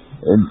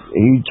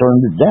he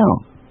turned it down.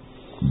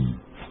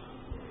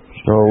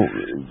 So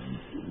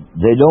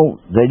they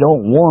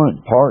don't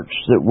want parts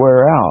that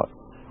wear out.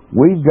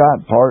 We've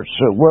got parts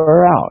that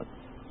wear out.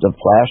 The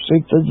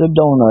plastic that the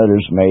donut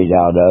is made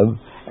out of,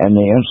 and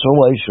the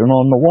insulation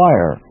on the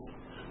wire.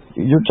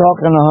 You're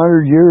talking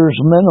 100 years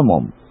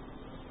minimum.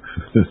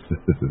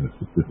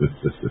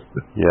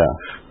 Yeah.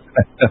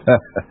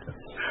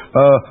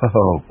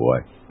 Oh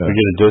boy. We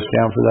get a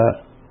discount for that?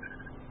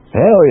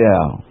 Hell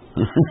yeah.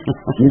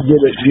 You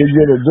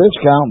get a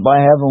discount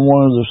by having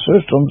one of the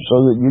systems so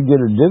that you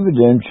get a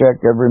dividend check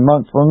every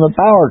month from the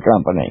power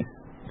company.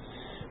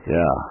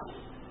 Yeah.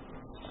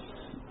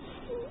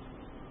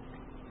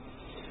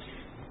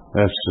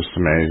 That's just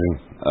amazing.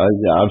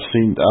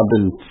 I've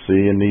been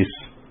seeing these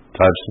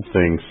types of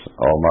things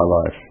all my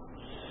life.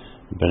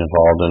 Been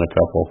involved in a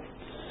couple.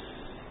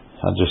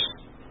 God,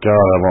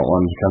 I want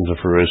one to come to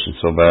fruition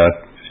so bad.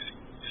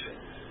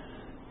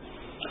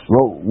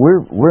 Well,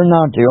 we're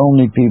not the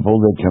only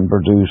people that can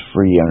produce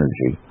free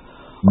energy.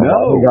 No.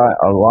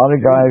 A lot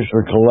of guys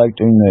are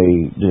collecting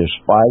the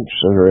spikes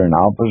that are in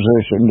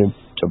opposition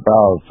to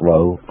power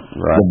flow,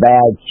 right. The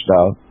bad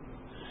stuff,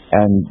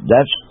 and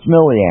that's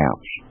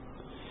milliamps.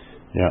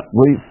 Yeah.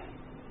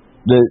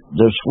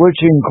 The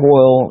switching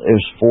coil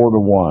is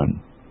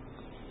 4-to-1.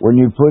 When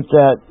you put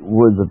that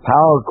with the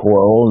power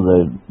coil,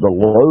 the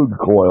load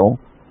coil,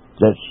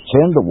 that's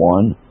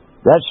 10-to-1,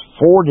 that's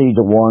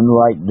 40-to-1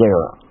 right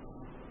there.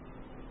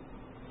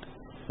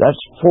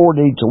 That's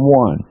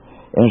 40-to-1.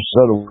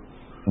 Instead of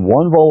 1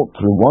 volt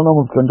through 1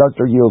 ohm of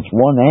conductor yields 1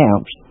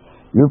 amps,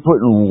 you're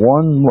putting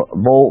 1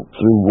 volt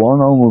through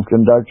 1 ohm of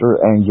conductor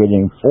and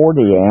getting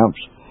 40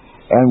 amps,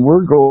 and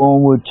we're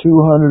going with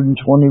 220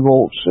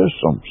 volt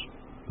systems.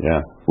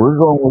 Yeah. We're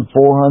going with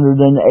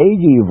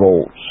 480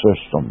 volt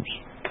systems.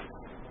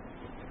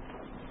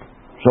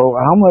 So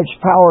how much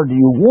power do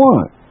you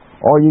want?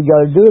 All you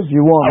got to do if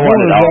you want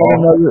more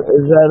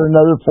is add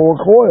another 4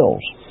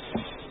 coils.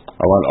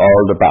 I want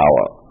all the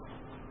power.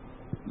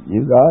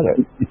 You got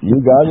it.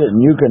 You got it,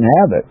 and you can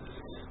have it.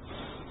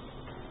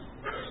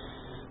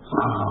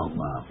 Oh,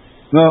 wow.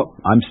 Well,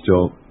 I'm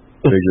still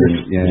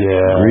figuring,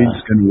 yeah.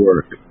 Greed's going to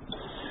work.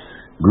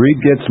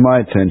 Greed gets my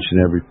attention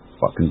every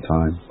fucking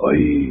time.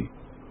 Oy.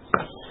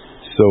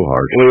 So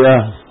hard. Well,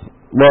 yeah.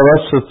 Well,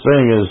 that's the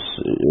thing is,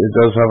 it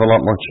does have a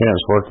lot more chance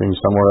working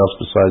somewhere else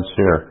besides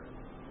here.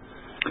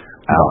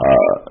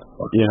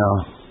 You know.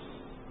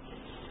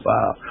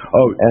 Wow.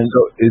 Oh, and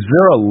so is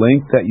there a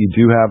link that you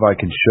do have I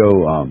can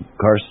show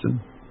Karsten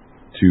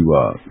to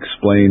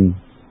explain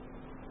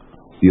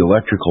the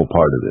electrical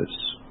part of this?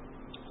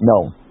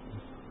 No.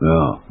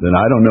 No. Then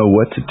I don't know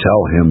what to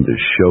tell him to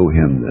show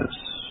him this.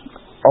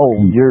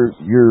 Oh,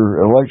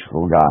 you're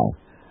electrical guy.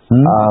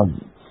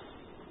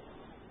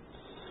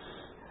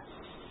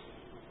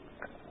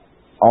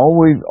 All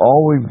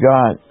we've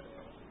got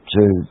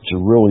to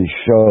really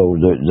show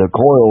the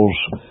coils.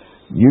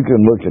 You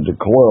can look at the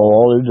coil.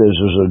 All it is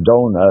a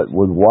donut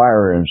with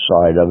wire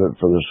inside of it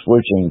for the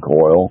switching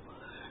coil,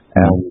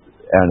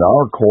 and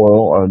our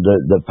coil,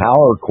 the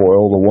power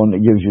coil, the one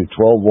that gives you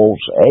 12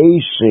 volts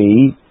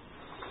AC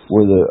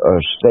with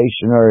a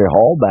stationary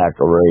Hallback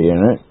array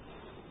in it.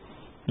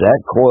 That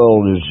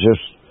coil is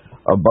just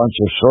a bunch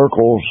of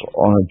circles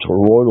on a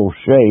toroidal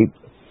shape.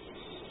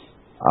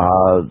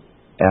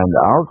 And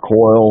our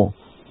coil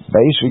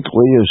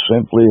basically is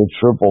simply a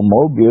triple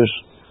Mobius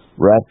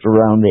wrapped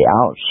around the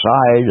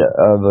outside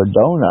of a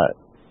donut,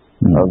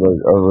 of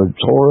a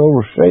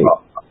Toro shape.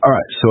 All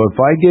right, so if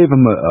I gave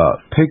him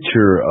a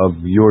picture of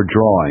your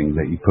drawing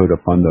that you put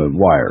up on the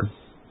wire,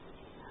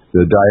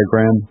 the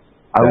diagram,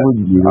 I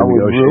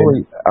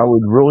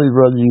would really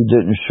rather you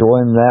didn't show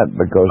him that,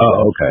 because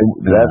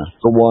that's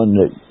the one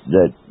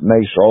that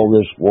makes all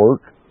this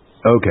work.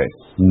 Okay.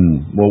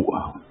 Well,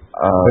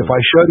 if I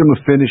showed him a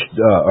finished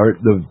or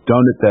the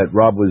donut that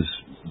Rob was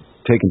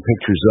taking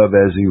pictures of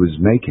as he was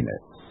making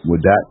it, would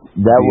that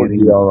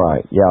be all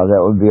right? Yeah, that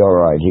would be all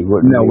right. He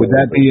wouldn't. Now, would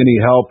that be any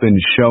help in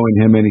showing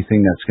him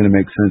anything that's going to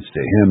make sense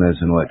to him as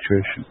an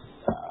electrician?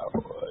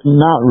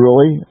 Not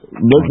really.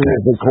 Looking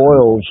at the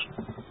coils.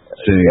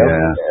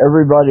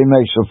 Everybody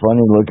makes a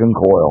funny looking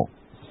coil,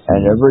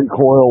 and every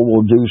coil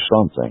will do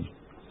something.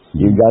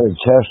 You got to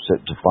test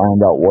it to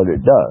find out what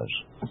it does.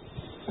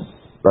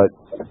 But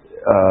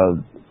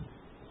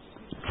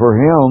for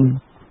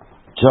him,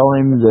 tell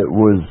him that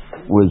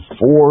with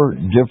 4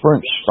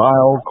 different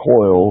style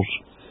coils,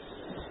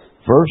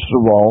 first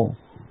of all,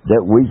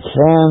 that we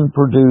can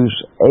produce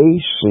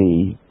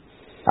AC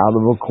out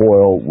of a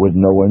coil with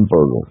no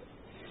inverter.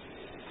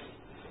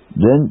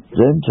 Then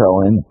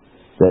tell him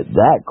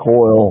that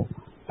coil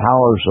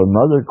powers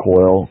another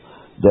coil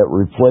that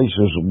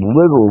replaces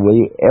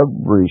literally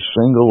every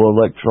single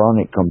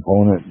electronic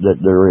component that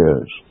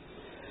there is.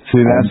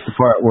 See, that's the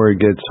part where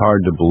it gets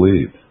hard to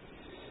believe.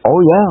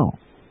 Oh, yeah.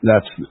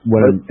 That's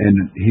what,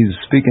 and he's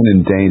speaking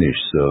in Danish,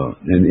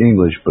 so in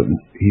English, but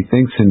he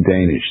thinks in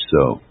Danish,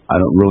 so I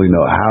don't really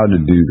know how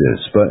to do this.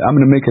 But I'm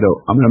going to make it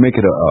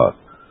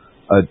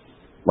a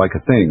like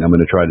a thing I'm going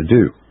to try to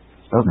do.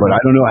 Okay. But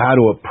I don't know how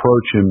to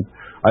approach him.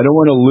 I don't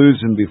want to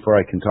lose him before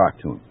I can talk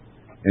to him.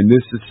 And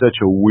this is such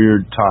a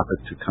weird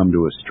topic to come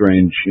to a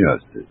strange,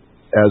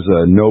 as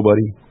a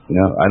nobody,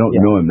 I don't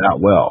know him that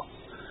well.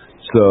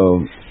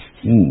 So,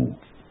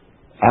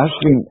 ask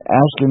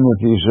him if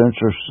he's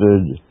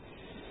interested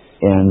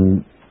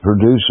in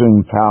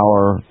producing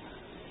power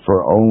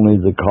for only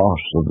the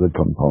cost of the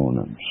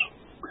components.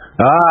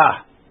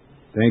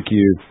 Thank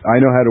you. I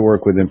know how to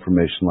work with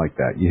information like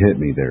that. You hit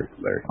me there,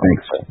 Larry.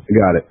 Thanks. I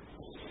got it.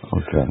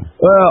 Okay.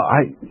 Well,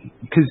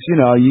 because,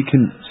 you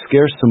can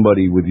scare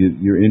somebody with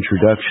your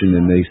introduction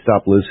and they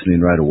stop listening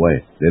right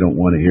away. They don't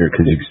want to hear it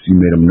because you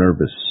made them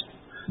nervous.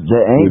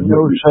 There ain't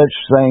no such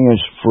thing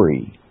as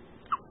free.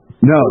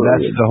 No,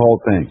 that's the whole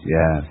thing.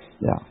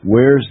 Yeah.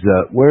 Where is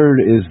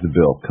the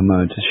bill? Come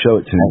on, just show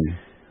it to me.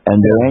 And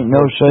there ain't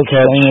no such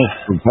thing as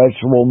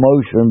perpetual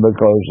motion,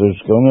 because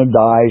it's going to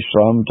die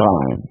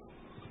sometime.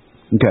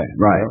 Okay,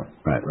 right.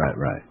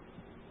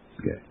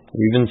 Okay.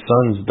 Even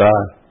suns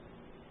die.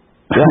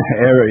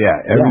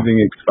 Everything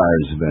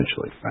expires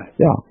eventually. Right.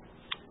 Yeah.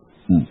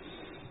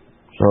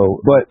 So,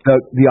 but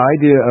the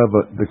idea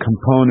of the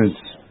components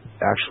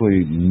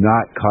actually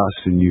not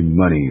costing you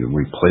money,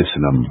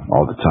 replacing them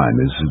all the time,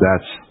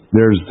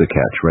 there's the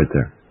catch right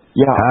there.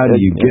 Yeah. How do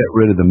you get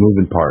rid of the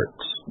moving parts?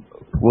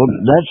 Well,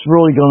 that's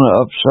really going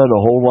to upset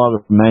a whole lot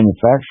of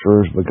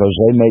manufacturers, because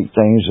they make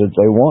things that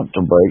they want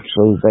to break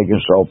so that they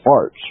can sell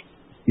parts.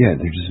 Yeah,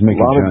 they're just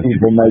making. A lot of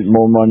people make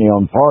more money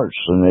on parts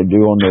than they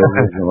do on their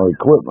original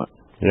equipment.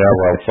 Yeah,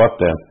 well, fuck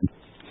them.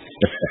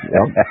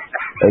 Yep,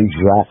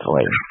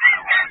 exactly.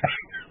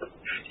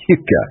 You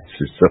guys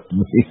are so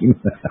mean.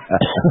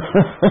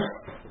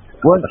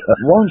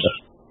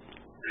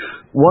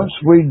 Once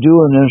we do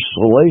an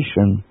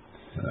installation,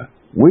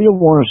 we don't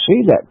want to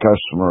see that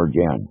customer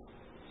again.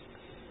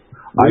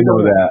 I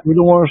know that. We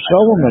don't want to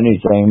sell them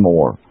anything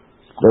more.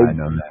 I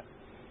know that.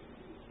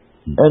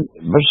 And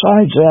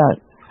besides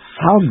that,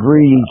 how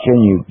greedy can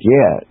you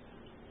get?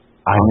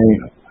 I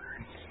mean,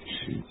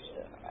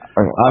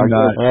 I'm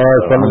not.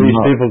 Some of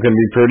these people can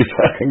be pretty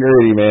fucking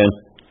greedy, man.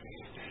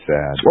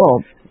 Sad.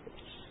 Well,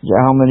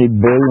 how many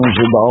billions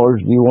of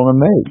dollars do you want to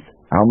make?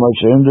 How much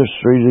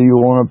industry do you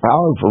want to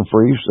power for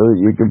free so that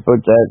you can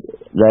put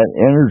that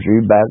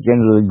energy back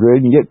into the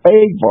grid and get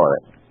paid for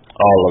it?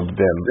 All of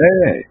them.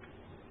 Hey,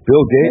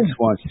 Bill Gates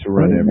wants to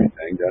run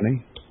everything, doesn't he?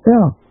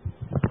 Yeah.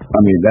 I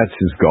mean, that's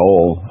his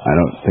goal. I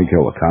don't think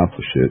he'll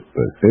accomplish it,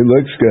 but it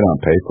looks good on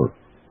paper.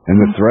 And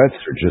the threats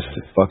are just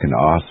fucking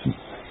awesome.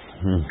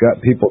 Got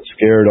people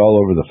scared all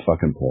over the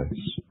fucking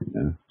place.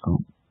 Yeah.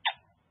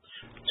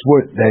 It's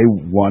what they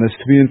want us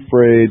to be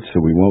afraid, so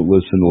we won't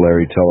listen to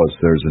Larry tell us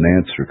there's an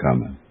answer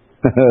coming.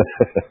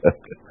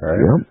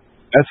 Right? Yep.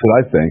 That's what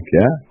I think.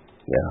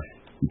 Yeah.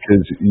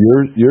 Because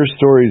your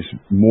story's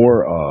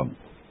more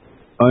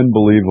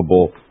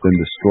unbelievable than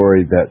the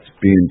story that's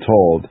being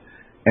told.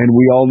 And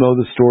we all know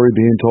the story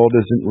being told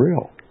isn't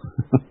real.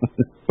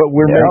 But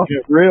we're making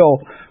it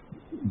real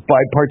by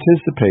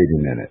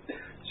participating in it.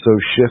 So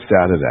shift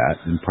out of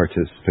that and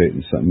participate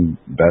in something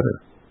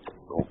better.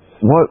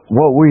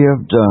 What we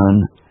have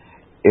done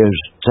is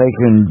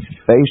taken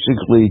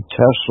basically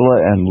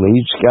Tesla and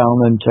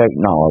Leedskalnin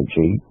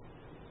technology,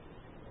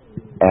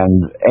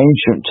 and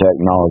ancient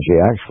technology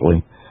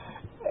actually,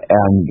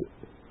 and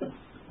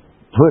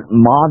put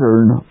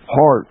modern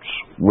parts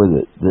with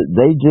it that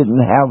they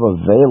didn't have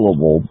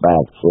available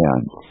back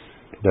then.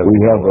 We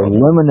have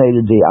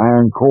eliminated the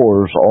iron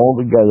cores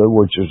altogether,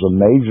 which is a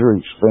major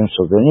expense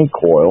of any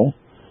coil.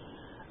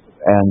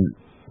 And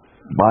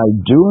by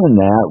doing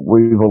that,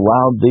 we've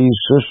allowed these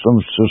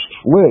systems to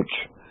switch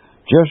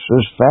just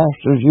as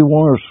fast as you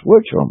want to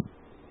switch them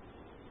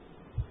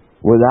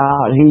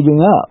without heating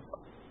up.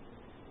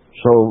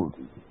 So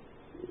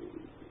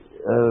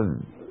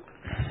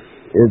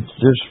it's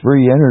just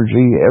free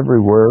energy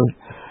everywhere,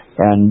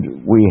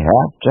 and we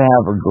have to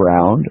have a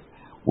ground,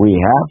 we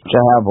have to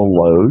have a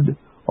load,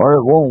 or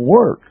it won't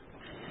work.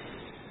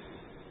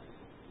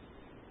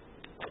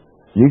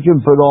 You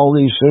can put all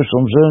these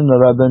systems in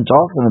that I've been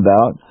talking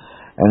about,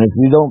 and if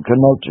you don't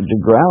connect it to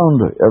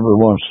ground every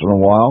once in a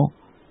while,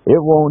 it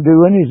won't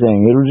do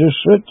anything. It'll just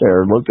sit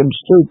there looking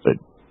stupid.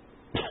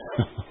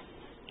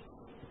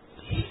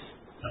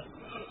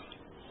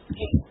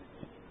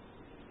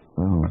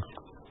 Oh,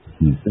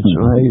 it's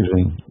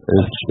amazing.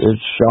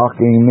 It's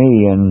shocking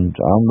me, and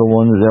I'm the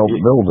one that helped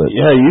build it.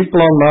 Yeah, you've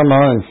blown my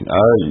mind.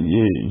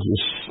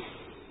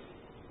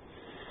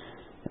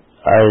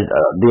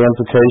 The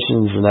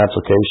implications and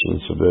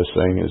applications of this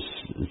thing is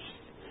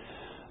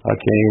I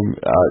can't even.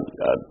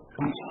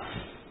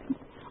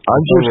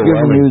 I've just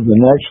given you the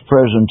next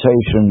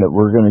presentation that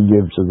we're going to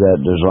give to that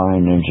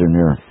design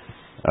engineer.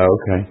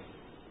 Okay.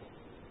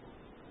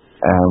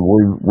 And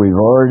we've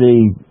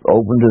already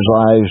opened his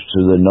eyes to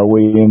the no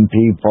EMP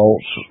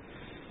faults.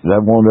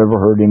 That won't ever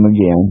hurt him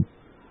again.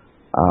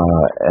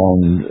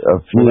 And a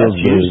few of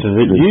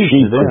the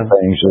cheaper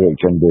things that it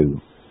can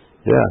do.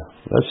 Yeah,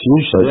 that's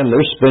huge to them.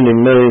 They're spending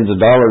millions of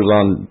dollars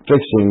on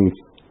fixing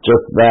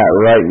just that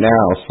right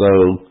now. So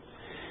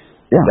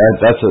yeah,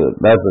 that's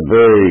a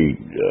very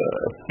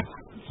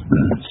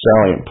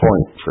salient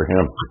point for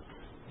him.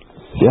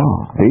 Yeah,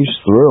 he's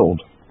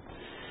thrilled.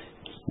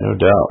 No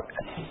doubt.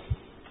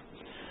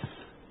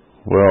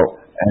 Well,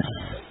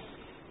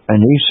 and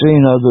he's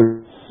seen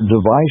other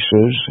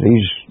devices.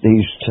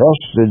 He's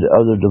tested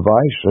other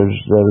devices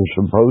that are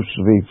supposed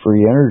to be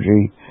free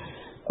energy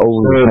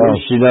over the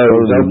past 30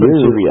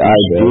 years, to the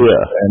idea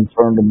and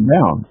turned them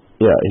down.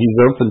 Yeah, he's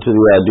open to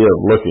the idea of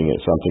looking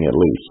at something at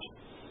least.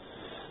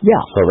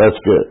 Yeah. So that's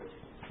good.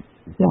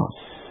 Yeah.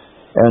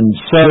 And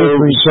so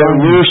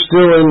you're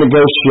still in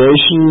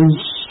negotiations?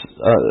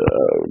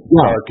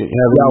 Yeah,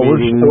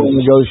 we're still in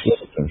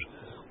negotiations.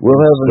 We'll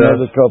have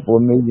another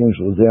couple of meetings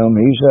with him.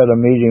 He's had a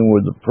meeting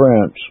with the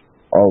prince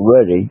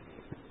already,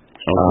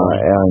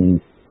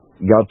 and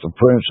got the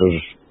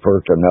princes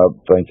perking up,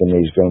 thinking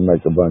he's going to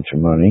make a bunch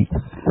of money.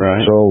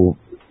 Right. So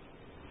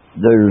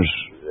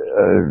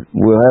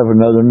we'll have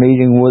another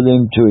meeting with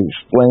him to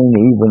explain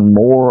even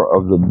more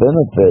of the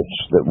benefits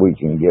that we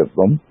can give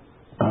them,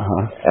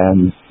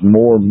 and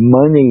more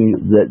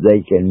money that they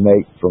can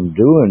make from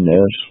doing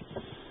this.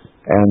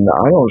 And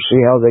I don't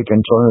see how they can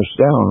turn us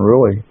down,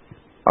 really.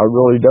 I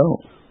really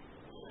don't.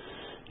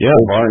 Yeah,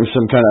 barring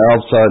some kind of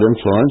outside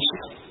influence.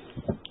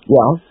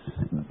 Yeah,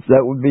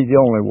 that would be the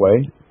only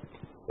way.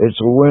 It's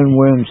a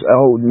win-win.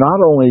 Oh, not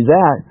only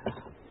that,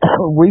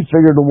 we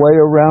figured a way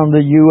around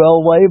the UL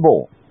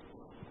label.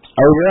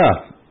 Oh,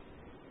 yeah.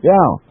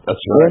 Yeah.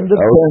 That's right.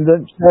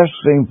 Independent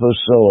testing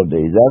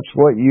facility. That's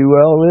what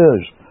UL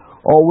is.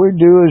 All we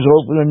do is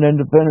open an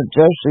independent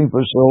testing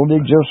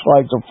facility just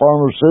like the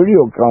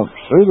pharmaceutical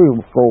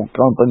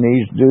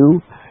companies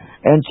do,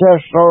 and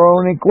test our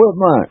own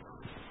equipment.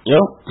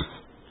 Yep.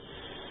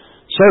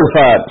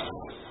 Certified.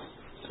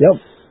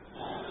 Yep.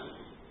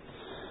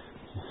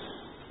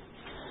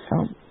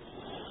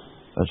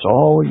 That's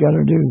all we got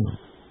to do.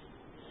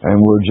 And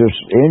we'll just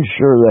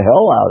insure the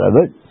hell out of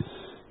it.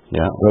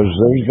 Yeah. Because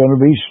there's going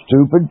to be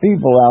stupid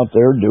people out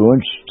there doing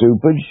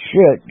stupid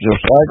shit,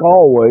 just like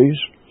always.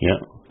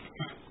 Yeah.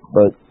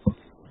 But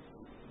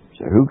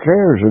who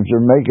cares? If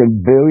you're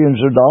making billions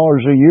of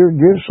dollars a year,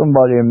 give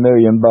somebody $1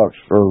 million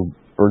for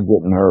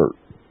getting hurt.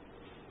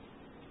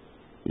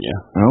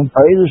 Yeah. Don't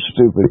pay the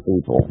stupid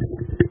people.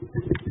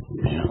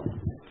 Yeah.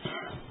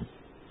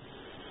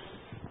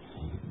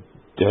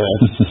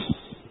 Yes.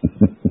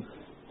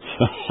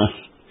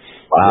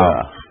 Wow.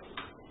 Yeah.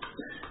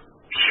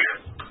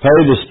 Pay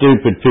the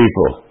stupid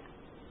people.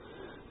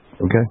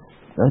 Okay.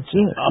 That's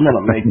it. I'm going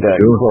to make that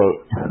quote.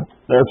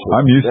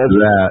 I'm used to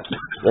that.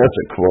 That's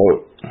a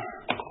quote.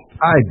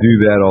 I do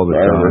that all the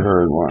time. I never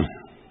heard one.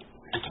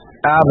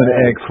 I'm an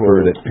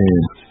expert at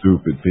paying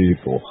stupid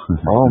people.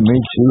 Oh, me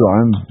too.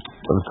 I'm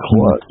a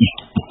clutch.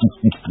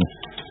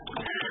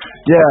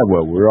 Yeah,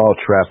 well, we're all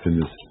trapped in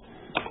this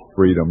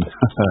freedom.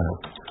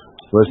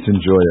 Let's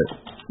enjoy it.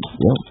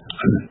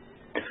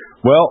 Yep.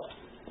 Well,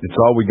 it's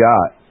all we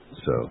got.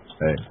 So,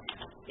 hey,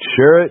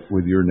 share it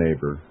with your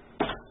neighbor.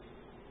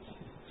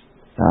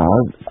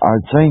 I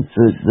think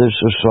that this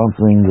is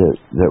something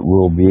that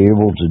we'll be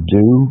able to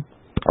do.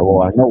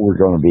 Well, I know we're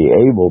going to be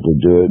able to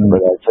do it, but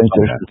I think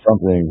this is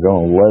something they're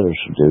going to let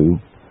us do.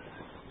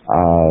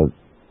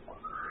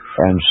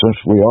 And since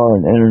we are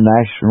an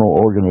international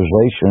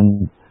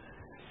organization,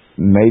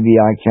 maybe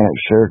I can't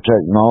share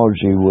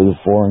technology with a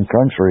foreign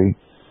country,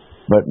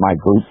 but my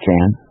group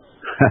can.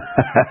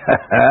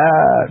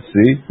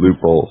 See?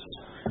 Loopholes.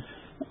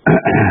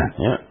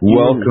 Yeah.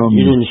 Welcome.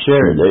 You didn't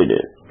share it, they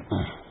did.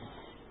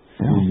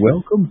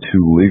 Welcome to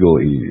Legal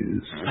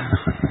Ease.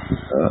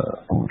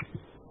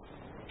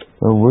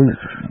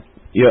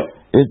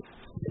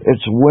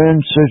 It's a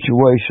win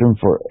situation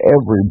for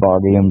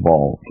everybody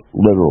involved,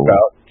 literally.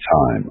 About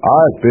time.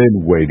 I've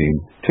been waiting.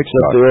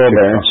 Except the oil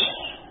barons.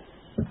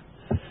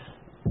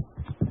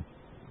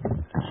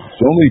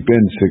 It's only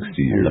been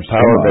 60 years. The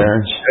power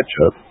barons. Catch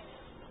up.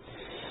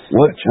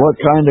 What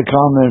kind of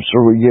comments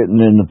are we getting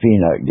in the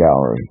peanut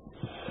gallery?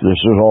 This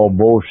is all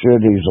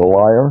bullshit. He's a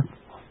liar.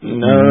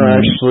 No,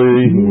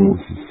 actually,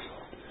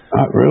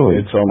 not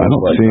really. It's almost I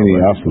don't like see any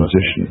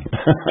opposition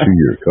to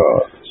your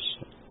cause.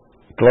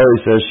 Chloe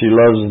says she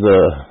loves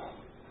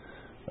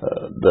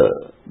the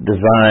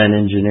design,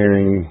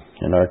 engineering,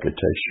 and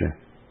architecture.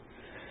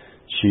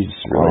 She's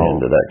really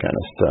into that kind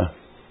of stuff.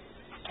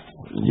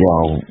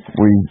 Well,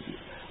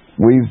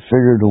 we've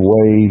figured a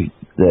way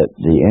that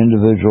the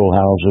individual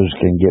houses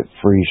can get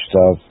free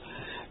stuff,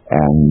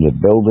 and the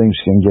buildings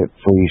can get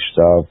free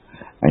stuff,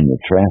 and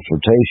your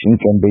transportation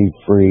can be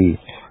free,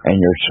 and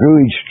your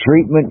sewage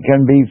treatment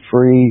can be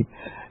free,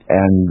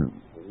 and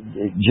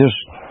just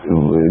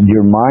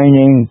your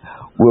mining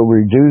will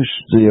reduce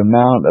the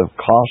amount of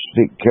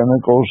caustic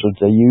chemicals that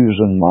they use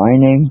in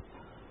mining.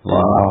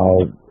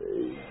 Wow.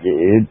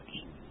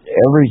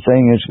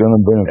 Everything is going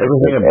to benefit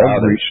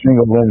every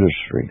single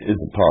industry. Is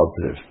a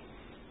positive.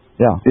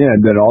 Yeah. Yeah, and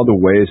then all the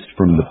waste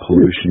from the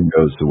pollution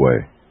goes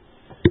away.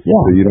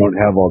 Yeah. So you don't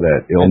have all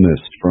that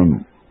illness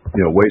from,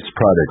 waste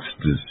products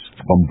just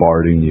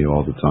bombarding you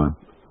all the time.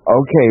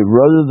 Okay,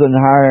 rather than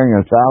hiring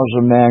a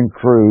 1,000-man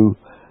crew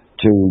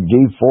to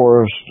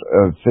deforest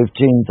 15,000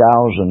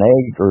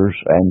 acres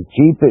and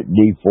keep it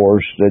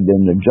deforested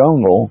in the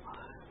jungle,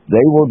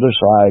 they will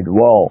decide,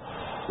 well,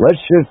 let's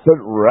just put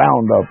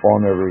Roundup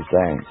on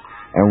everything.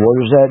 And what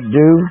does that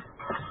do?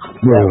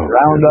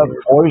 Roundup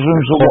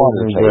poisons the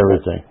water table.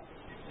 Everything.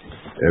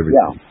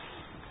 Yeah.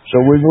 So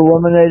we've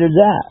eliminated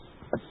that.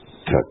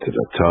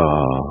 Ta-ta-ta-ta.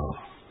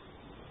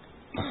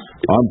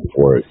 I'm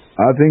for it.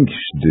 I think you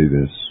should do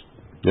this.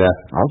 Yeah.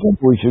 I think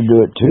we should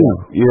do it too.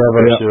 You have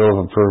our seal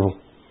of approval.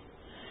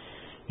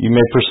 You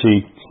may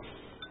proceed.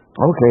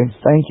 Okay,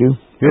 thank you.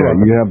 Yeah,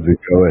 you have the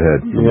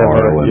go-ahead from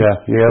RLM.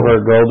 You have our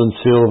golden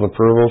seal of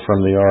approval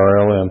from the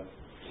RLM.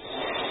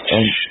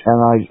 And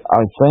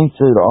I think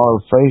that our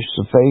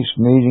face-to-face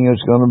meeting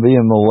is going to be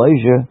in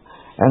Malaysia,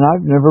 and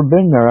I've never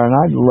been there, and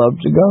I'd love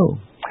to go.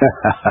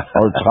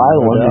 Or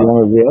Thailand,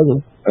 one or the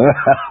other.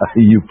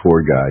 You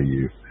poor guy,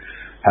 you.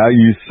 How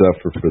you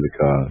suffer for the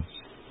cause.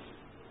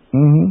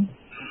 Mm-hmm.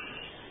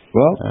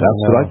 Well,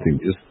 that's what I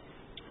think. Just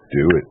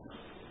do it.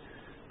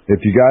 If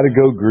you got to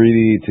go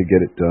greedy to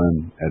get it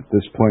done at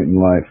this point in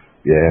life,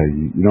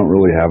 you don't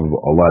really have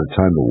a lot of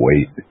time to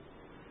wait.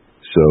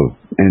 So,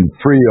 and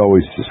free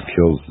always just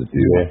kills the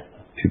deal. Yeah.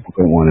 People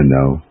don't want to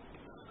know.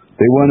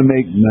 They want to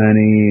make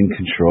money and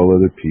control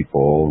other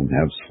people and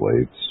have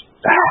slaves.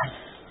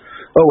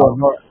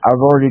 I've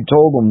already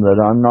told them that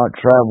I'm not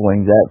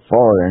traveling that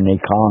far in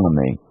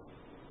economy.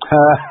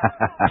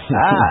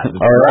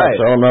 All right.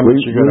 Tell them how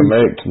much you're going to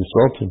make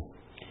consulting.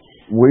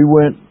 We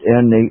went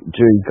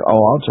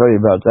I'll tell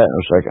you about that in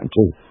a second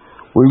too.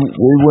 We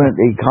went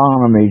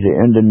economy to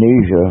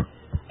Indonesia,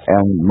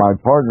 and my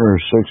partner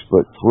is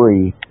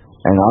 6'3",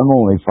 and I'm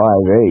only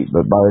 5'8".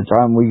 But by the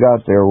time we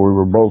got there, we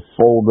were both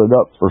folded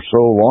up for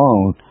so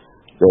long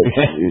that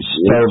it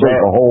took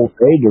a whole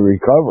day to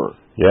recover.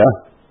 Yeah,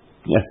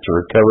 you have to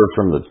recover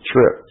from the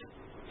trip.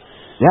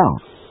 Yeah,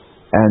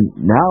 and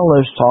now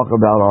let's talk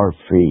about our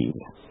fee.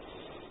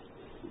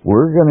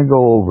 We're going to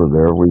go over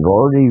there.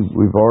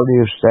 We've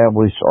already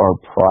established our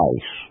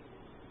price.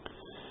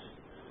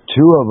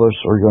 Two of us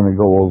are going to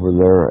go over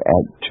there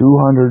at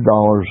 $200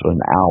 an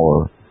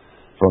hour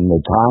from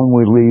the time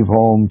we leave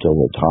home till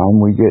the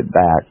time we get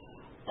back.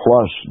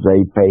 Plus,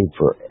 they pay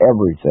for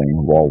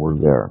everything while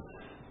we're there: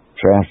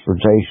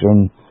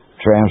 transportation,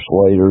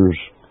 translators,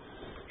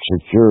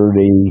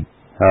 security,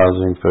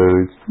 housing,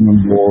 food,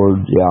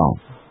 board,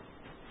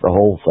 the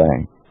whole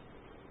thing.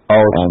 All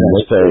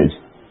expense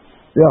paid.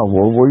 Yeah,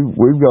 well,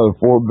 we've got a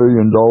 $4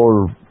 billion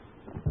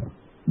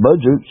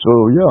budget, so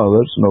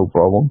that's no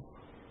problem.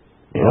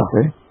 Yeah.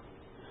 Okay.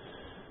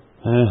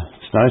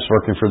 It's nice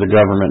working for the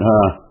government,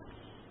 huh?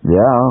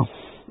 Yeah.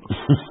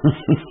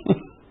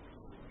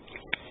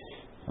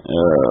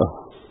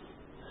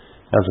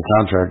 As a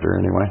contractor,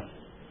 anyway.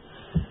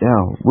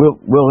 Yeah,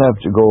 we'll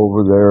have to go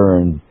over there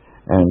and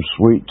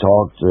sweet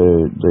talk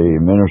the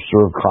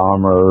Minister of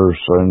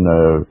Commerce and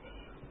the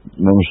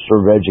Minister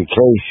of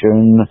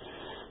Education.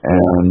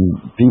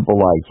 And people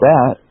like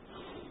that,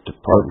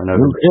 Department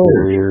of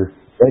Interior,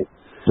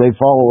 they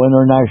follow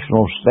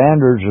international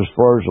standards as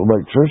far as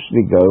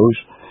electricity goes,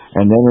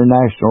 and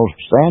international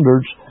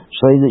standards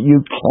say that you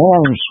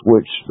can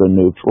switch to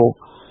neutral.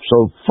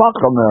 So fuck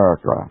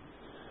America.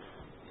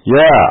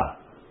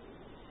 Yeah.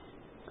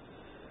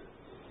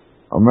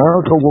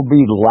 America will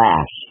be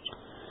last.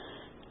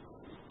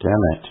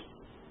 Damn it.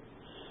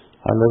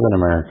 I live in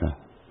America.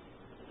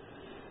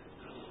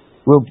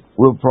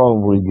 We'll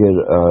probably get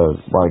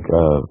like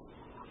a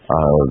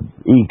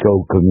eco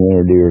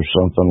community or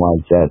something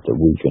like that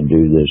we can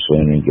do this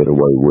in and get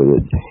away with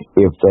it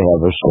if they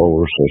have a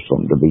solar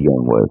system to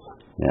begin with.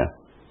 Yeah.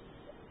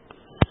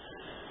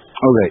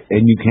 Okay,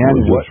 and you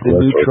can what the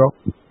neutral?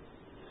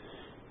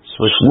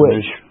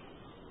 Switch.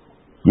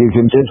 You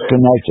can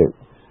disconnect it.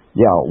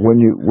 Yeah, when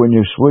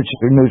you switch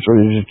to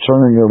neutral, you just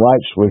turn your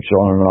light switch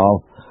on and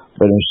off.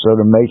 But instead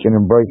of making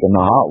and breaking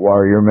the hot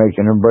wire, you're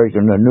making and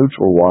breaking the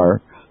neutral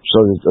wire so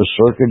that the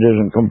circuit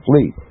isn't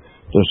complete.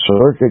 The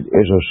circuit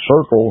is a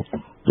circle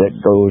that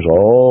goes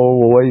all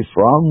the way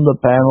from the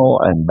panel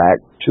and back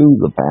to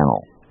the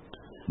panel.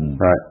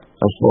 Right.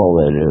 That's all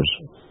that is.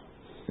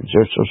 It's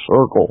just a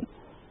circle.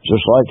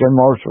 Just like in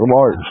martial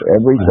arts,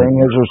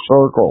 everything is a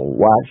circle.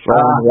 Wax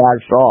on,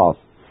 wax off.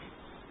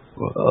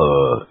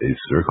 A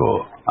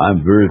circle. I'm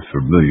very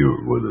familiar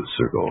with a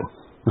circle.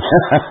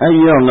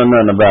 You don't know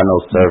nothing about no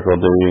circle,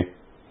 do you?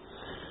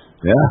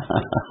 Yeah.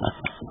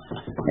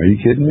 Are you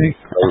kidding me?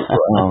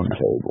 Round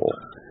table.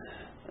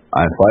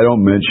 If I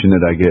don't mention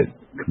it, I get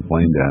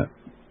complained at.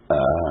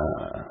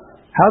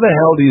 How the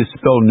hell do you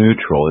spell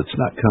neutral? It's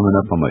not coming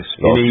up on my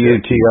spell check.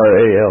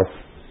 Neutral.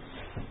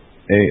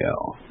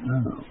 A-L.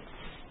 Oh.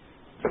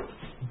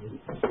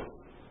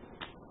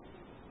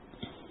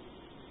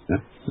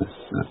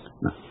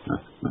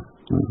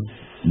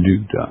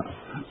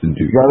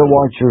 You gotta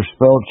watch your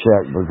spell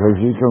check because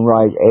you can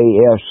write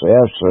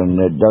ASS and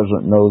it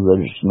doesn't know that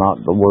it's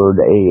not the word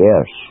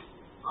AS.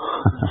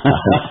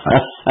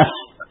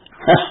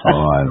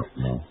 Oh, I don't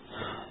know.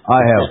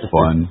 I have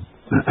fun.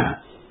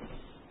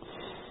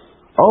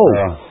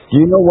 Do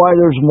you know why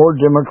there's more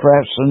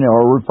Democrats than there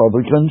are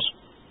Republicans?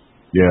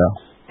 Yeah.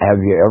 Have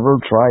you ever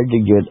tried to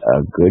get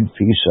a good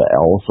piece of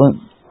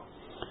elephant?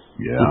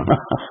 Yeah.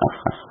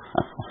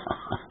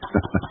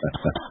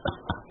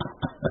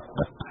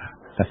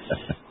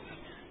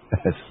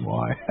 That's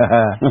why.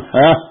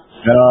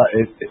 No,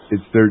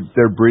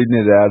 they're breeding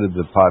it out of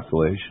the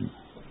population.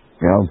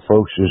 You know,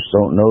 folks just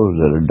don't know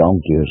that a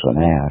donkey is an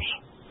ass.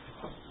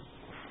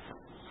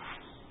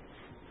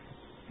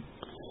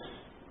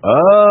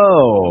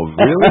 Oh,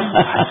 really?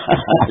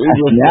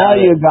 Now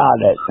you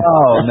got it.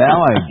 Oh,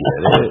 now I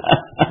get it.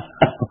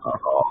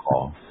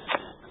 Oh.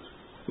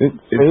 It's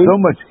so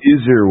much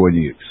easier when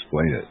you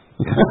explain it.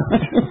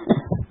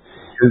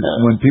 Because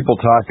when people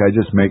talk, I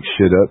just make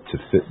shit up to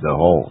fit the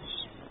holes.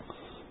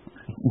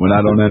 When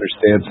I don't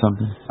understand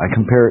something, I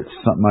compare it to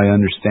something I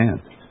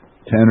understand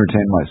to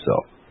entertain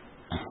myself.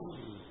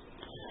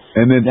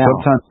 And then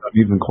sometimes I'm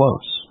even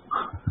close.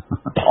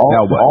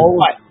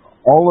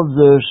 All of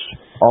this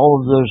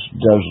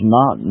does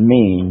not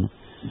mean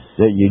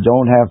that you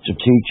don't have to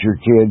teach your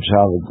kids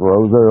how to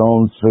grow their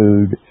own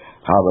food,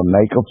 how to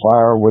make a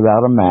fire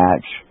without a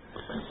match.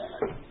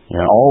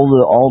 Yeah.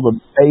 All the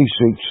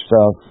basic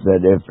stuff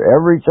that if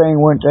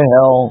everything went to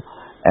hell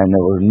and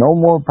there was no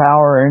more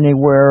power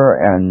anywhere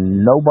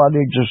and nobody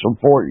to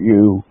support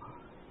you,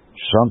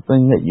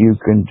 something that you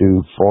can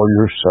do for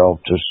yourself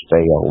to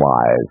stay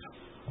alive.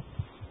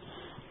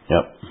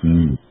 Yep.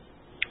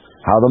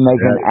 How to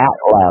make an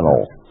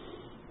atlatl.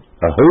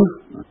 A who?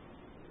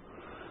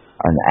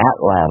 An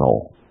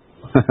atlatl.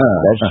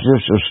 That's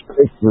just a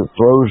stick that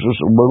throws us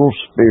a little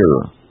spear.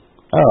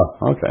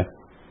 Oh, okay.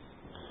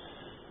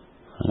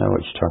 I know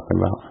what you're talking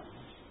about.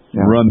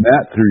 Yeah. Run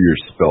that through your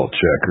spell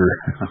checker.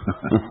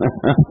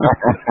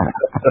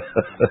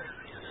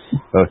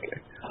 Okay.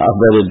 I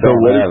bet it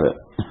don't have it.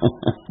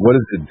 What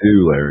does it do,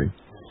 Larry?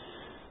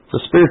 It's a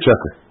spear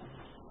chucker.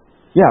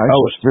 Yeah, it's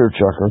a spear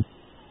chucker.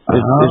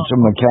 It's a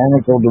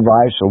mechanical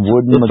device, a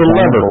wooden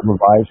mechanical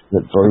device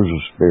that throws a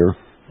spear.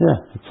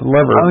 Yeah, it's a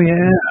lever. Oh,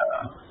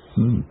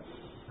 yeah.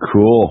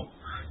 Cool.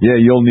 Yeah,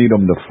 you'll need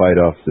them to fight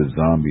off the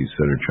zombies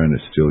that are trying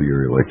to steal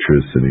your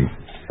electricity.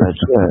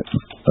 That's it.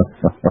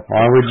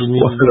 Why would you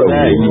need to do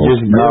that? You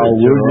just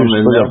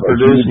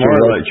produce more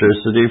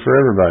electricity for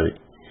everybody.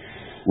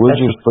 We'll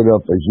just put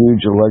up a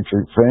huge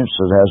electric fence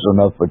that has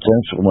enough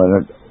potential in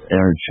it,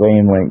 and a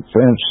chain link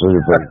fence that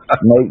if a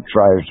snake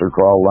tries to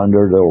crawl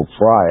under, they'll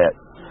fry it.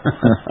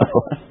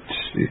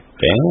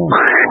 Damn.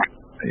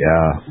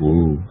 Yeah.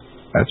 Ooh.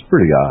 That's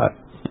pretty odd.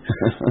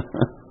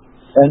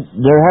 And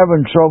they're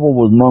having trouble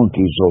with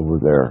monkeys over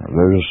there.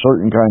 There's a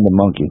certain kind of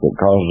monkey that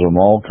causes them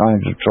all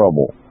kinds of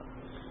trouble.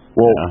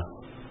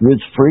 Well,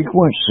 with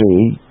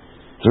frequency,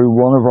 through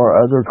one of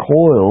our other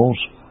coils,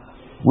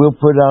 we'll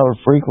put out a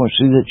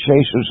frequency that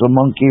chases the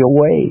monkey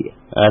away.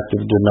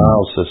 Active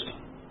denial system.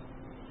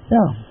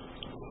 Yeah.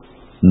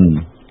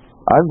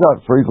 I've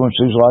got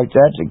frequencies like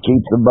that to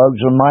keep the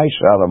bugs and mice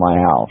out of my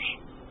house.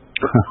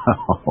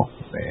 Oh,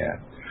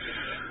 man.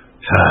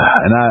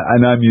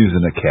 And I'm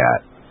using a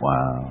cat.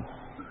 Wow.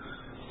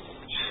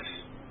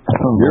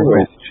 Your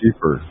way's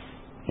cheaper.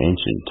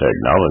 Ancient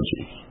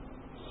technology.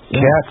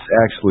 Cats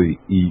actually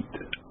eat.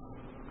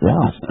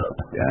 Yeah.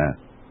 Yeah.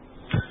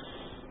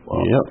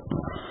 Well, yep.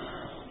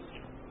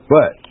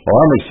 But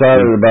I'm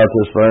excited about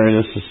this, Larry.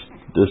 This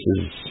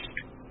is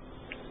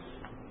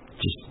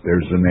just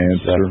there's an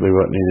answer. Exactly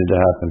what needed to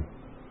happen.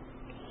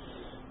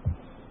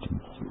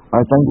 I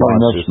think our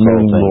next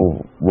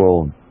meeting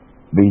will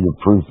be the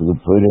proof of the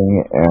pudding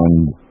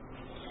and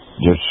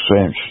just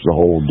cinch the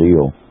whole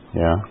deal.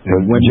 Yeah.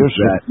 And when just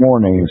is that this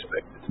morning,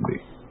 expected to be?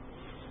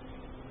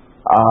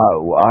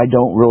 I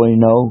don't really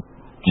know.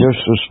 Just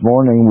this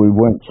morning we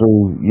went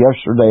through,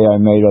 yesterday I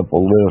made up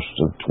a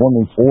list of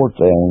 24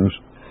 things,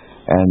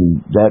 and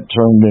that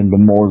turned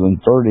into more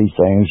than 30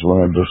 things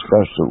when I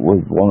discussed it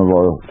with one of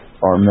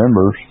our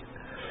members,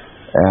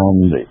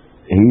 and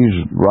he's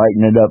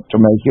writing it up to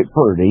make it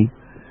pretty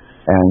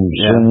and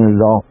sending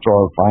it off to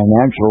our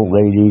financial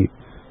lady,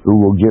 who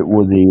will get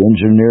with the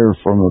engineer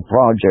from the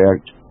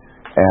project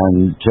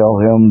and tell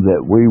him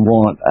that we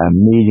want a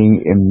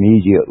meeting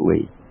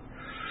immediately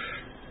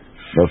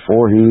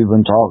before he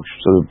even talks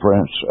to the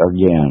prince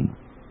again.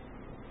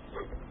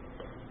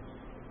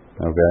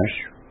 Okay.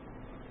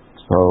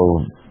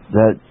 So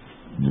that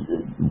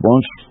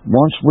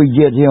once we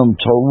get him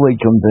totally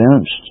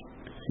convinced,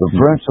 the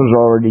prince has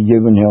already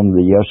given him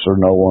the yes or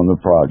no on the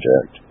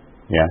project.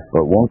 Yeah.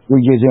 But once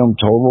we get him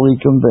totally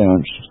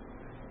convinced,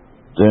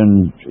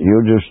 then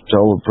he'll just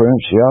tell the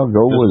prince,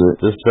 go with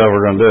it. This is how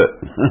we're going to do it.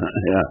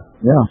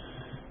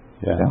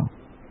 Yeah.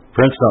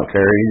 Prince don't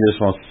care. He just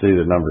wants to see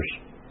the numbers.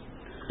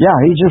 Yeah,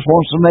 he just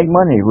wants to make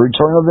money.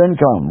 Return of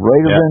income.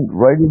 Rate of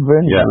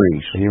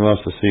increase. He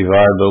wants to see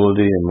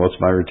viability and what's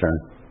my return.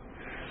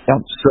 Yep.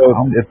 So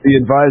if the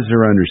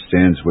advisor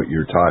understands what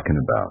you're talking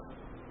about.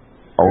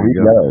 Oh, he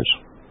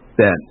does.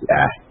 Then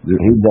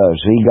he does.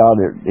 He got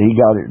it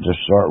to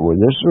start with.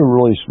 This is a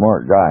really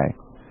smart guy.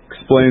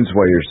 Explains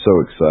why you're so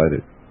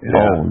excited. Yeah.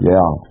 Oh,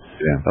 yeah.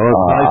 Well,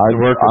 it's nice to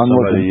work with I'm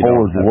somebody looking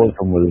forward to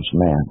working with this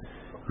man.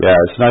 Yeah,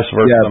 it's nice to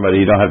work with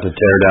somebody. You don't have to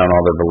tear down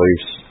all their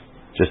beliefs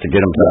just to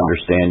get them to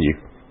understand you.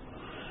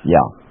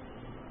 Yeah.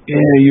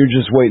 Yeah, you're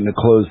just waiting to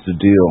close the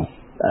deal.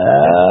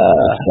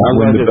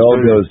 When the bell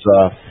goes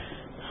off,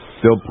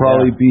 they'll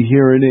probably be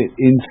hearing it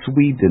in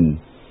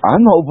Sweden.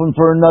 I'm hoping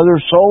for another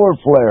solar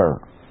flare.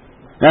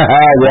 Yeah,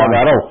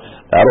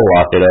 that'll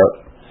lock it up.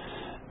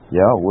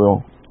 Yeah, it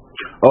will.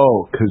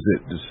 Oh, because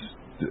it just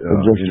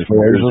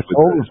flares a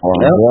solar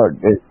farm.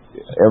 Yeah.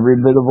 Every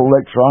bit of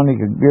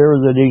electronic gear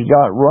that he's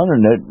got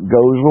running it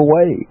goes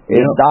away.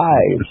 It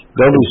dies.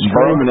 They'll be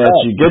screaming at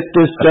you, get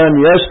this done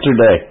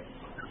yesterday.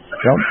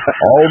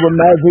 All the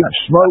magic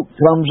smoke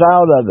comes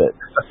out of it.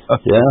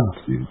 Yeah.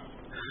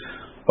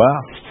 Wow.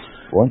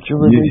 Once you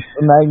release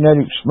the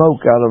magnetic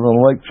smoke out of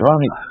an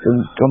electronic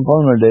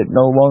component, it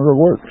no longer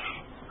works.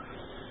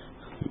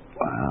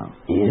 Wow.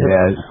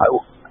 Yeah.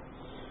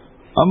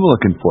 I'm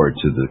looking forward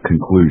to the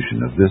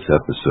conclusion of this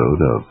episode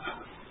of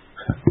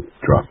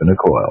Dropping a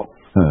Coil.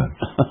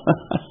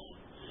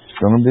 It's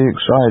going to be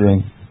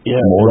exciting. Yeah.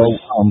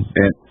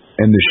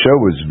 And the show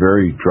was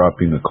very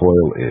Dropping a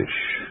Coil-ish.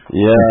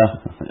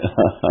 Yeah.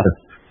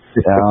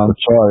 Yeah, I'm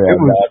sorry.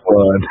 It was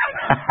fun.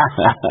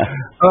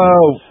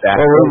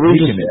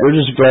 We're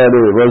just glad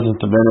it wasn't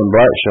the Men in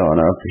Black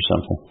showing up or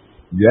something.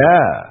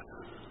 Yeah.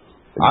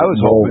 I was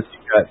hoping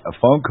he got a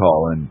phone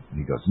call and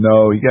he goes,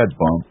 no, he got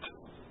bumped.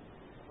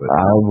 But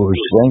I was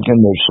thinking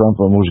that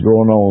something was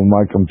going on with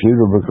my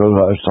computer because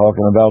I was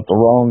talking about the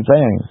wrong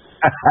thing.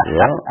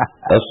 Yeah,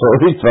 that's what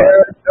we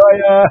thought.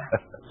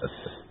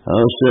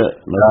 Oh,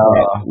 shit.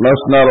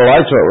 Must not have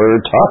liked what we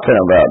were talking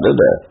about, did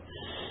they?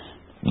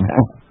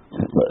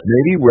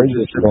 Maybe we're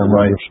just at the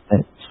right.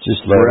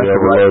 Just Larry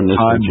overloading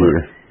this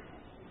computer.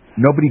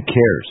 Nobody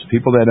cares.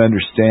 People that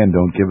understand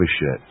don't give a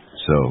shit.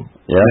 So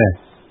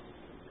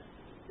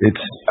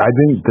I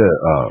think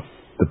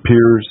the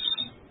peers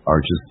are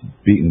just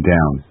beaten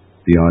down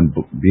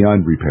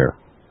beyond repair.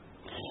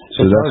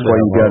 So that's why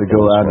you got to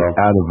go out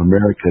of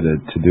America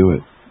to do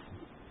it.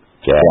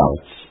 Yeah.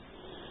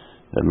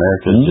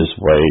 America's just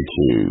way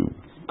too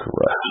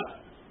corrupt.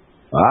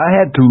 I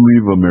had to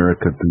leave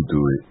America to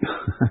do it.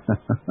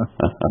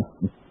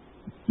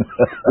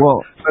 Well,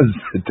 it's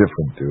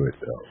different to it,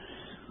 though.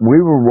 We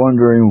were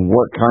wondering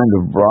what kind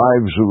of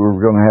bribes we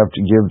were going to have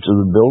to give to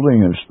the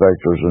building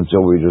inspectors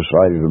until we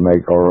decided to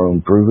make our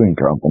own proving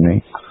company.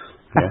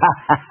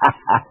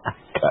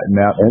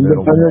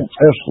 Independent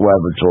test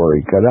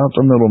laboratory. Cut out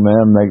the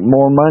middleman, make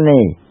more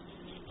money.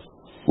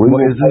 We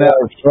will pay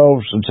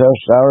ourselves to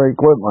test our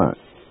equipment.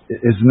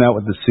 Isn't that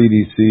what the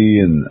CDC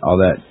and all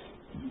that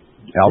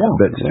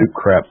alphabet soup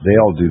crap, they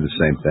all do the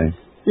same thing?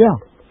 Yeah.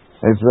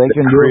 If they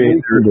can do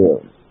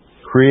it.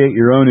 Create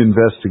your own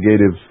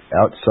investigative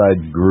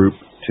outside group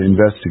to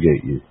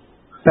investigate you.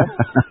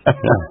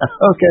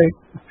 Okay.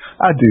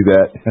 I'd do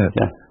that.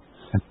 Yeah.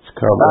 It's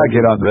called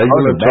get on the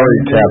regulatory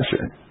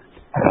capture.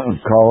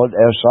 Call it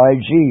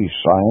SIG,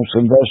 Science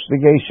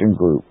Investigation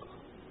Group.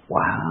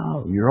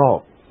 Wow. You're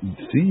all,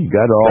 you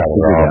got it all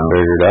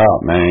figured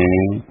out,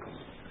 man.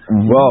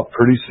 Mm-hmm. Well,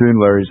 pretty soon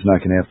Larry's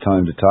not going to have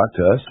time to talk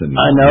to us. And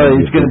I know,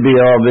 he's going to be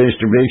all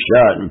Mr. Big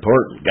Shot,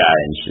 important guy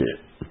and shit.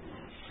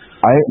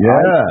 I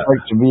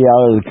expect to be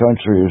out of the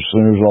country as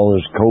soon as all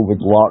this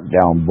COVID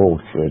lockdown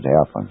bullshit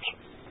happens.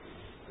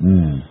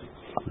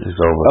 It's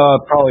over.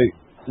 Probably,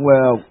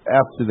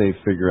 after they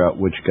figure out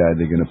which guy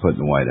they're going to put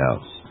in the White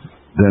House,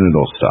 then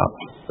it'll stop.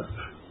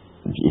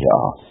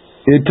 Yeah.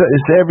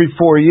 It's every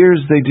 4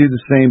 years they do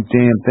the same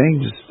damn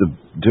thing, just a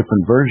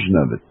different version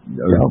of it,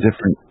 or a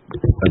different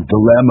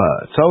dilemma.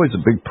 It's always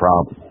a big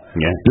problem.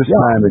 Yeah. This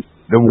time, it's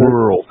the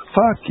world.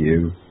 Fuck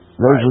you.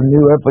 There's a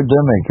new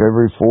epidemic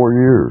every 4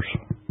 years.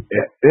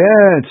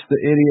 Yeah, it's the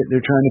idiot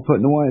they're trying to put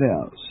in the White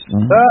House.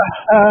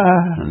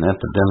 An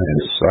epidemic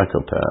of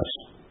psychopaths.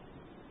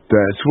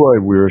 That's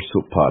why we're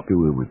so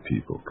popular with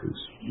people, because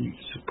we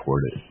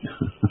support it.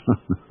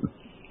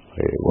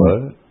 Wait,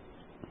 what?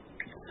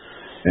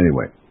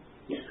 Anyway.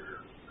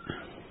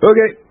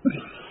 Okay.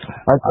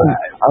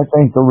 I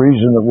think the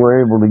reason that we're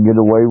able to get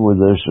away with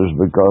this is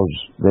because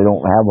they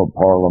don't have a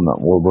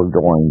parliament where we're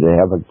going. They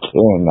have a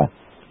king.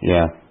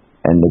 Yeah.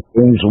 And the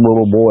king's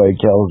little boy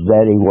tells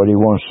Daddy what he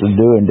wants to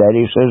do, and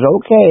Daddy says,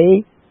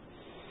 okay.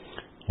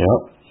 Yep.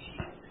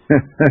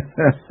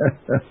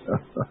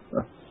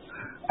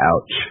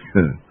 Ouch.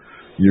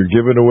 You're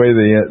giving away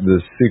the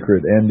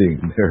secret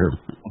ending there.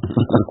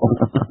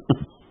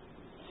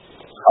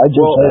 I just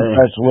hope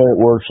that's the way it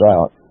works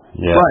out.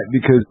 Yeah. Right,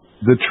 because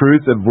the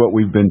truth of what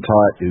we've been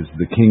taught is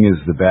the king is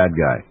the bad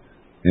guy,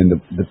 and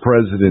the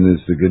president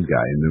is the good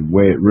guy. And the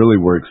way it really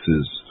works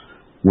is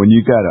when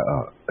you got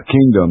a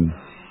kingdom,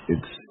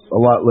 it's a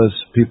lot less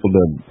people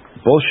to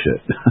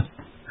bullshit.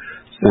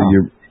 So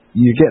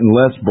you're getting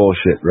less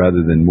bullshit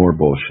rather than more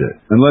bullshit,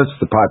 unless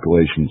the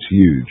population's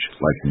huge,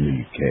 like in the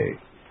UK.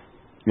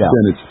 Yeah.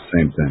 Then it's the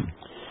same thing.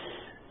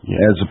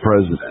 Yeah. As a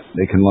president,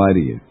 they can lie to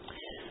you.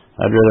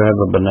 I'd rather have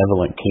a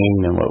benevolent king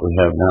than what we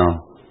have now.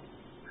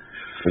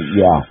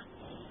 Yeah.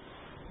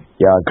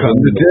 Yeah. Come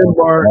to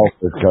Denmark.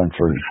 The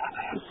country.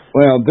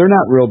 Well, they're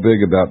not real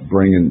big about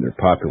bringing their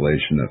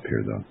population up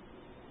here, though.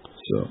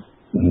 So.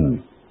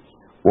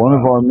 One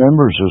of our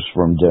members is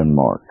from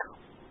Denmark.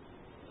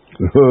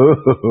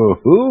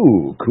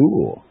 Ooh,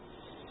 cool.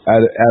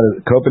 Out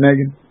of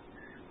Copenhagen?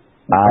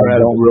 I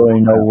don't really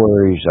know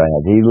where he's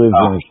at. He lives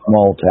in a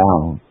small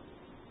town.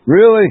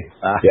 Really?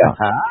 Yeah.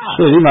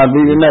 Shit, he might be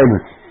your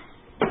neighbor.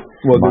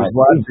 Well, there's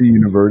lots of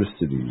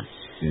universities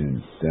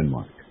in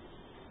Denmark.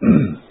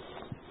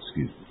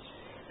 Excuse me.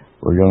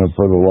 We're going to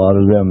put a lot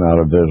of them out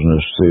of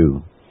business,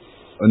 too.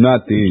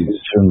 Not these.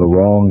 It's in the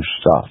wrong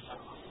stuff.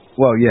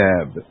 Well,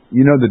 yeah, but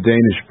you know the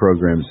Danish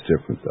program is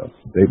different, though.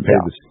 They pay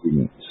the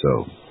student,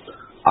 so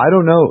I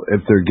don't know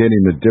if they're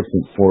getting a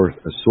different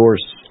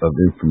source of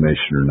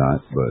information or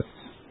not, but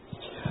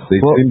they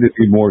seem to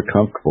be more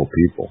comfortable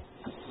people.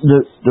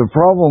 The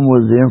problem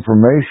with the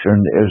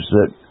information is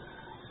that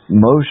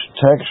most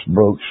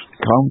textbooks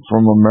come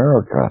from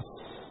America.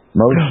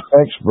 Most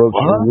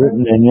textbooks are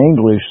written in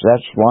English.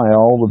 That's why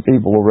all the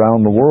people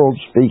around the world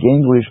speak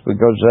English,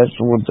 because that's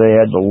what they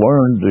had to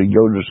learn to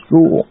go to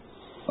school.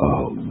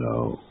 Oh,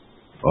 no.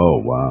 Oh,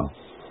 wow.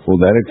 Well,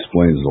 that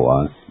explains a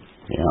lot.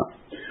 Yeah.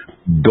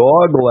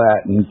 Dog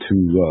Latin to,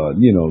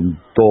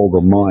 dull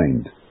the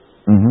mind.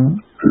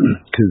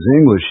 Because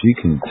English, you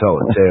can tell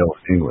a tale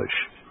in English.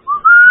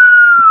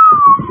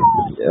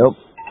 Yep.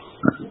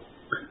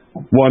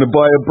 Want to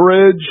buy a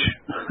bridge?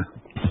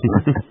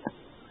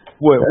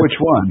 Which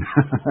one?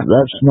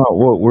 That's not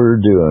what we're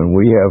doing.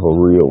 We have a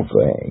real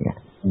thing.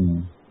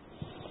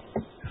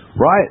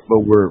 Right,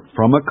 but we're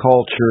from a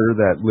culture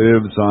that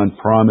lives on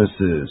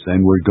promises and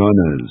we're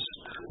gonnas,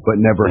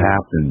 but never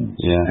happens.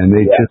 Yeah. And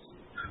they just,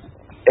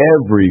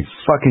 every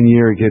fucking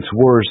year it gets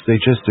worse. They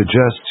just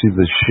adjust to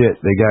the shit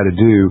they got to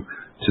do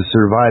to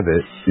survive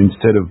it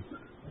instead of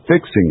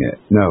fixing it.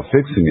 No,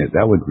 fixing it,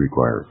 that would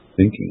require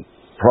thinking.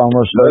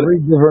 Promise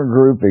every different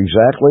group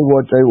exactly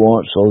what they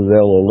want, so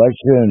they'll elect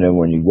you, and then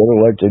when you get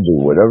elected,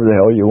 do whatever the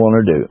hell you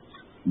want to do.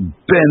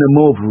 Bend them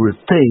over a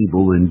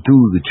table and do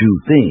the Jew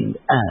thing.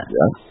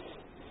 Yeah.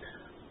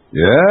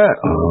 You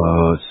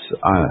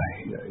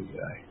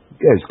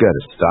guys got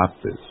to stop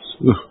this.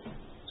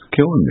 It's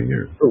killing me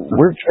here.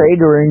 We're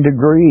catering to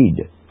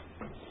greed.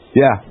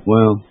 Yeah,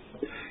 well,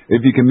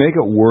 if you can make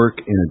it work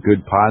in a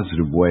good,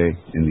 positive way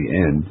in the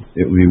end,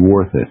 it will be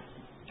worth it.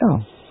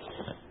 Yeah.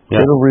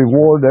 It'll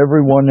reward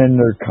everyone in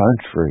their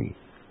country.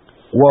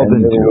 Well,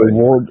 then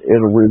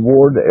it'll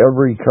reward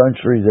every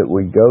country that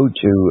we go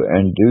to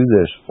and do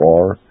this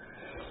for.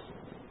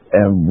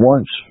 And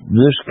once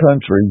this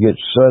country gets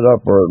set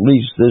up, or at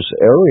least this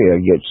area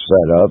gets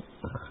set up,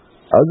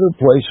 other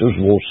places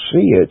will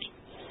see it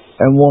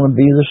and want to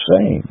be the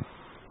same.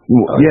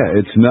 Well, yeah,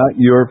 it's not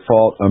your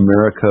fault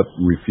America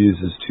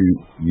refuses to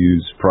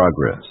use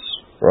progress.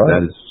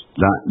 Right. That is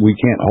not. We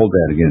can't hold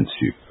that against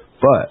you.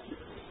 But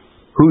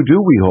who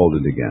do we hold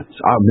it against?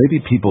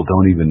 Maybe people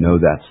don't even know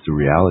that's the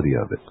reality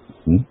of it.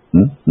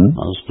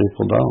 Most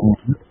people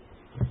don't.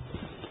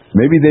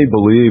 Maybe they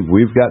believe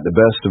we've got the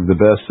best of the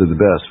best of the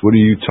best. What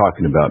are you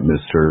talking about,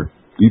 mister?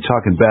 You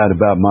talking bad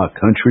about my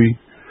country?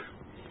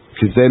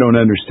 Because they don't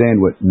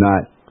understand what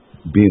not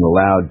being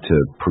allowed to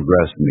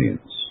progress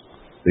means.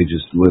 They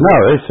just live. No,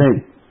 they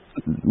think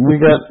they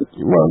got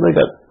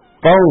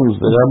phones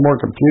that have more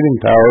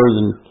computing power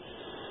than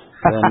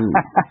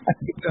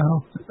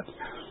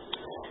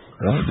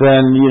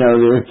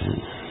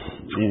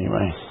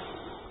anyway.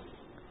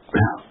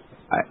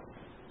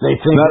 They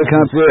think it's not a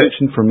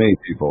competition for me,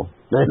 people.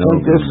 They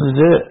think this is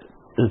it.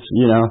 It's,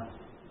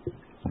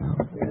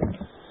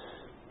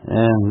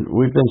 and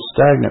we've been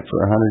stagnant for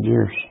 100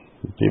 years.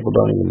 People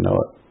don't even know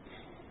it.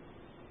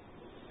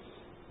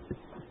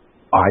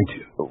 I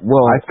do.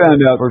 Well, I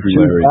found out for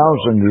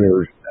 2,000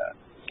 years.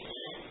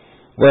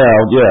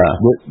 Well, yeah.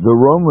 The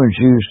Romans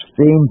used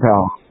steam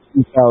power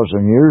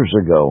 2,000 years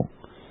ago,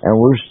 and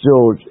we're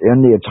still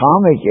in the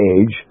atomic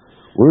age.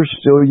 We're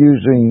still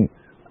using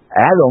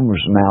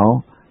atoms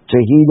now to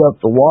heat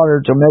up the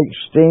water to make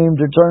steam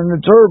to turn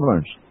the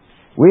turbines.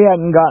 We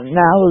hadn't gotten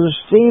out of the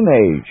steam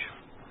age.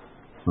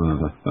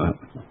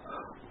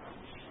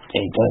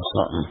 Ain't that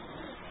something?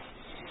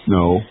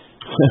 No.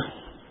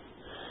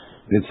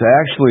 It's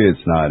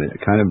not. I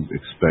kind of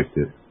expect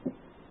it.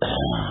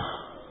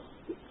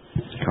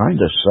 It's kind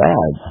of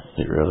sad.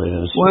 It really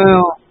is.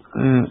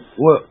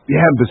 Well,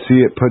 yeah, but see,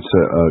 it puts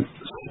a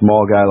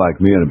small guy like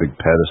me on a big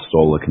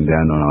pedestal looking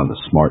down on all the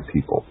smart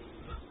people.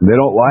 And they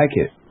don't like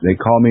it. They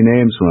call me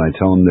names when I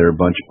tell them they're a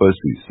bunch of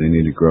pussies. They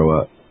need to grow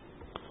up.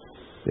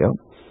 Yep.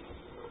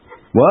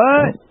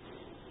 What?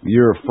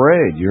 You're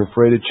afraid. You're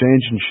afraid of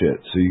changing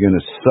shit. So you're going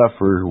to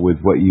suffer with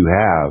what you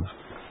have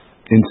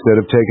instead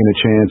of taking a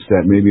chance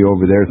that maybe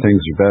over there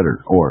things are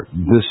better, or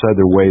this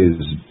other way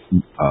is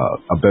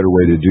a better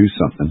way to do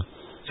something.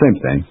 Same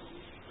thing.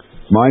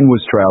 Mine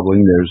was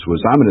traveling. Theirs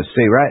was, I'm going to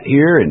stay right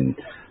here and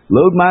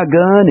load my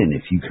gun, and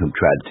if you come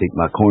try to take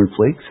my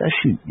cornflakes, I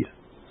shoot you.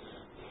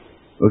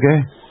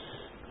 Okay?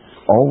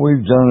 All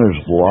we've done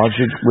is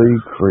logically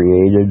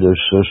created a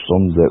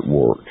system that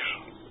works.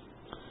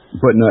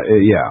 But not,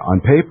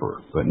 on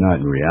paper, but not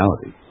in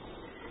reality.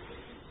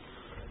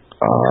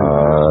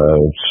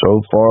 So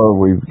far,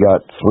 we've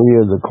got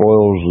 3 of the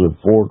coils, the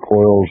 4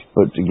 coils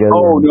put together.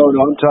 Oh, no,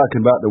 I'm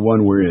talking about the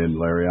one we're in,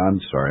 Larry.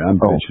 I'm sorry. I'm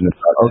bitching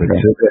about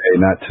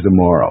today, not to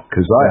tomorrow.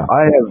 Because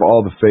I have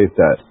all the faith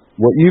that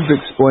what you've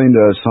explained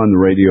to us on the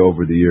radio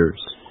over the years,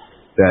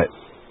 that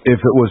if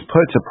it was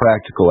put to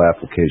practical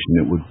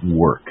application, it would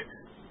work.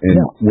 And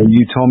when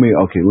you told me,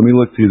 okay, let me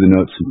look through the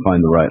notes and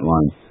find the right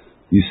line,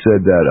 you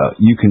said that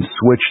you can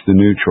switch the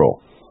neutral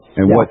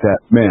and what that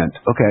meant.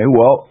 Okay,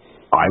 well,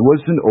 I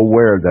wasn't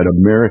aware that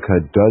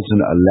America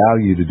doesn't allow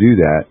you to do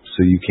that,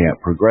 so you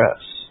can't progress.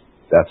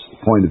 That's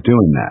the point of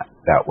doing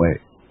that way.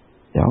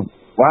 Yeah.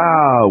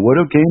 Wow, what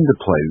a game to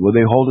play. Well,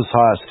 they hold us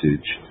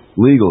hostage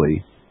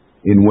legally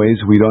in ways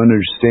we don't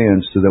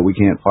understand so that we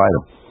can't fight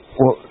them.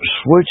 Well,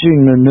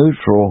 switching the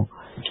neutral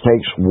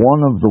takes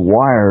one of the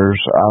wires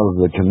out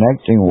of the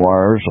connecting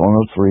wires on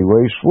a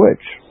 3-way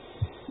switch.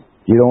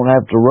 You don't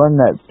have to run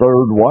that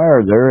 3rd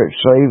wire there. It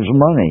saves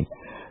money.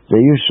 They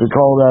used to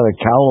call that a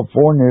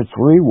California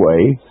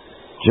 3-way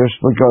just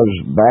because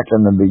back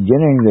in the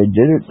beginning they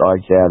did it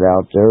like that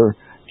out there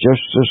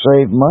just to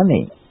save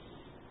money.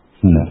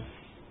 They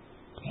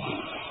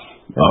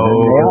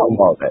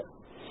outlawed it.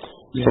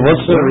 So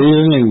what's the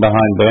reasoning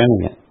behind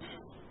banning it?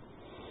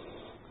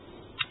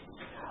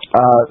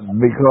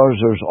 Because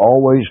there's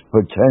always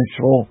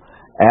potential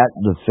at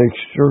the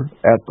fixture,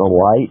 at the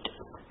light.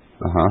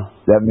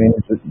 That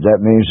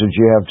means that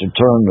you have to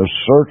turn the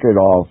circuit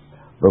off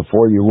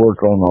before you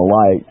work on the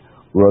light,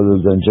 rather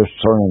than just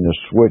turning the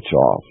switch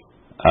off.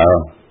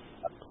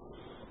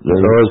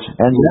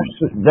 And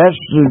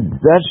that's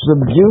the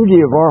beauty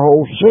of our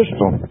whole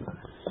system.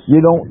 You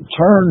don't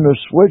turn the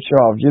switch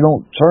off. You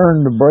don't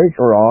turn the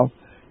breaker off.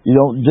 You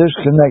don't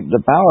disconnect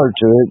the power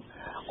to it.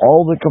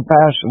 All the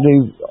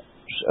capacity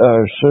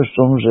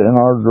systems in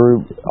our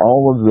group,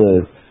 all of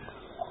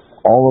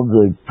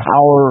the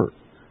power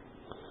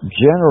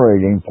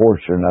generating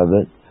portion of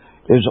it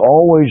is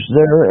always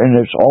there, and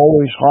it's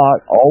always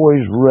hot,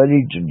 always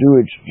ready to do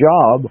its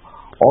job.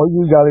 All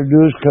you got to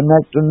do is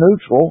connect the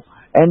neutral,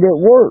 and it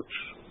works.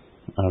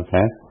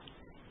 Okay.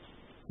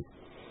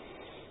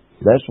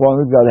 That's why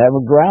we've got to have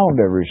a ground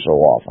every so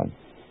often.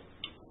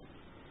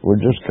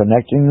 We're just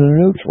connecting the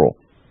neutral.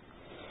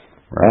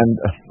 Right. And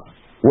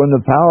when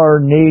the power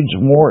needs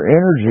more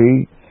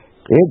energy,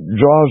 it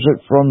draws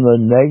it from the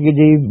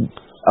negative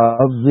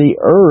of the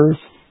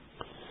Earth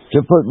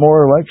to put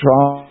more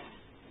electrons,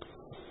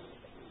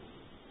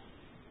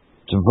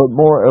 to put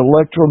more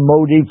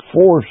electromotive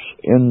force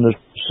in the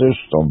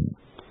system.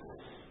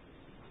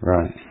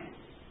 Right.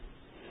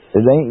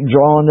 It ain't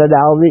drawing it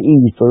out of the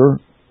ether.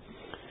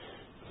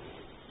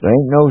 There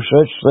ain't no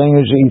such thing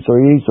as ether.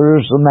 Ether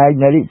is the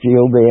magnetic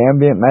field, the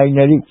ambient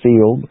magnetic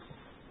field.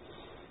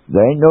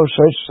 There ain't no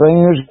such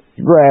thing as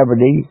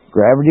gravity.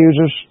 Gravity is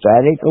a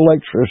static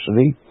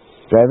electricity.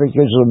 Static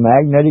is a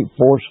magnetic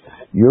force.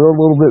 You're a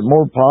little bit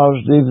more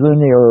positive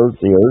than the Earth.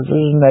 The Earth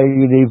is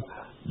negative.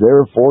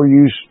 Therefore,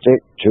 you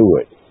stick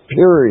to it.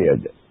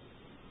 Period.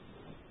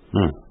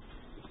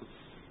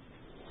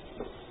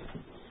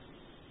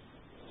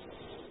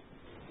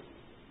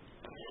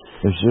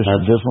 It's just a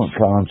different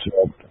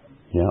concept.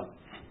 Yeah.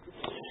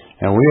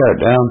 And we are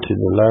down to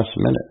the last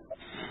minute.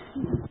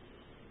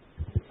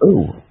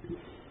 Ooh.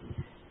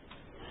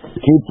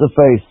 Keep the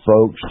faith,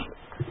 folks.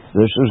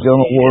 This is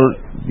going to work.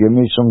 Give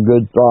me some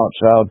good thoughts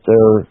out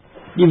there.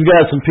 You've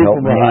got some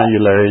people behind you,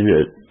 Larry,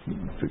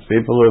 that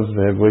People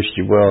have wished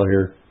you well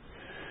here.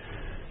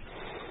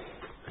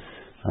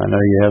 I know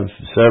you have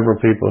several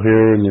people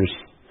here, and there's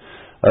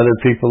other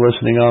people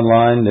listening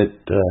online that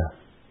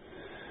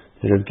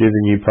have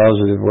given you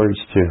positive words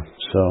too.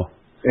 So.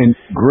 And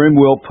Grim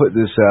will put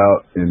this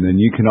out, and then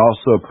you can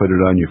also put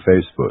it on your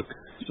Facebook.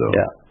 So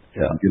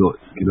yeah, get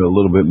a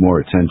little bit more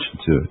attention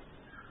to it.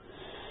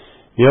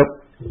 Yep.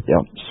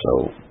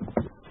 So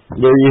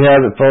there you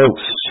have it,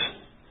 folks.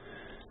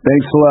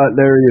 Thanks a lot,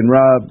 Larry and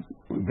Rob.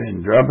 We've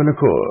been dropping a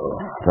coil.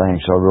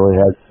 Thanks, I really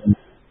have.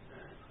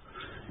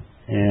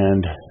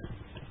 And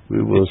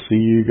we will see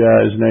you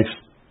guys next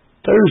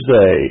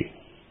Thursday.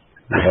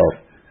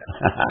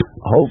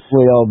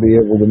 Hopefully I'll be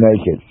able to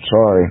make it.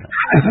 Sorry.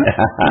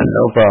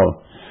 No problem.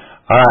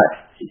 All right.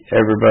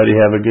 Everybody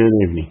have a good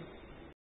evening.